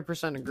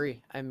 100%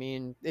 agree. I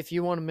mean, if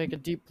you want to make a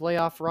deep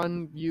playoff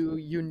run,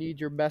 you need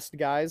your best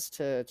guys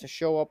to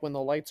show up when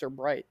the lights are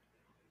bright.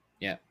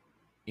 Yeah,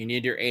 you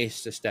need your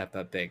ace to step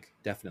up big,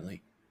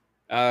 definitely.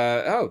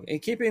 In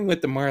keeping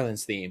with the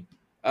Marlins theme,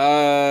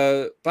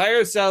 buy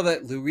or sell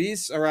that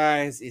Luis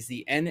Ariz is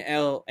the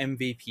NL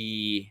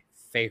MVP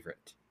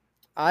favorite.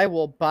 I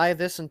will buy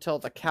this until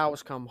the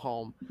cows come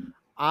home.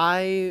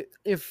 I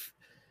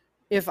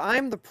if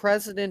I'm the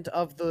president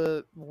of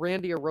the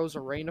Randy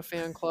Arozarena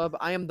fan club,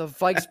 I am the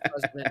vice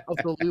president of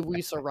the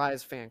Luis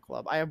Ariz fan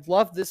club. I have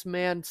loved this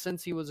man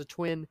since he was a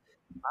Twin.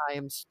 I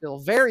am still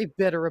very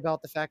bitter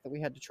about the fact that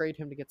we had to trade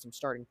him to get some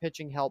starting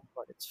pitching help,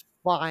 but it's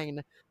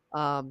fine.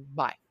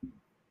 Bye.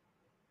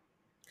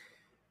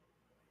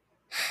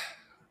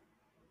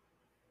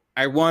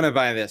 I want to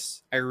buy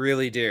this. I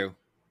really do.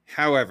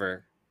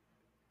 However,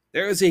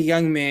 there was a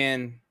young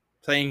man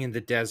playing in the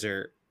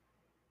desert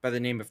by the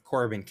name of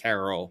Corbin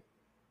Carroll.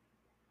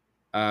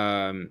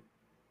 Um,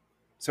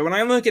 so when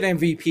I look at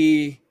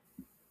MVP,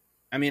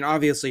 I mean,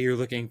 obviously you're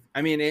looking.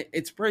 I mean,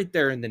 it's right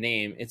there in the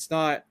name. It's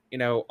not,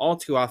 all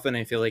too often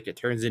I feel like it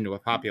turns into a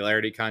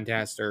popularity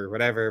contest or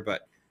whatever,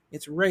 but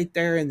it's right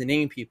there in the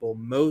name, people.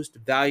 Most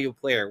valuable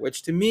player,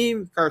 which to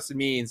me, Carson,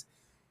 means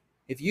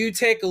if you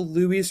take a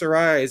Luis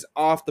Ariz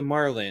off the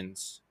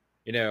Marlins,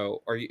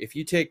 or if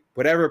you take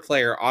whatever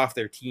player off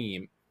their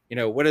team,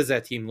 what does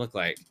that team look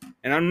like?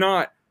 And I'm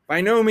not, by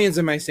no means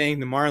am I saying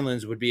the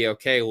Marlins would be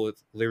okay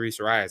with Luis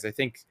Ariz. I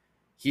think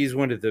he's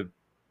one of the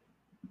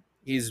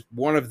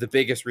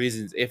biggest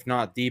reasons, if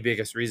not the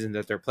biggest reason,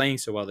 that they're playing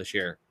so well this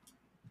year.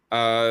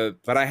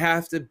 But I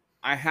have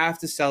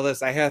to sell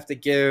this. I have to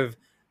give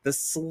the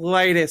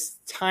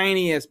slightest,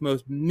 tiniest,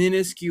 most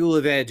minuscule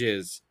of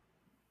edges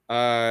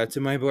to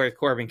my boy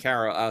Corbin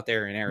Carroll out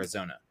there in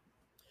Arizona.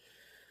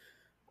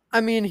 I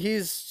mean,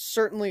 he's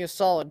certainly a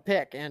solid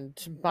pick, and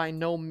by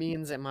no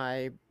means am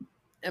I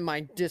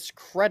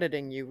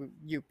discrediting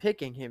you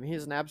picking him.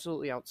 He's an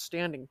absolutely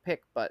outstanding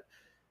pick, but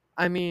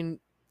I mean,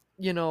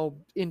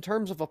 in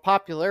terms of a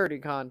popularity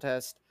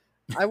contest,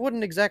 I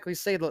wouldn't exactly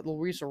say that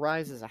Luis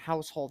Ariz is a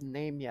household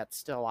name yet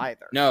still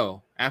either.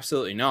 No,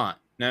 absolutely not.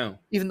 No.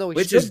 Even though he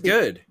Which should is be.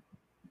 good.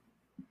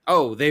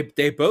 Oh,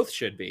 they both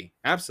should be.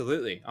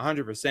 Absolutely.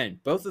 100%.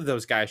 Both of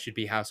those guys should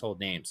be household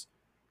names.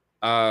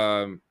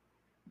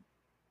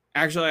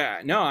 Actually,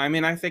 no, I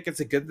mean, I think it's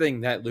a good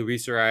thing that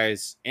Luis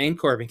Ariz and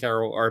Corbin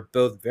Carroll are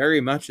both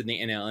very much in the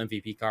NL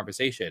MVP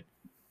conversation.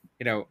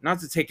 Not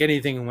to take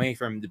anything away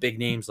from the big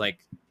names like,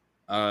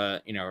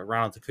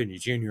 Ronald Acuna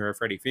Jr. or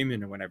Freddie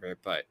Freeman or whatever,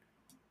 but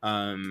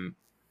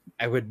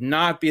I would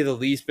not be the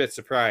least bit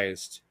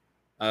surprised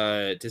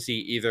to see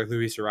either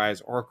Luis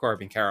Ariz or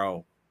Corbin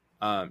Carroll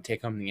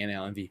take home the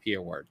NL MVP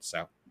award.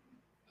 So,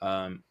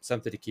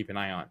 something to keep an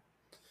eye on.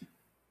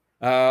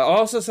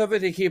 Also, something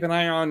to keep an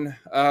eye on.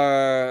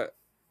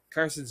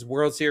 Carson's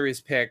World Series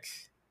pick,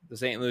 the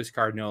St. Louis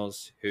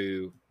Cardinals,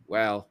 who,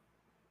 well,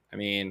 I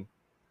mean,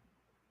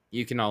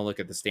 you can all look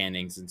at the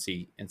standings and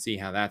see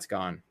how that's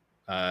gone.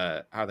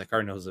 How the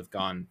Cardinals have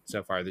gone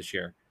so far this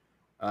year.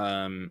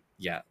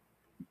 Yeah,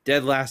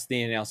 dead last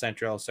in the NL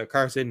Central. So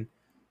Carson,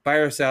 buy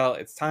or sell?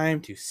 It's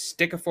time to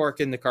stick a fork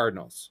in the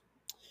Cardinals.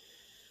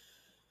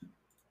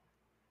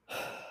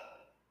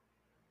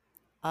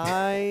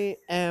 I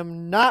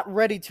am not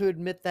ready to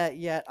admit that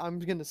yet. I'm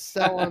going to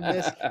sell on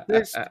this.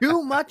 There's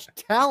too much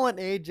talent,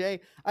 AJ.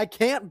 I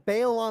can't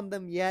bail on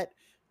them yet.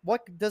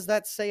 What does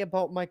that say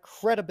about my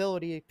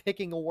credibility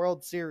picking a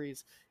World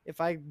Series if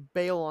I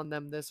bail on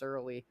them this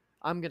early?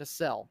 I'm going to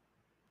sell.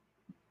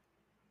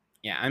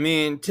 Yeah, I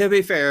mean, to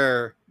be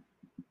fair,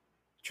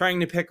 trying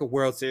to pick a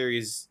World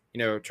Series,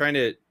 trying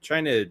to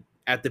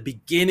at the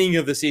beginning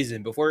of the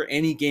season before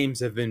any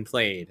games have been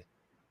played,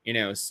 I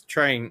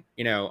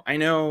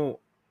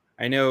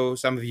know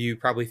some of you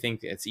probably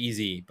think it's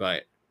easy,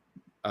 but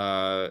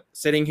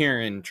sitting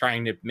here and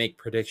trying to make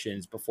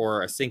predictions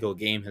before a single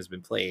game has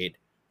been played,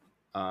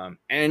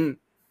 and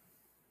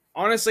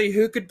honestly,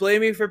 who could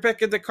blame me for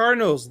picking the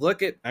Cardinals?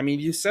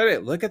 You said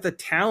it. Look at the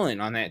talent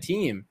on that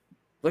team.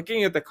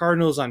 Looking at the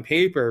Cardinals on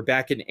paper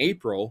back in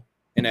April,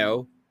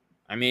 it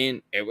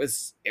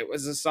was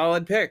a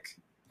solid pick.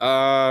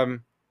 No,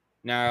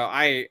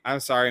 I'm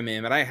sorry,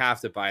 man, but I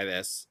have to buy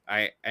this.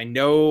 I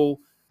know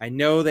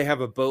they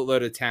have a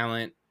boatload of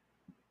talent.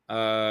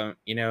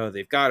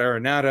 They've got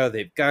Arenado,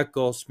 they've got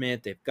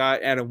Goldschmidt, they've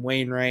got Adam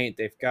Wainwright,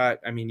 they've got.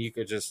 I mean, you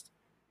could just,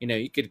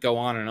 you could go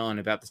on and on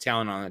about the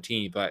talent on the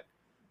team, but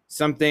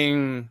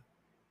something,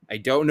 I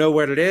don't know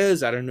what it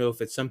is. I don't know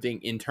if it's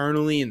something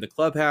internally in the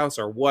clubhouse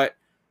or what,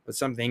 but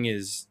something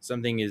is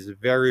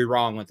very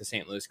wrong with the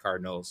St. Louis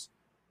Cardinals.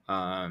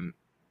 13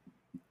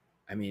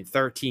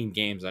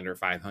 games under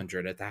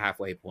 500 at the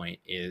halfway point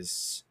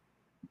is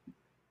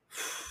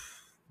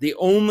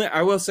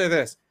I will say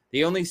this,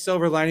 the only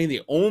silver lining,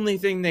 the only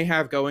thing they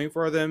have going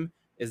for them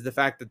is the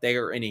fact that they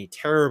are in a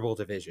terrible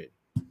division.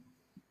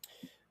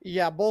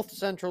 Yeah, both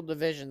central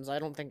divisions. I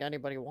don't think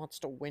anybody wants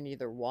to win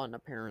either one,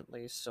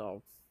 apparently,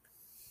 so.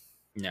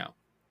 No.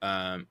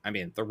 I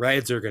mean, the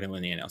Reds are going to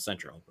win the NL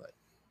Central,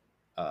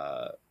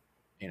 but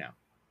you know,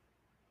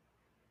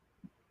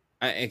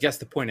 I guess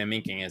the point I'm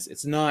making is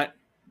it's not.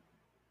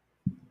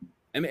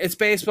 I mean, it's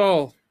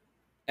baseball.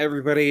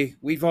 Everybody,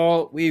 we've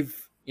all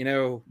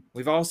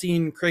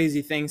seen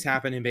crazy things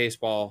happen in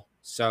baseball.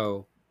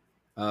 So,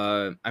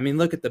 I mean,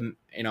 look at the.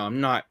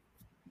 I'm not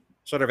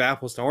sort of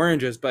apples to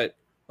oranges, but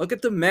look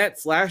at the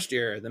Mets last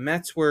year. The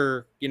Mets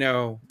were,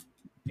 look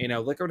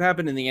what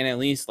happened in the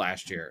NL East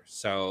last year.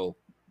 So,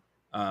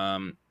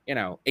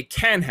 it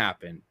can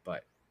happen,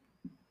 but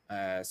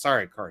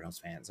sorry, Cardinals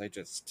fans.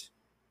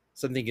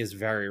 Something is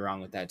very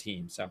wrong with that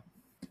team. So,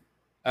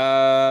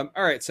 all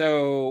right.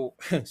 So,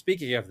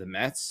 speaking of the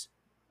Mets,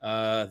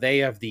 they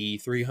have the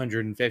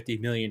 $350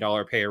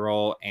 million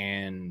payroll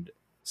and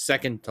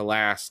second to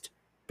last,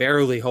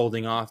 barely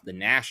holding off the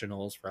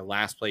Nationals for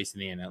last place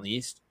in the NL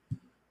East.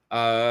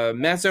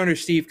 Mets owner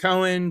Steve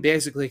Cohen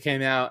basically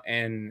came out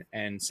and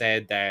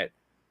said that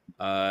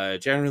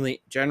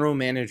general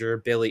manager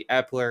Billy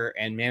Epler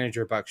and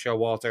manager Buck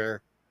Showalter,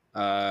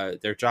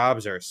 their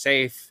jobs are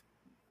safe.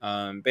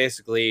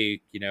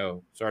 Basically,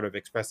 sort of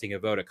expressing a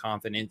vote of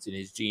confidence in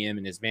his GM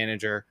and his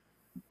manager.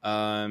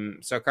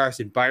 So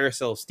Carson, buy or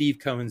sell Steve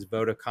Cohen's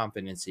vote of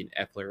confidence in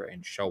Epler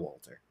and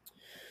Showalter?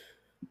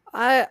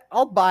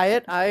 I'll buy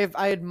it. I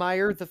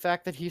admire the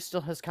fact that he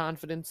still has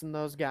confidence in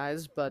those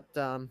guys, but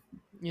I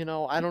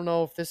don't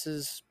know if this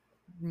is,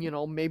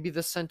 maybe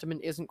the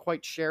sentiment isn't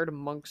quite shared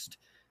amongst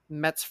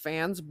Mets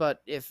fans, but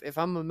if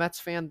I'm a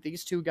Mets fan,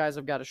 these two guys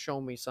have got to show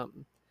me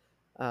something.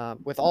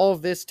 With all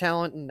of this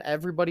talent and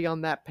everybody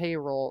on that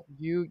payroll,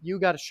 you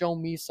got to show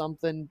me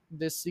something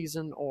this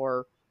season,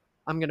 or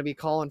I'm going to be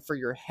calling for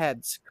your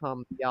heads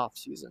come the off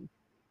season.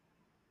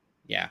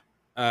 Yeah.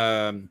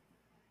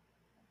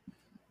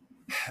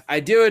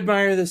 I do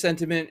admire the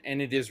sentiment,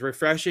 and it is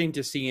refreshing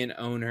to see an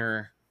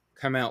owner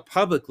come out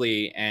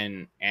publicly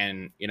and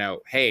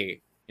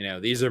hey,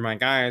 these are my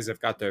guys.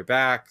 I've got their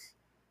back.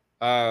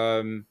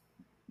 But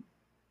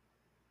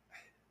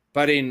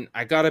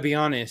I gotta be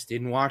honest,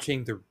 in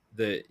watching the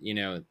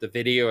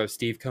video of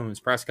Steve Cohen's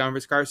press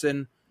conference,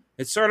 Carson,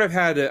 it sort of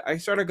I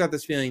sort of got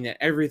this feeling that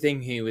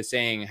everything he was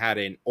saying had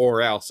an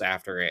or else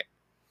after it,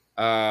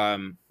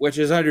 which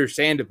is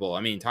understandable.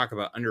 I mean, talk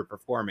about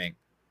underperforming.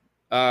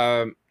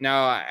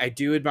 Now I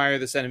do admire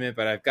the sentiment,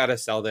 but I've got to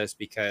sell this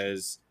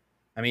because,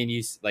 I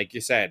mean, like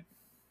you said,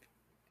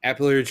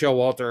 Epler and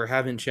Showalter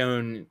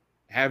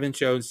haven't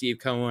shown Steve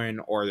Cohen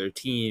or their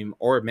team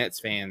or Mets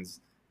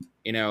fans,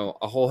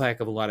 a whole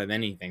heck of a lot of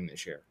anything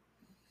this year.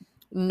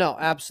 No,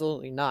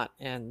 absolutely not.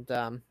 And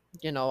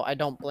I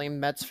don't blame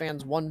Mets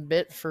fans one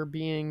bit for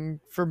being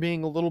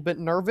a little bit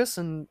nervous,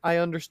 and I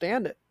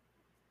understand it.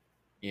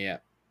 Yeah.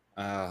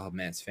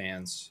 Mets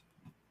fans.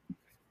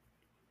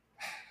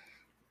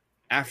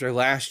 After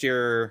last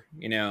year,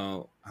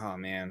 oh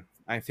man,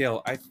 I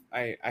feel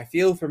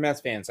for Mets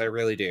fans. I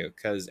really do,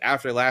 because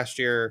after last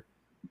year,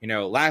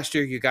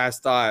 you guys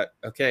thought,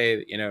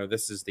 okay,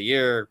 this is the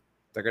year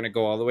they're going to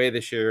go all the way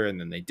this year, and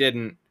then they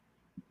didn't.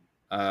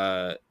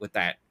 With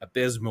that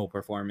abysmal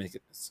performance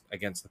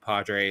against the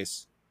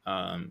Padres,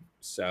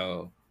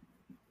 so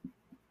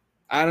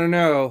I don't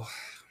know.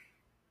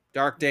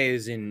 Dark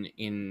days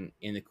in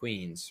the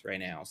Queens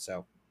right now.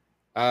 So,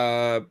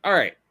 all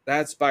right.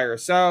 That's buy or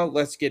sell.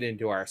 Let's get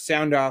into our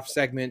sound off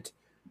segment.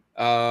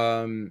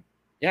 Yeah,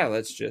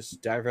 let's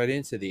just dive right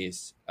into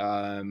these.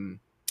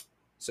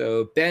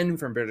 So Ben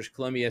from British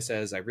Columbia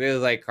says, I really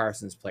like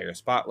Carson's player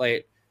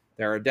spotlight.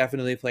 There are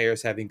definitely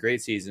players having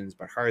great seasons,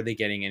 but hardly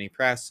getting any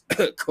press.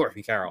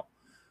 Corby Carroll.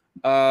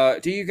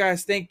 Do you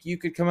guys think you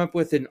could come up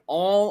with an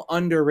all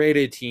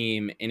underrated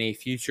team in a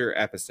future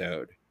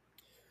episode?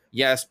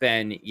 Yes,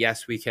 Ben.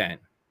 Yes, we can.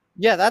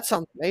 Yeah, that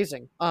sounds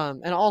amazing.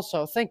 And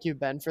also, thank you,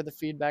 Ben, for the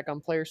feedback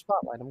on Player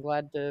Spotlight. I'm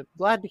glad to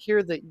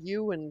hear that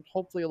you and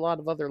hopefully a lot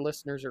of other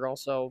listeners are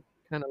also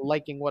kind of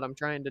liking what I'm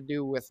trying to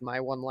do with my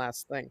one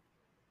last thing.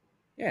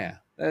 Yeah,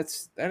 that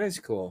is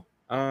cool.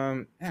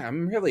 Yeah,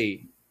 I'm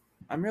really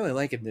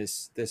liking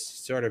this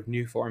sort of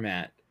new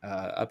format,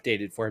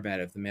 updated format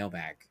of the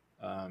mailbag.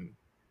 And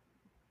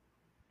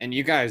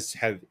you guys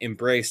have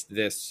embraced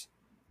this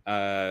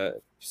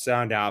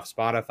sound off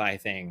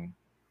Spotify thing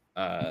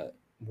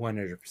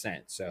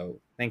 100%. So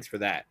thanks for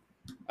that.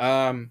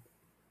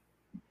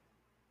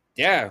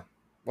 Yeah,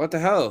 what the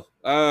hell?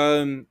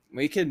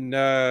 We can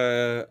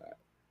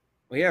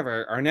we have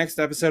our next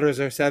episode is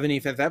our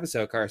 75th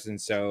episode, Carson.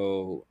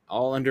 So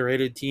all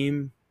underrated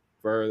team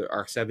for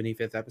our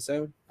 75th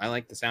episode. I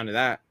like the sound of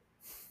that.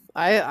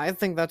 I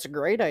think that's a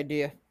great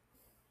idea.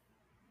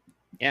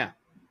 Yeah,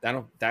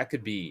 that'll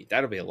be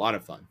a lot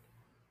of fun.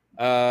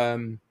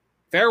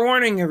 Fair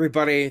warning,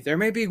 everybody. There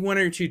may be one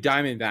or two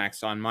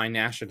Diamondbacks on my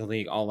National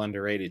League all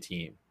underrated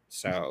team.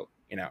 So,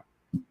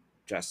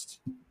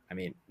 I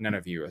mean, none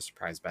of you are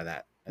surprised by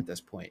that at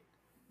this point.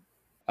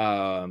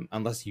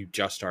 Unless you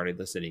just started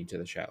listening to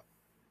the show.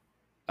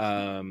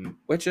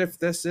 Which, if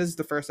this is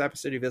the first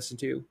episode you've listened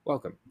to,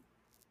 welcome.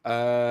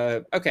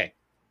 Okay.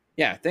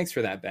 Yeah, thanks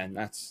for that, Ben.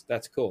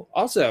 That's cool.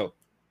 Also,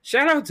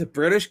 shout out to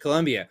British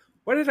Columbia.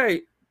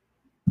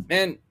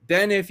 Man,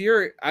 Ben, if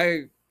you're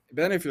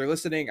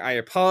listening, I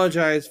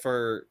apologize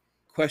for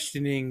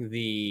questioning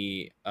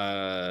the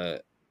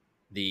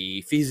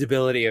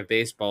feasibility of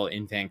baseball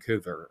in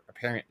Vancouver.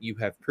 Apparently, you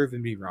have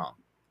proven me wrong.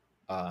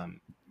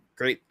 Um,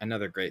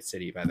 another great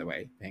city, by the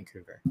way,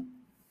 Vancouver.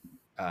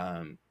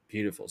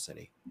 Beautiful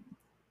city.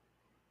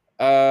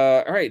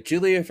 All right,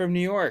 Julia from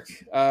New York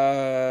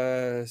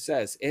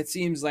says it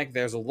seems like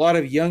there's a lot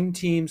of young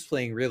teams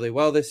playing really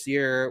well this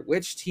year.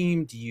 Which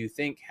team do you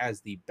think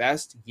has the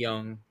best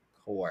young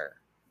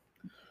core?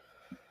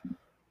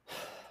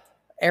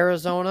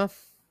 Arizona.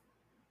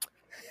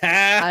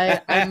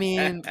 I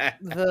mean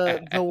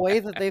the way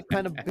that they've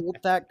kind of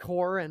built that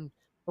core and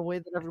the way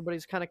that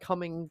everybody's kind of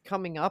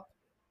coming up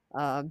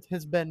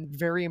has been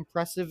very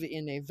impressive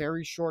in a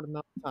very short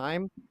amount of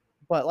time.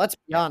 But let's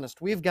be Yeah. honest,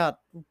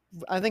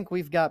 I think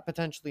we've got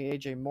potentially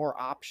AJ more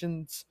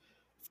options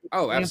for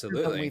Oh, the answer than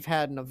absolutely. we've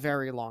had in a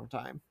very long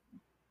time.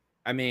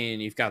 I mean,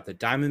 you've got the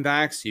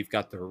Diamondbacks, you've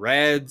got the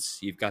Reds,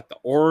 you've got the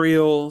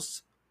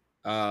Orioles.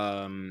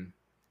 Um,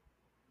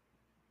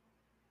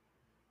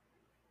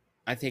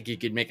 I think you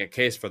could make a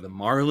case for the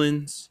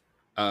Marlins.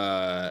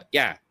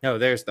 Yeah, no,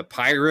 there's the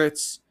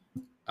Pirates.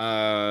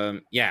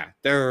 Yeah,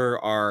 there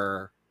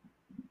are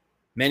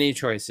many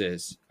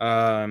choices.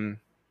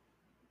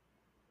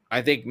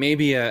 I think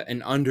maybe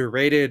an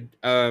underrated.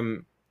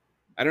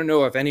 I don't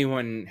know if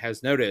anyone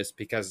has noticed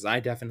because I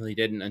definitely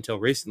didn't until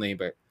recently.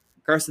 But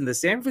Carson, the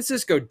San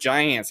Francisco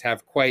Giants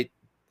have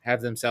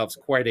themselves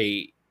quite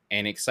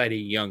an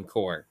exciting young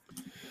core.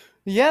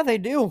 Yeah, they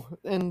do.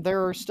 And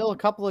there are still a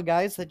couple of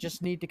guys that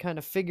just need to kind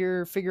of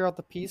figure out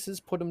the pieces,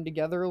 put them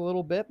together a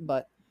little bit,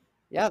 but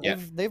yeah, Yeah,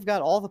 they've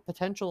got all the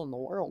potential in the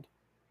world.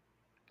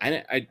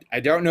 I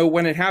don't know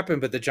when it happened,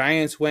 but the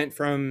Giants went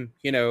from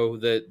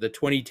the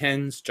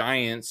 2010s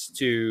Giants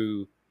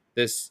to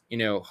this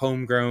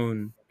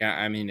homegrown. Yeah,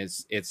 I mean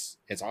it's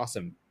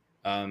awesome.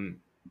 Um,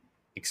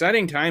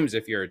 Exciting times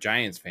if you're a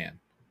Giants fan,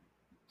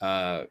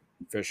 uh,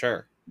 for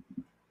sure.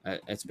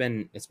 It's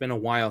been a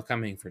while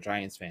coming for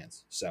Giants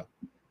fans. So,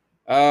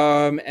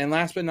 and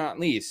last but not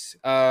least,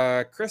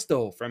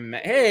 Crystal from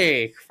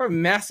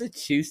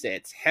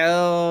Massachusetts.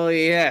 Hell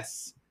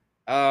yes.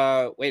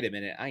 Wait a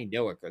minute. I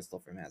know a Crystal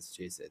from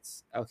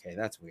Massachusetts. Okay,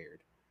 that's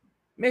weird.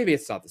 Maybe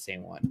it's not the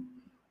same one.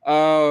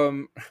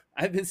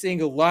 I've been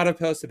seeing a lot of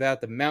posts about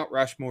the Mount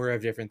Rushmore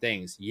of different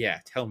things. Yeah,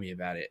 tell me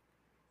about it.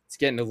 It's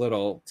getting a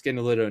little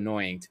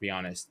annoying, to be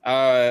honest.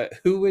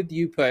 Who would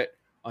you put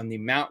on the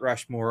Mount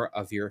Rushmore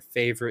of your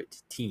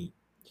favorite team?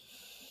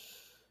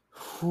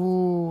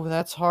 Ooh,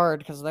 that's hard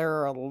because there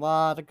are a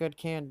lot of good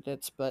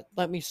candidates, but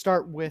let me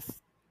start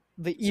with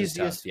This is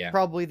tough. Yeah.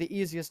 probably the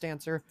easiest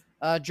answer.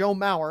 Joe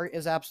Mauer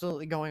is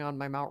absolutely going on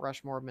my Mount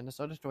Rushmore of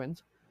Minnesota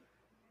Twins.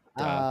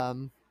 Duh.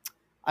 Um,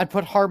 I'd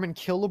put Harmon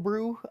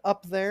Killebrew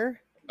up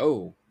there.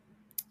 Oh.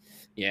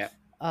 Yeah.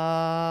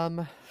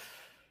 Um,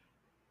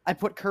 I'd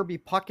put Kirby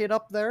Puckett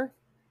up there.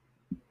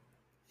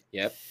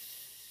 Yep.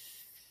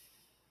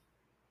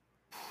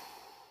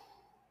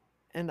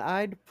 And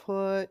I'd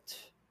put,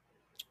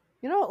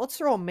 you know what, let's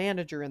throw a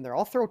manager in there.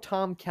 I'll throw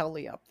Tom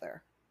Kelly up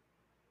there.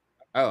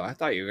 Oh, I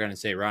thought you were going to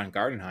say Ron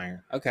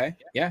Gardenhire. Okay.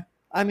 Yeah.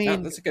 I No,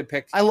 mean, that's a good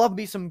pick. I love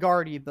me some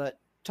Guardy, but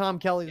Tom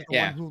Kelly is the one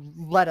Yeah. who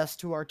led us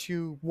to our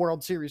 2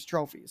 World Series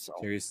trophies. So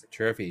Series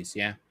trophies.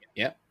 Yeah.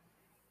 Yep.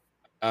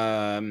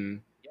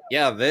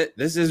 Yeah.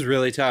 This is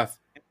really tough.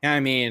 Yeah, I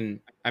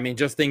mean,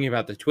 just thinking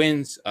about the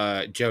Twins.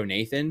 Joe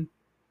Nathan.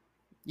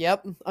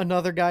 yep,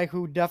 another guy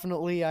who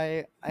definitely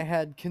I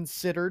had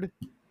considered.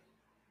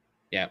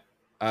 Yeah.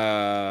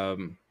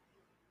 Um.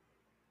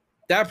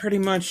 That pretty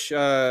much.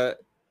 That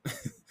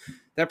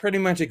pretty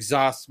much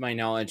exhausts my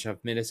knowledge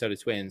of Minnesota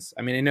Twins.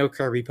 I mean, I know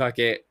Kirby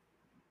Puckett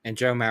and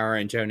Joe Mauer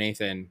and Joe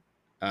Nathan.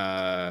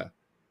 Uh,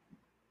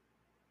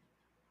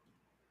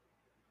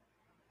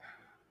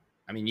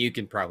 I mean, you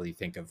can probably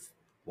think of,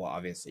 well,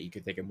 obviously, you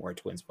could think of more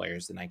Twins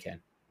players than I can.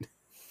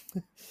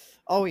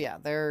 Oh yeah,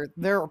 there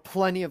are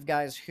plenty of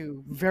guys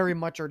who very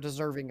much are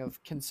deserving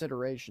of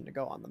consideration to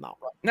go on the Mount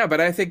Rushmore. No, but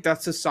I think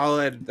that's a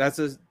solid that's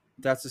a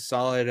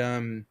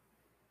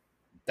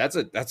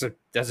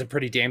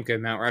pretty damn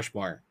good Mount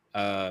Rushmore.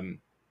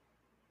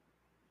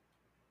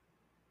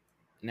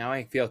 Now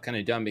I feel kind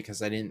of dumb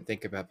because I didn't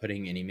think about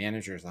putting any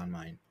managers on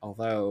mine.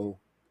 Although,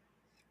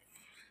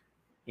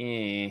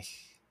 eh,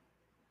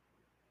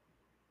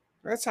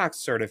 Red Sox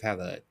sort of have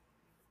a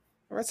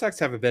Red Sox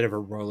have a bit of a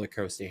roller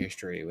coaster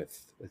history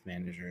with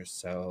managers,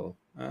 so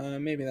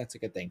maybe that's a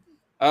good thing.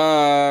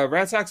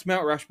 Red Sox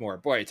Mount Rushmore.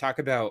 Boy, talk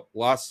about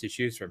lots to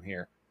choose from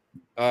here.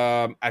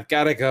 I've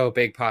got to go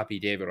Big Poppy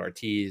David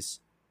Ortiz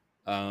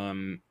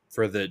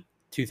for the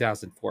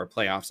 2004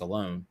 playoffs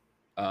alone.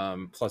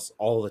 Plus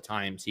all the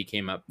times he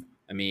came up.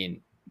 I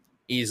mean,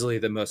 easily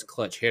the most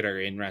clutch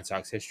hitter in Red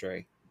Sox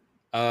history.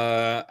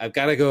 I've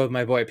got to go with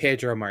my boy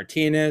Pedro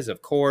Martinez,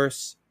 of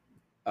course.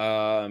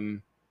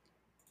 Um,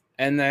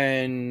 and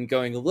then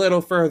going a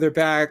little further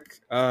back,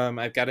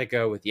 I've got to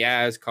go with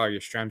Yaz, Collier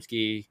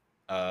Stremski.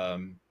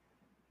 And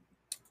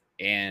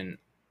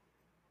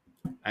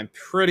I'm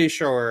pretty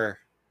sure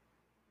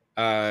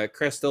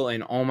Crystal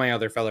and all my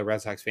other fellow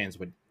Red Sox fans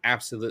would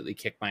absolutely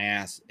kick my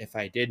ass if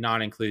I did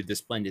not include the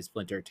splendid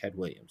splinter Ted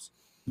Williams.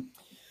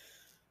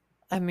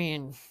 I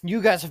mean,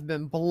 you guys have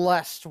been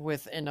blessed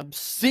with an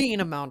obscene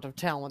amount of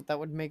talent that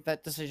would make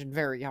that decision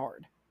very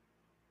hard.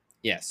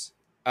 Yes.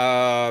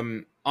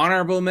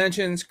 Honorable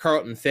mentions: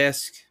 Carlton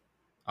Fisk,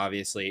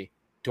 obviously,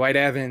 Dwight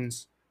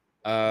Evans,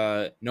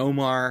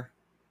 Nomar,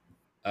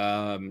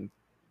 Louis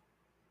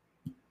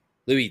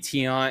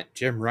Tiant,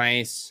 Jim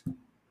Rice.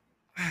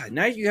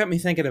 Now you got me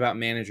thinking about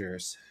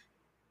managers.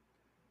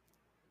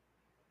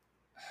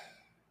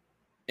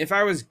 If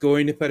I was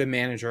going to put a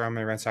manager on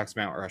my Red Sox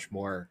Mount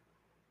Rushmore,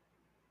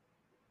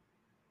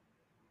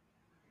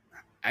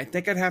 I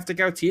think I'd have to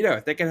go Tito. I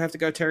think I'd have to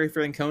go Terry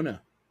Francona.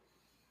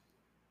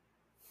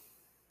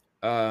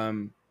 I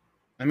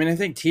mean, I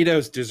think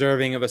Tito's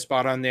deserving of a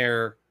spot on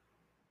there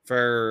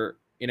for,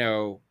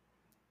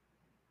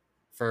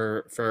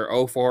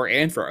 for 04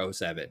 and for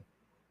 07.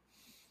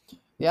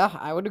 Yeah,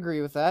 I would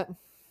agree with that.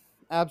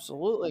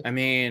 Absolutely. I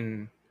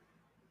mean,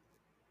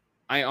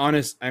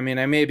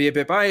 I may be a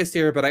bit biased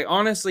here, but I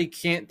honestly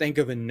can't think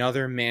of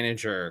another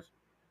manager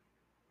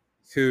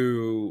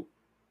who,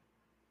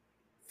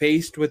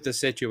 faced with the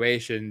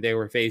situation they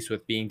were faced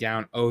with, being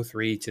down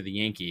 0-3 to the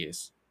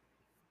Yankees,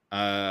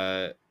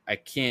 I'm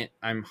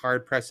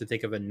hard pressed to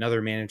think of another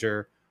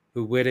manager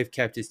who would have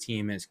kept his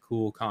team as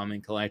cool, calm,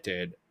 and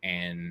collected,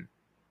 and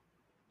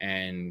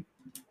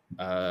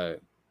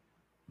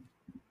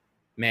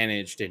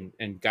managed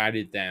and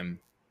guided them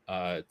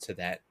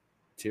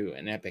to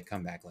an epic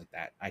comeback like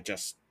that.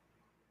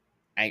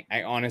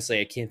 I honestly,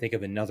 I can't think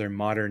of another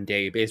modern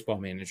day baseball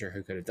manager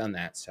who could have done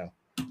that. So,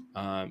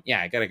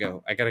 I gotta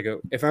go.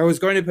 If I was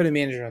going to put a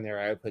manager on there,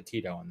 I would put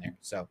Tito on there.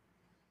 So,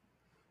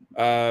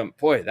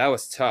 boy, that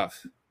was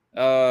tough.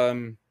 All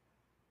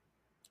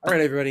right,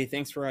 everybody.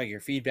 Thanks for all your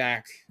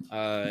feedback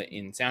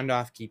in Sound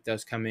Off. Keep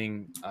those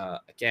coming.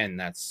 Again,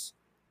 that's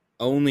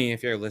only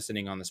if you're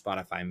listening on the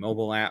Spotify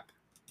mobile app.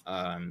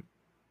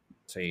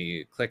 So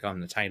you click on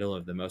the title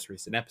of the most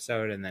recent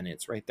episode, and then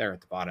it's right there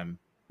at the bottom.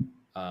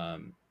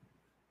 And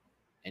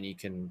you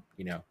can,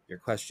 your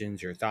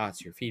questions, your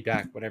thoughts, your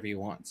feedback, whatever you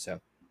want.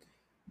 So,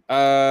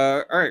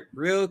 all right,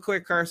 real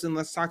quick, Carson,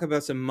 let's talk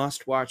about some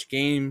must-watch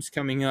games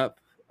coming up.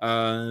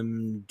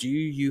 Do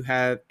you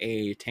have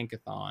a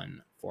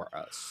tankathon for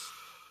us?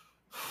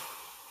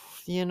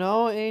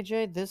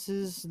 AJ, this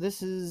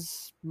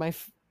is my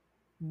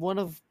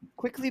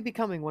quickly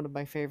becoming one of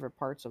my favorite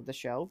parts of the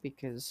show,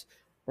 because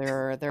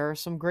there are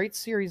some great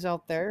series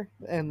out there,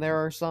 and there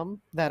are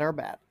some that are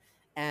bad,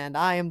 and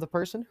I am the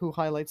person who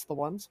highlights the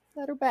ones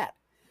that are bad.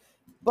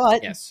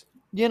 But Yes.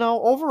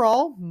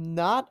 Overall,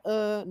 not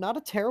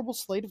a terrible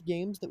slate of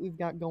games that we've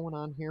got going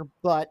on here,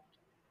 but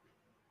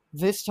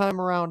this time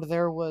around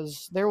there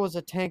was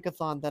a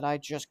tankathon that I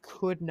just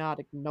could not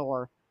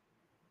ignore.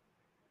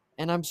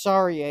 And I'm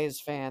sorry, A's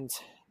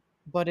fans,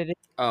 but it is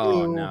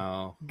Oh, you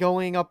no.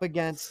 going up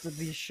against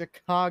the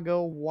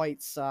Chicago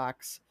White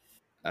Sox.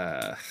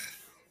 It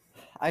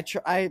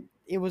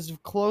was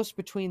close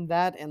between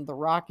that and the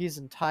Rockies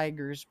and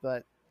Tigers,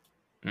 but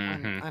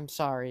I'm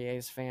sorry,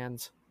 A's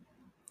fans.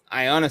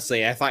 I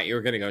thought you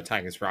were going to go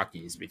Tigers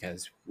Rockies,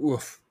 because,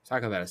 oof,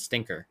 talk about a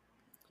stinker.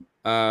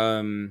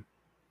 Yeah,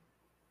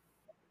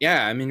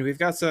 I mean,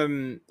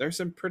 there's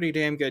some pretty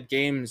damn good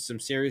games, some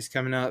series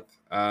coming up.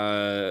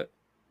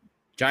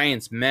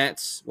 Giants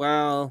Mets.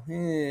 Well,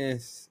 I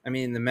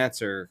mean, the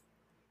Mets are,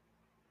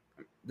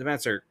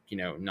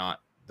 not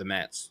the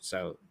Mets,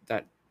 so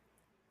that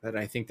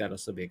I think that'll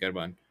still be a good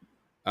one.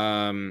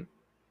 What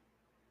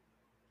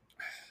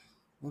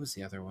was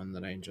the other one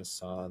that I just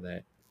saw?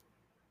 That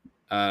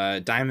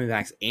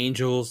Diamondbacks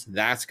Angels.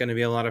 That's going to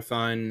be a lot of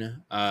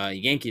fun.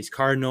 Yankees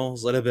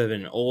Cardinals. A little bit of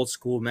an old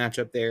school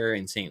matchup there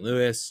in St.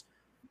 Louis.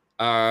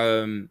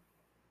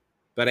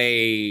 But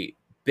a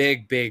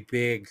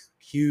big,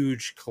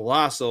 huge,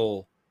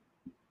 colossal,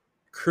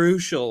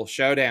 crucial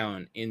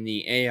showdown in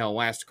the AL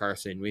West,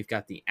 Carson. We've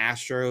got the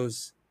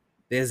Astros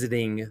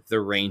visiting the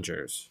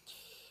Rangers.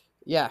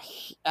 Yeah,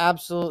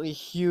 absolutely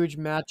huge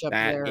matchup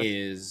there.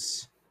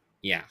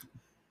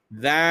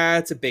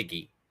 That's a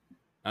biggie.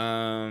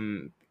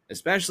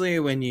 Especially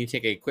when you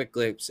take a quick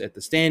glimpse at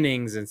the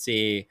standings and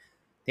see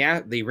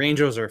the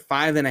Rangers are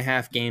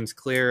 5.5 games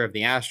clear of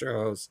the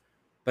Astros,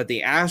 but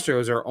the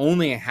Astros are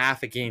only a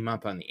half a game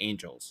up on the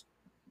Angels.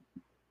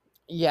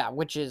 Yeah,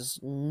 which is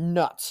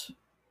nuts,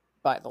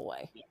 by the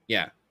way.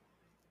 Yeah.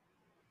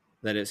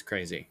 That is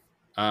crazy.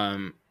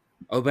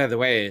 Oh, by the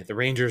way, the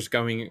Rangers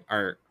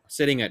are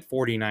sitting at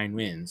 49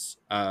 wins,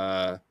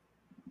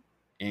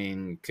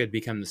 and could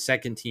become the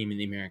second team in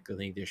the American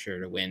League this year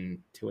to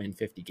win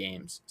 50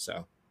 games.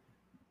 So,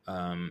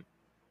 I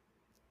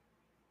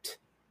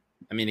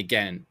mean,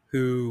 again,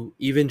 who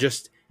even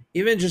just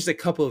a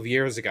couple of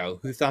years ago,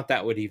 who thought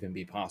that would even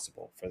be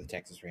possible for the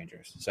Texas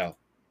Rangers? So,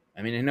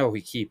 I mean, I know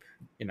we keep,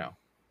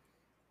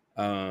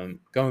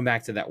 going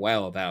back to that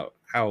well about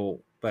how,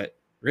 but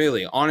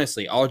really,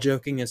 honestly, all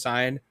joking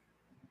aside,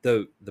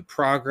 the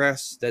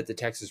progress that the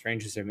Texas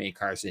Rangers have made,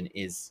 Carson,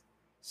 is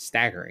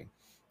staggering.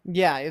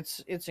 Yeah,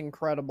 it's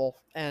incredible.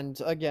 And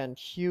again,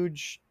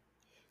 huge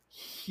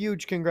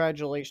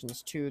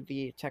congratulations to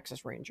the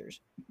Texas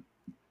Rangers.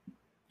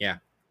 Yeah.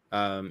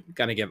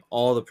 Gotta give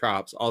all the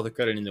props, all the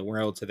credit in the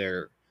world to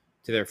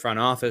their front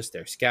office,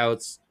 their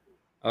scouts.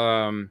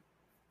 Um,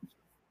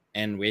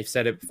 and we've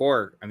said it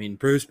before. I mean,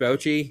 Bruce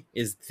Bochy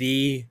is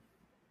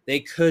they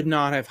could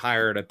not have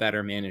hired a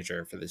better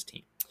manager for this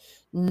team.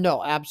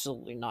 No,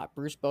 absolutely not.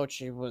 Bruce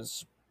Bochy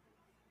was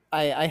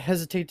I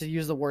hesitate to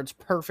use the words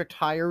perfect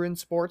hire in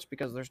sports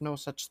because there's no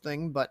such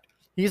thing, but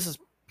he's as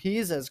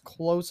he's as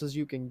close as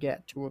you can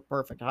get to a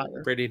perfect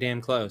hire. Pretty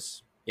damn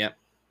close. Yep,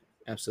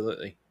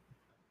 absolutely.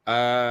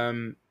 All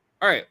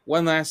right,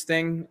 one last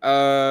thing.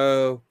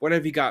 What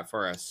have you got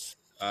for us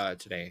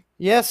today?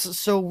 Yes,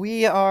 so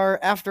we are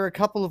after a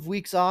couple of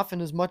weeks off,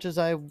 and as much as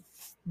I've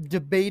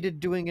debated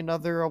doing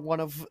another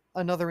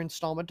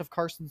installment of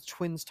Carson's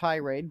Twins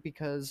tirade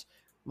because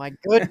my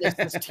goodness,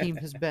 this team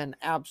has been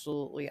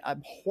absolutely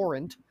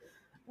abhorrent.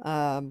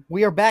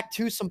 We are back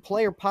to some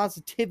player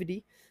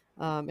positivity,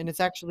 and it's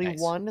actually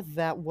Nice. one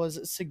that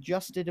was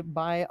suggested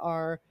by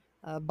our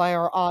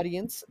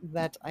audience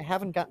that I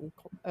haven't gotten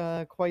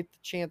quite the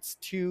chance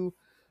to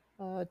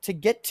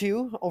get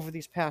to over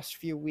these past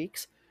few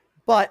weeks,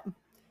 but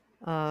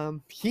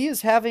he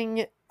is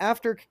having,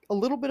 after a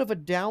little bit of a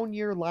down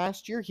year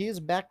last year, he is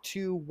back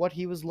to what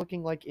he was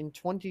looking like in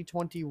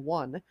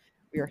 2021.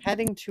 We are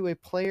heading to a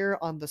player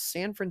on the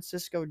San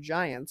Francisco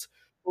Giants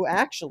who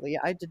actually,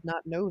 I did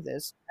not know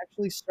this,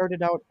 actually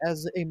started out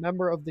as a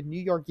member of the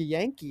New York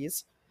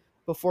Yankees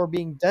before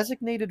being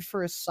designated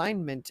for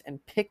assignment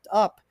and picked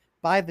up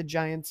by the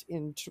Giants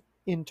in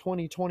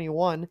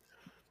 2021,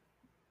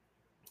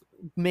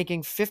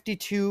 making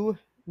 52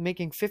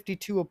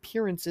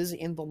 appearances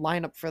in the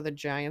lineup for the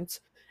Giants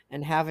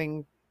and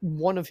having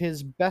one of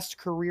his best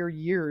career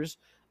years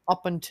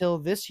up until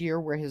this year,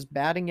 where his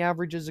batting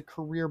average is a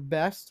career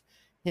best.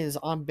 His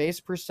on base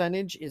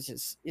percentage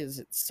is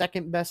its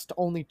second best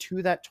only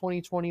to that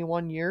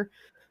 2021 year.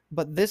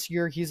 But this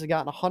year he's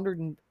gotten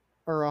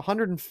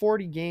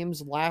 140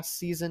 games last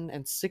season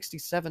and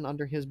 67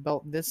 under his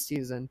belt this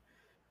season.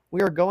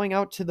 We are going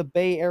out to the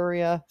Bay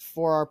Area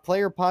for our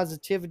player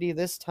positivity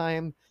this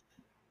time,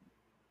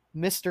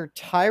 Mr.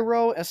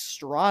 Tyro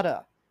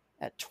Estrada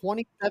at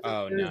 27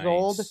 Oh, years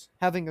old, nice.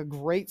 having a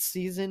great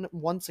season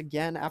once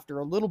again after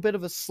a little bit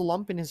of a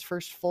slump in his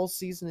first full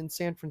season in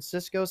San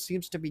Francisco.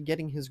 Seems to be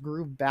getting his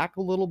groove back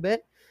a little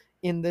bit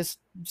in this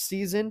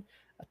season.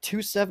 A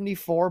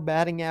 274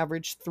 batting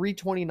average,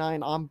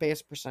 329 on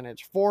base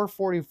percentage,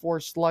 444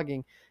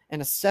 slugging,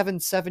 and a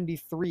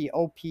 773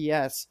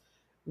 OPS,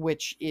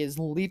 which is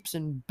leaps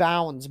and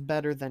bounds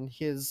better than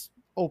his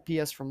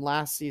OPS from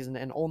last season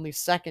and only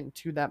second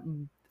to that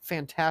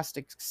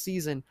fantastic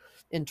season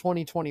in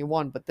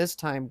 2021, but this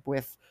time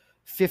with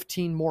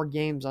 15 more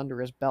games under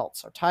his belt.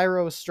 So,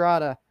 Tyro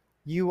Estrada,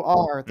 you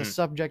are the Mm,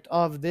 subject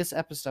of this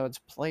episode's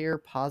player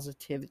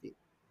positivity.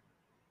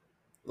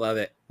 love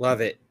it.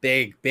 Love it.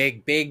 Big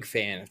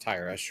fan of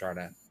Tyra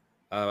Estrada.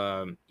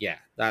 Yeah,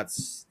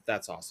 that's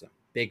awesome.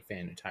 Big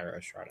fan of Tyra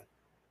Estrada.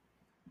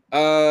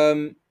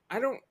 I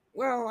don't.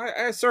 Well,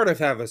 I sort of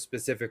have a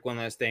specific one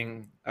last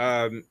thing.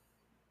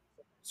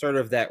 Sort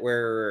of that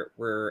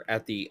we're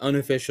at the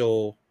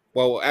unofficial.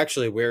 Well,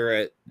 actually,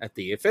 we're at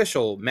the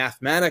official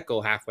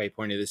mathematical halfway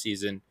point of the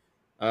season.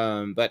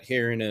 But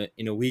here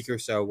in a week or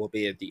so, we'll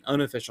be at the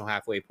unofficial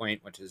halfway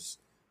point, which is,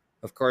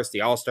 of course,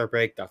 the All Star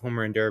break, the Home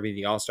Run Derby,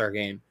 the All Star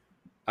game.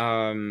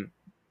 Um,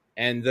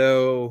 and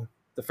though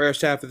the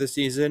first half of the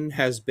season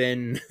has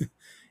been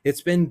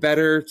it's been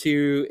better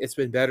to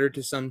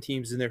some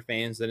teams and their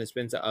fans than it's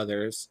been to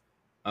others.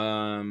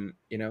 You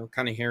know,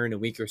 kind of here in a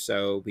week or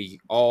so, we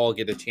all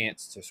get a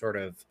chance to sort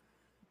of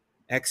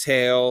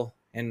exhale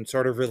and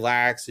sort of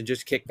relax and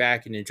just kick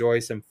back and enjoy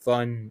some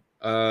fun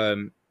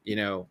you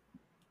know,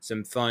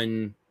 some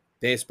fun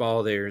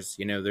baseball. There's,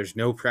 you know, there's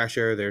no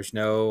pressure, there's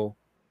no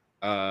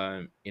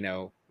you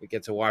know, we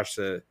get to watch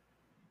the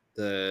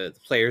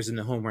players in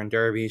the home run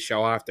derby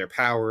show off their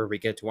power. We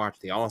get to watch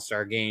the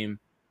all-star game,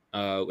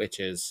 which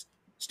is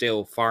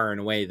still far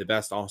and away the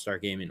best all-star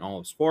game in all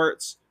of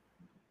sports.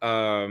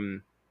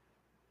 Um,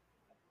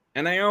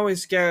 and I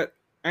always get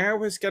a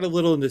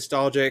little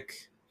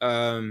nostalgic.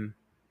 I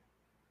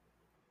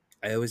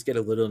always get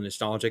a little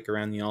nostalgic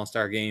around the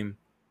all-star game.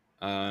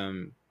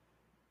 Um,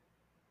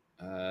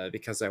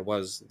 because I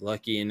was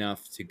lucky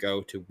enough to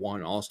go to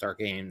one all-star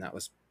game that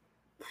was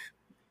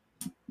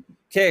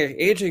okay,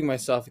 aging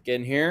myself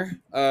again here.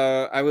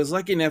 I was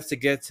lucky enough to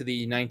get to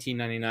the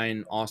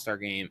 1999 All Star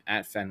Game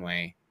at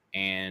Fenway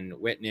and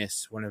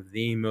witness one of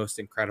the most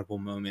incredible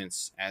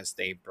moments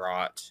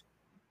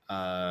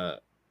uh,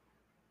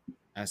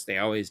 as they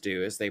always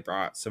do, as they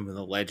brought some of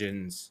the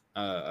legends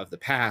of the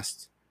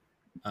past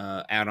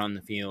out on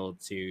the field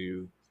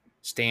to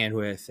stand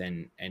with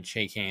and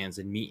shake hands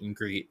and meet and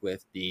greet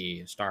with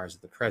the stars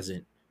of the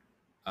present.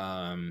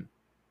 Um,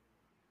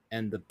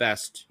 and the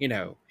best, you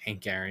know,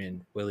 Hank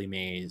Aaron, Willie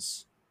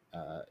Mays,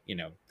 you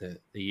know, the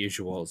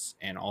usuals,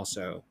 and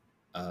also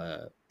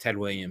Ted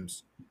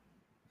Williams.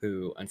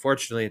 who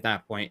unfortunately at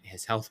that point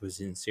his health was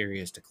in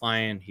serious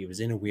decline. He was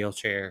in a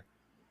wheelchair,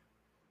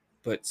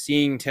 but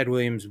seeing Ted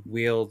Williams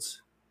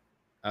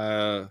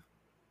uh,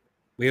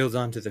 wheeled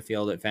onto the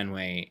field at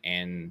Fenway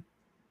and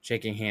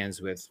shaking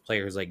hands with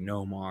players like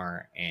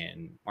Nomar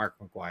and Mark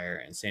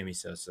McGuire and Sammy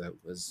Sosa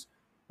was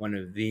one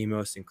of the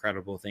most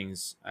incredible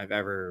things I've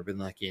ever been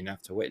lucky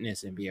enough to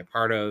witness and be a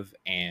part of.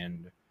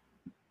 And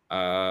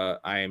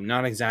I am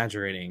not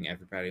exaggerating,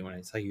 everybody, when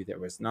I tell you there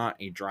was not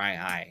a dry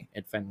eye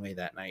at Fenway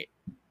that night.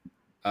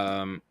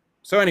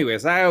 So,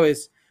 anyways,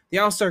 the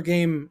All Star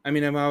game. I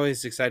mean, I'm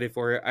always excited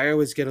for it. I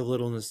always get a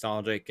little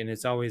nostalgic, and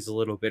it's always a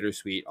little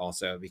bittersweet,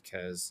 also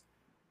because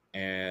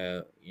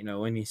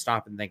when you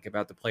stop and think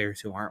about the players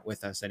who aren't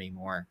with us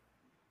anymore,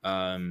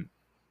 um,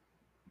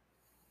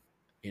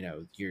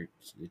 your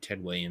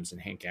Ted Williams and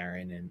Hank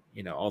Aaron,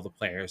 and all the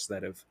players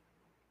that have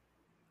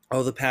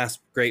all the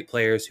past great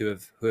players who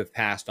have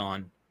passed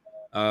on.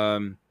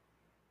 Um,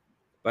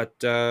 but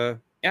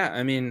yeah,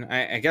 I mean,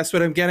 I guess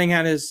what I'm getting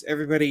at is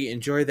everybody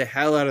enjoy the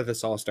hell out of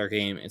this All Star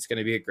game. It's going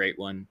to be a great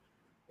one.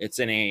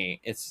 They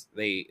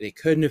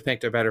couldn't have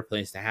picked a better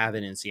place to have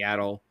it in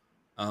Seattle.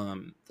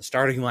 The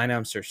starting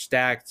lineups are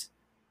stacked.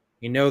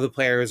 The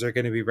players are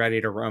going to be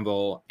ready to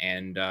rumble,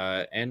 and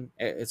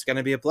it's going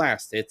to be a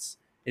blast. It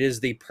is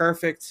the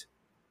perfect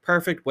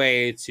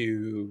way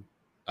to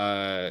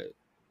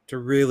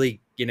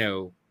really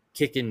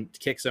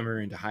kick summer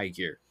into high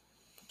gear.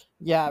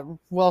 Yeah,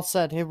 well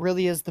said. It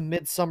really is the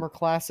Midsummer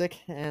Classic,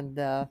 and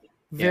Yeah,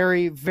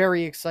 very,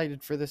 very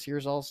excited for this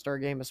year's All Star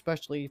game,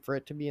 especially for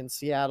it to be in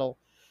Seattle,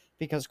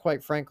 because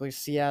quite frankly,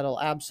 Seattle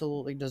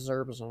absolutely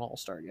deserves an All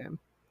Star game.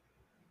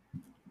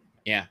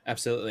 yeah,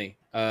 absolutely.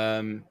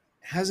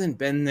 Hasn't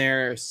been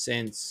there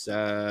since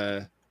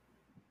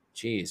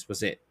geez,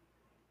 was it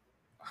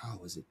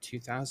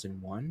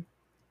 2001?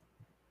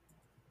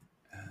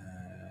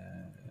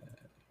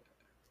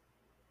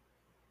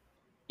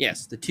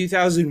 Yes, the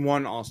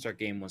 2001 All Star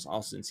Game was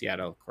also in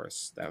Seattle. Of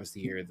course, that was the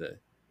year the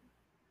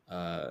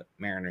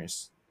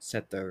Mariners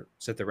set the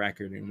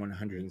record in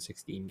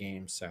 116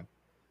 games. So,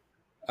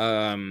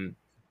 um,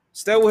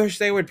 still wish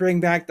they would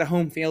bring back the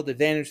home field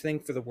advantage thing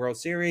for the World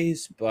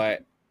Series,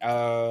 but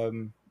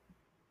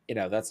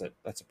that's a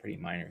pretty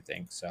minor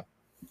thing. So,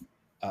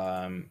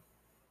 um,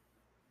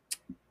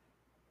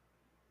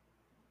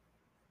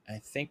 I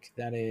think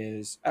that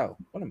is. Oh,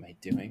 what am I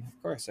doing?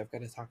 Of course, I've got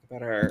to talk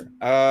about our.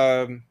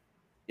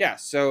 Yeah,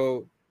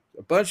 so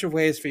a bunch of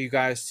ways for you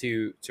guys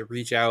to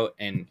reach out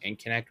and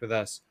connect with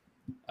us,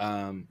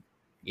 um,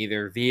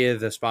 either via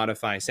the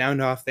Spotify sound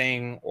off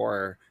thing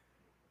or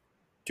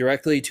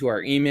directly to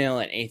our email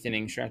at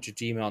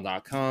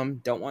eighth-inning-stretch@gmail.com.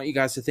 Don't want you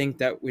guys to think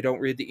that we don't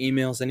read the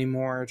emails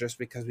anymore just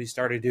because we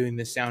started doing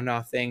this sound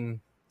off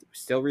thing. We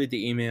still read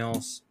the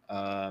emails.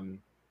 Of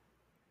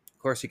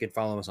course, you can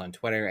follow us on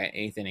Twitter at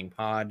eighth inning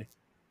pod.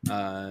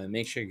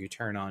 Make sure you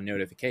turn on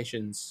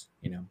notifications.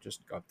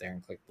 Just go up there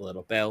and click the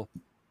little bell.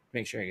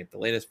 Make sure you get the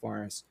latest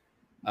for us.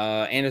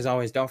 And as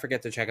always, don't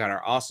forget to check out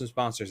our awesome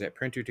sponsors at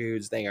Printer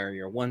Dudes. They are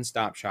your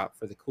one-stop shop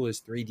for the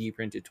coolest 3D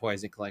printed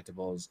toys and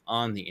collectibles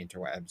on the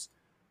interwebs.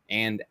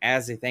 And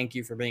as a thank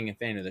you for being a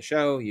fan of the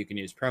show, you can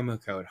use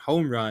promo code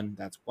HOMERUN,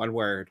 that's one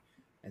word,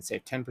 and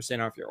save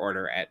 10% off your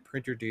order at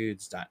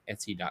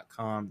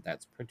printerdudes.etsy.com.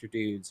 That's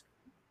Printerdudes,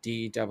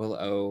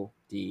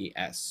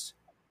 DOODS.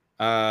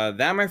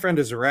 That, my friend,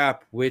 is a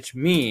wrap, which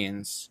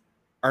means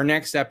our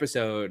next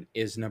episode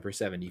is number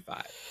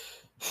 75.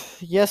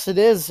 Yes, it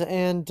is,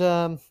 and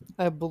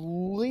I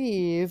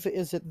believe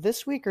is it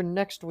this week or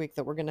next week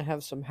that we're going to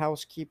have some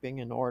housekeeping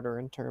in order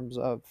in terms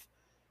of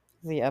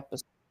the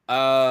episode.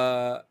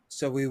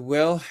 So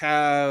we'll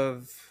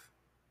have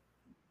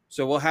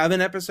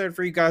an episode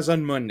for you guys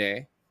on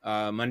Monday,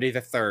 Monday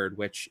the 3rd,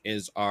 which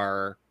is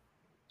our,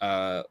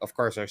 of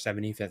course, our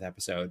 75th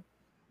episode.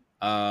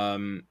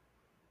 And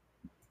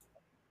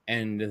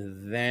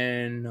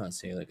then let's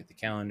see, look at the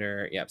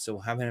calendar. Yep. So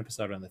we'll have an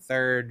episode on the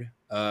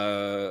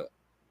 3rd.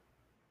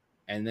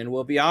 And then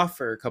we'll be off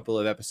for a couple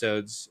of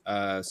episodes.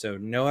 So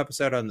no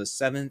episode on the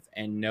 7th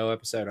and no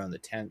episode on the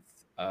 10th,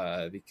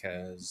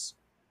 because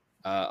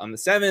on the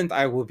 7th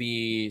I will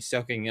be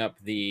soaking up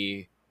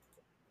the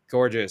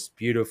gorgeous,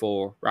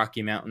 beautiful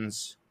Rocky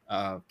Mountains,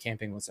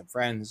 camping with some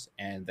friends,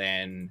 and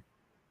then,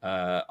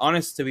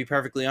 to be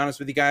perfectly honest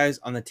with you guys,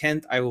 on the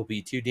 10th I will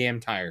be too damn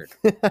tired.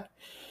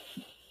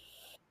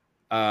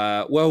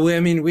 Well, I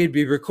mean, we'd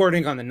be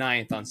recording on the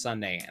 9th on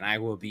Sunday, and I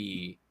will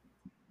be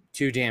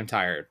too damn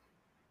tired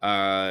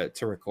to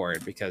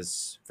record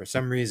because for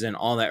some reason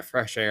all that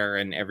fresh air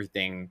and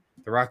everything,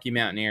 the Rocky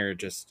Mountain air,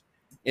 just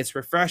it's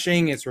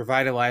refreshing, it's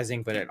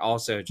revitalizing, but it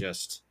also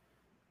just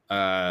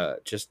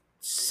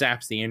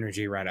saps the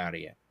energy right out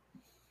of you.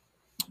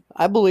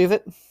 I believe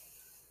it.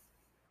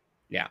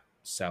 Yeah.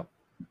 So,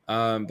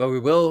 but we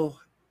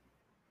will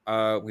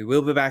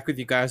be back with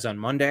you guys on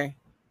Monday,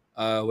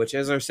 which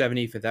is our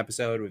 75th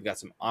episode. We've got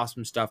some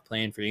awesome stuff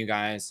planned for you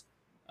guys.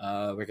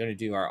 We're gonna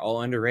do our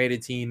all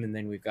underrated team, and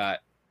then we've got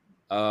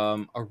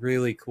a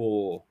really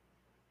cool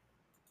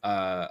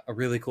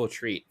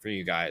treat for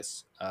you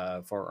guys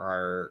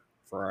for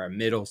our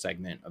middle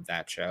segment of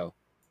that show.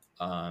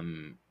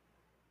 And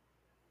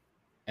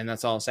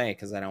that's all I'll say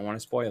because I don't want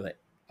to spoil it.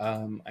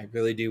 I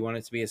really do want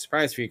it to be a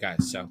surprise for you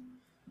guys. So,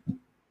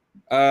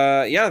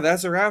 yeah,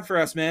 that's a wrap for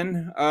us,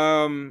 man.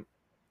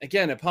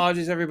 Again,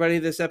 apologies everybody.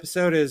 This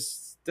episode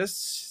was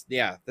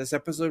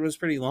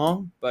pretty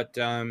long, but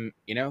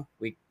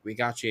we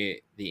got you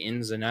the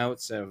ins and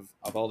outs of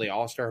all the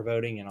All-Star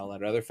voting and all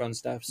that other fun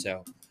stuff.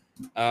 So,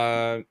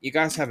 you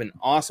guys have an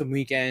awesome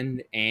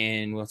weekend,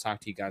 and we'll talk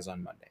to you guys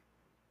on Monday.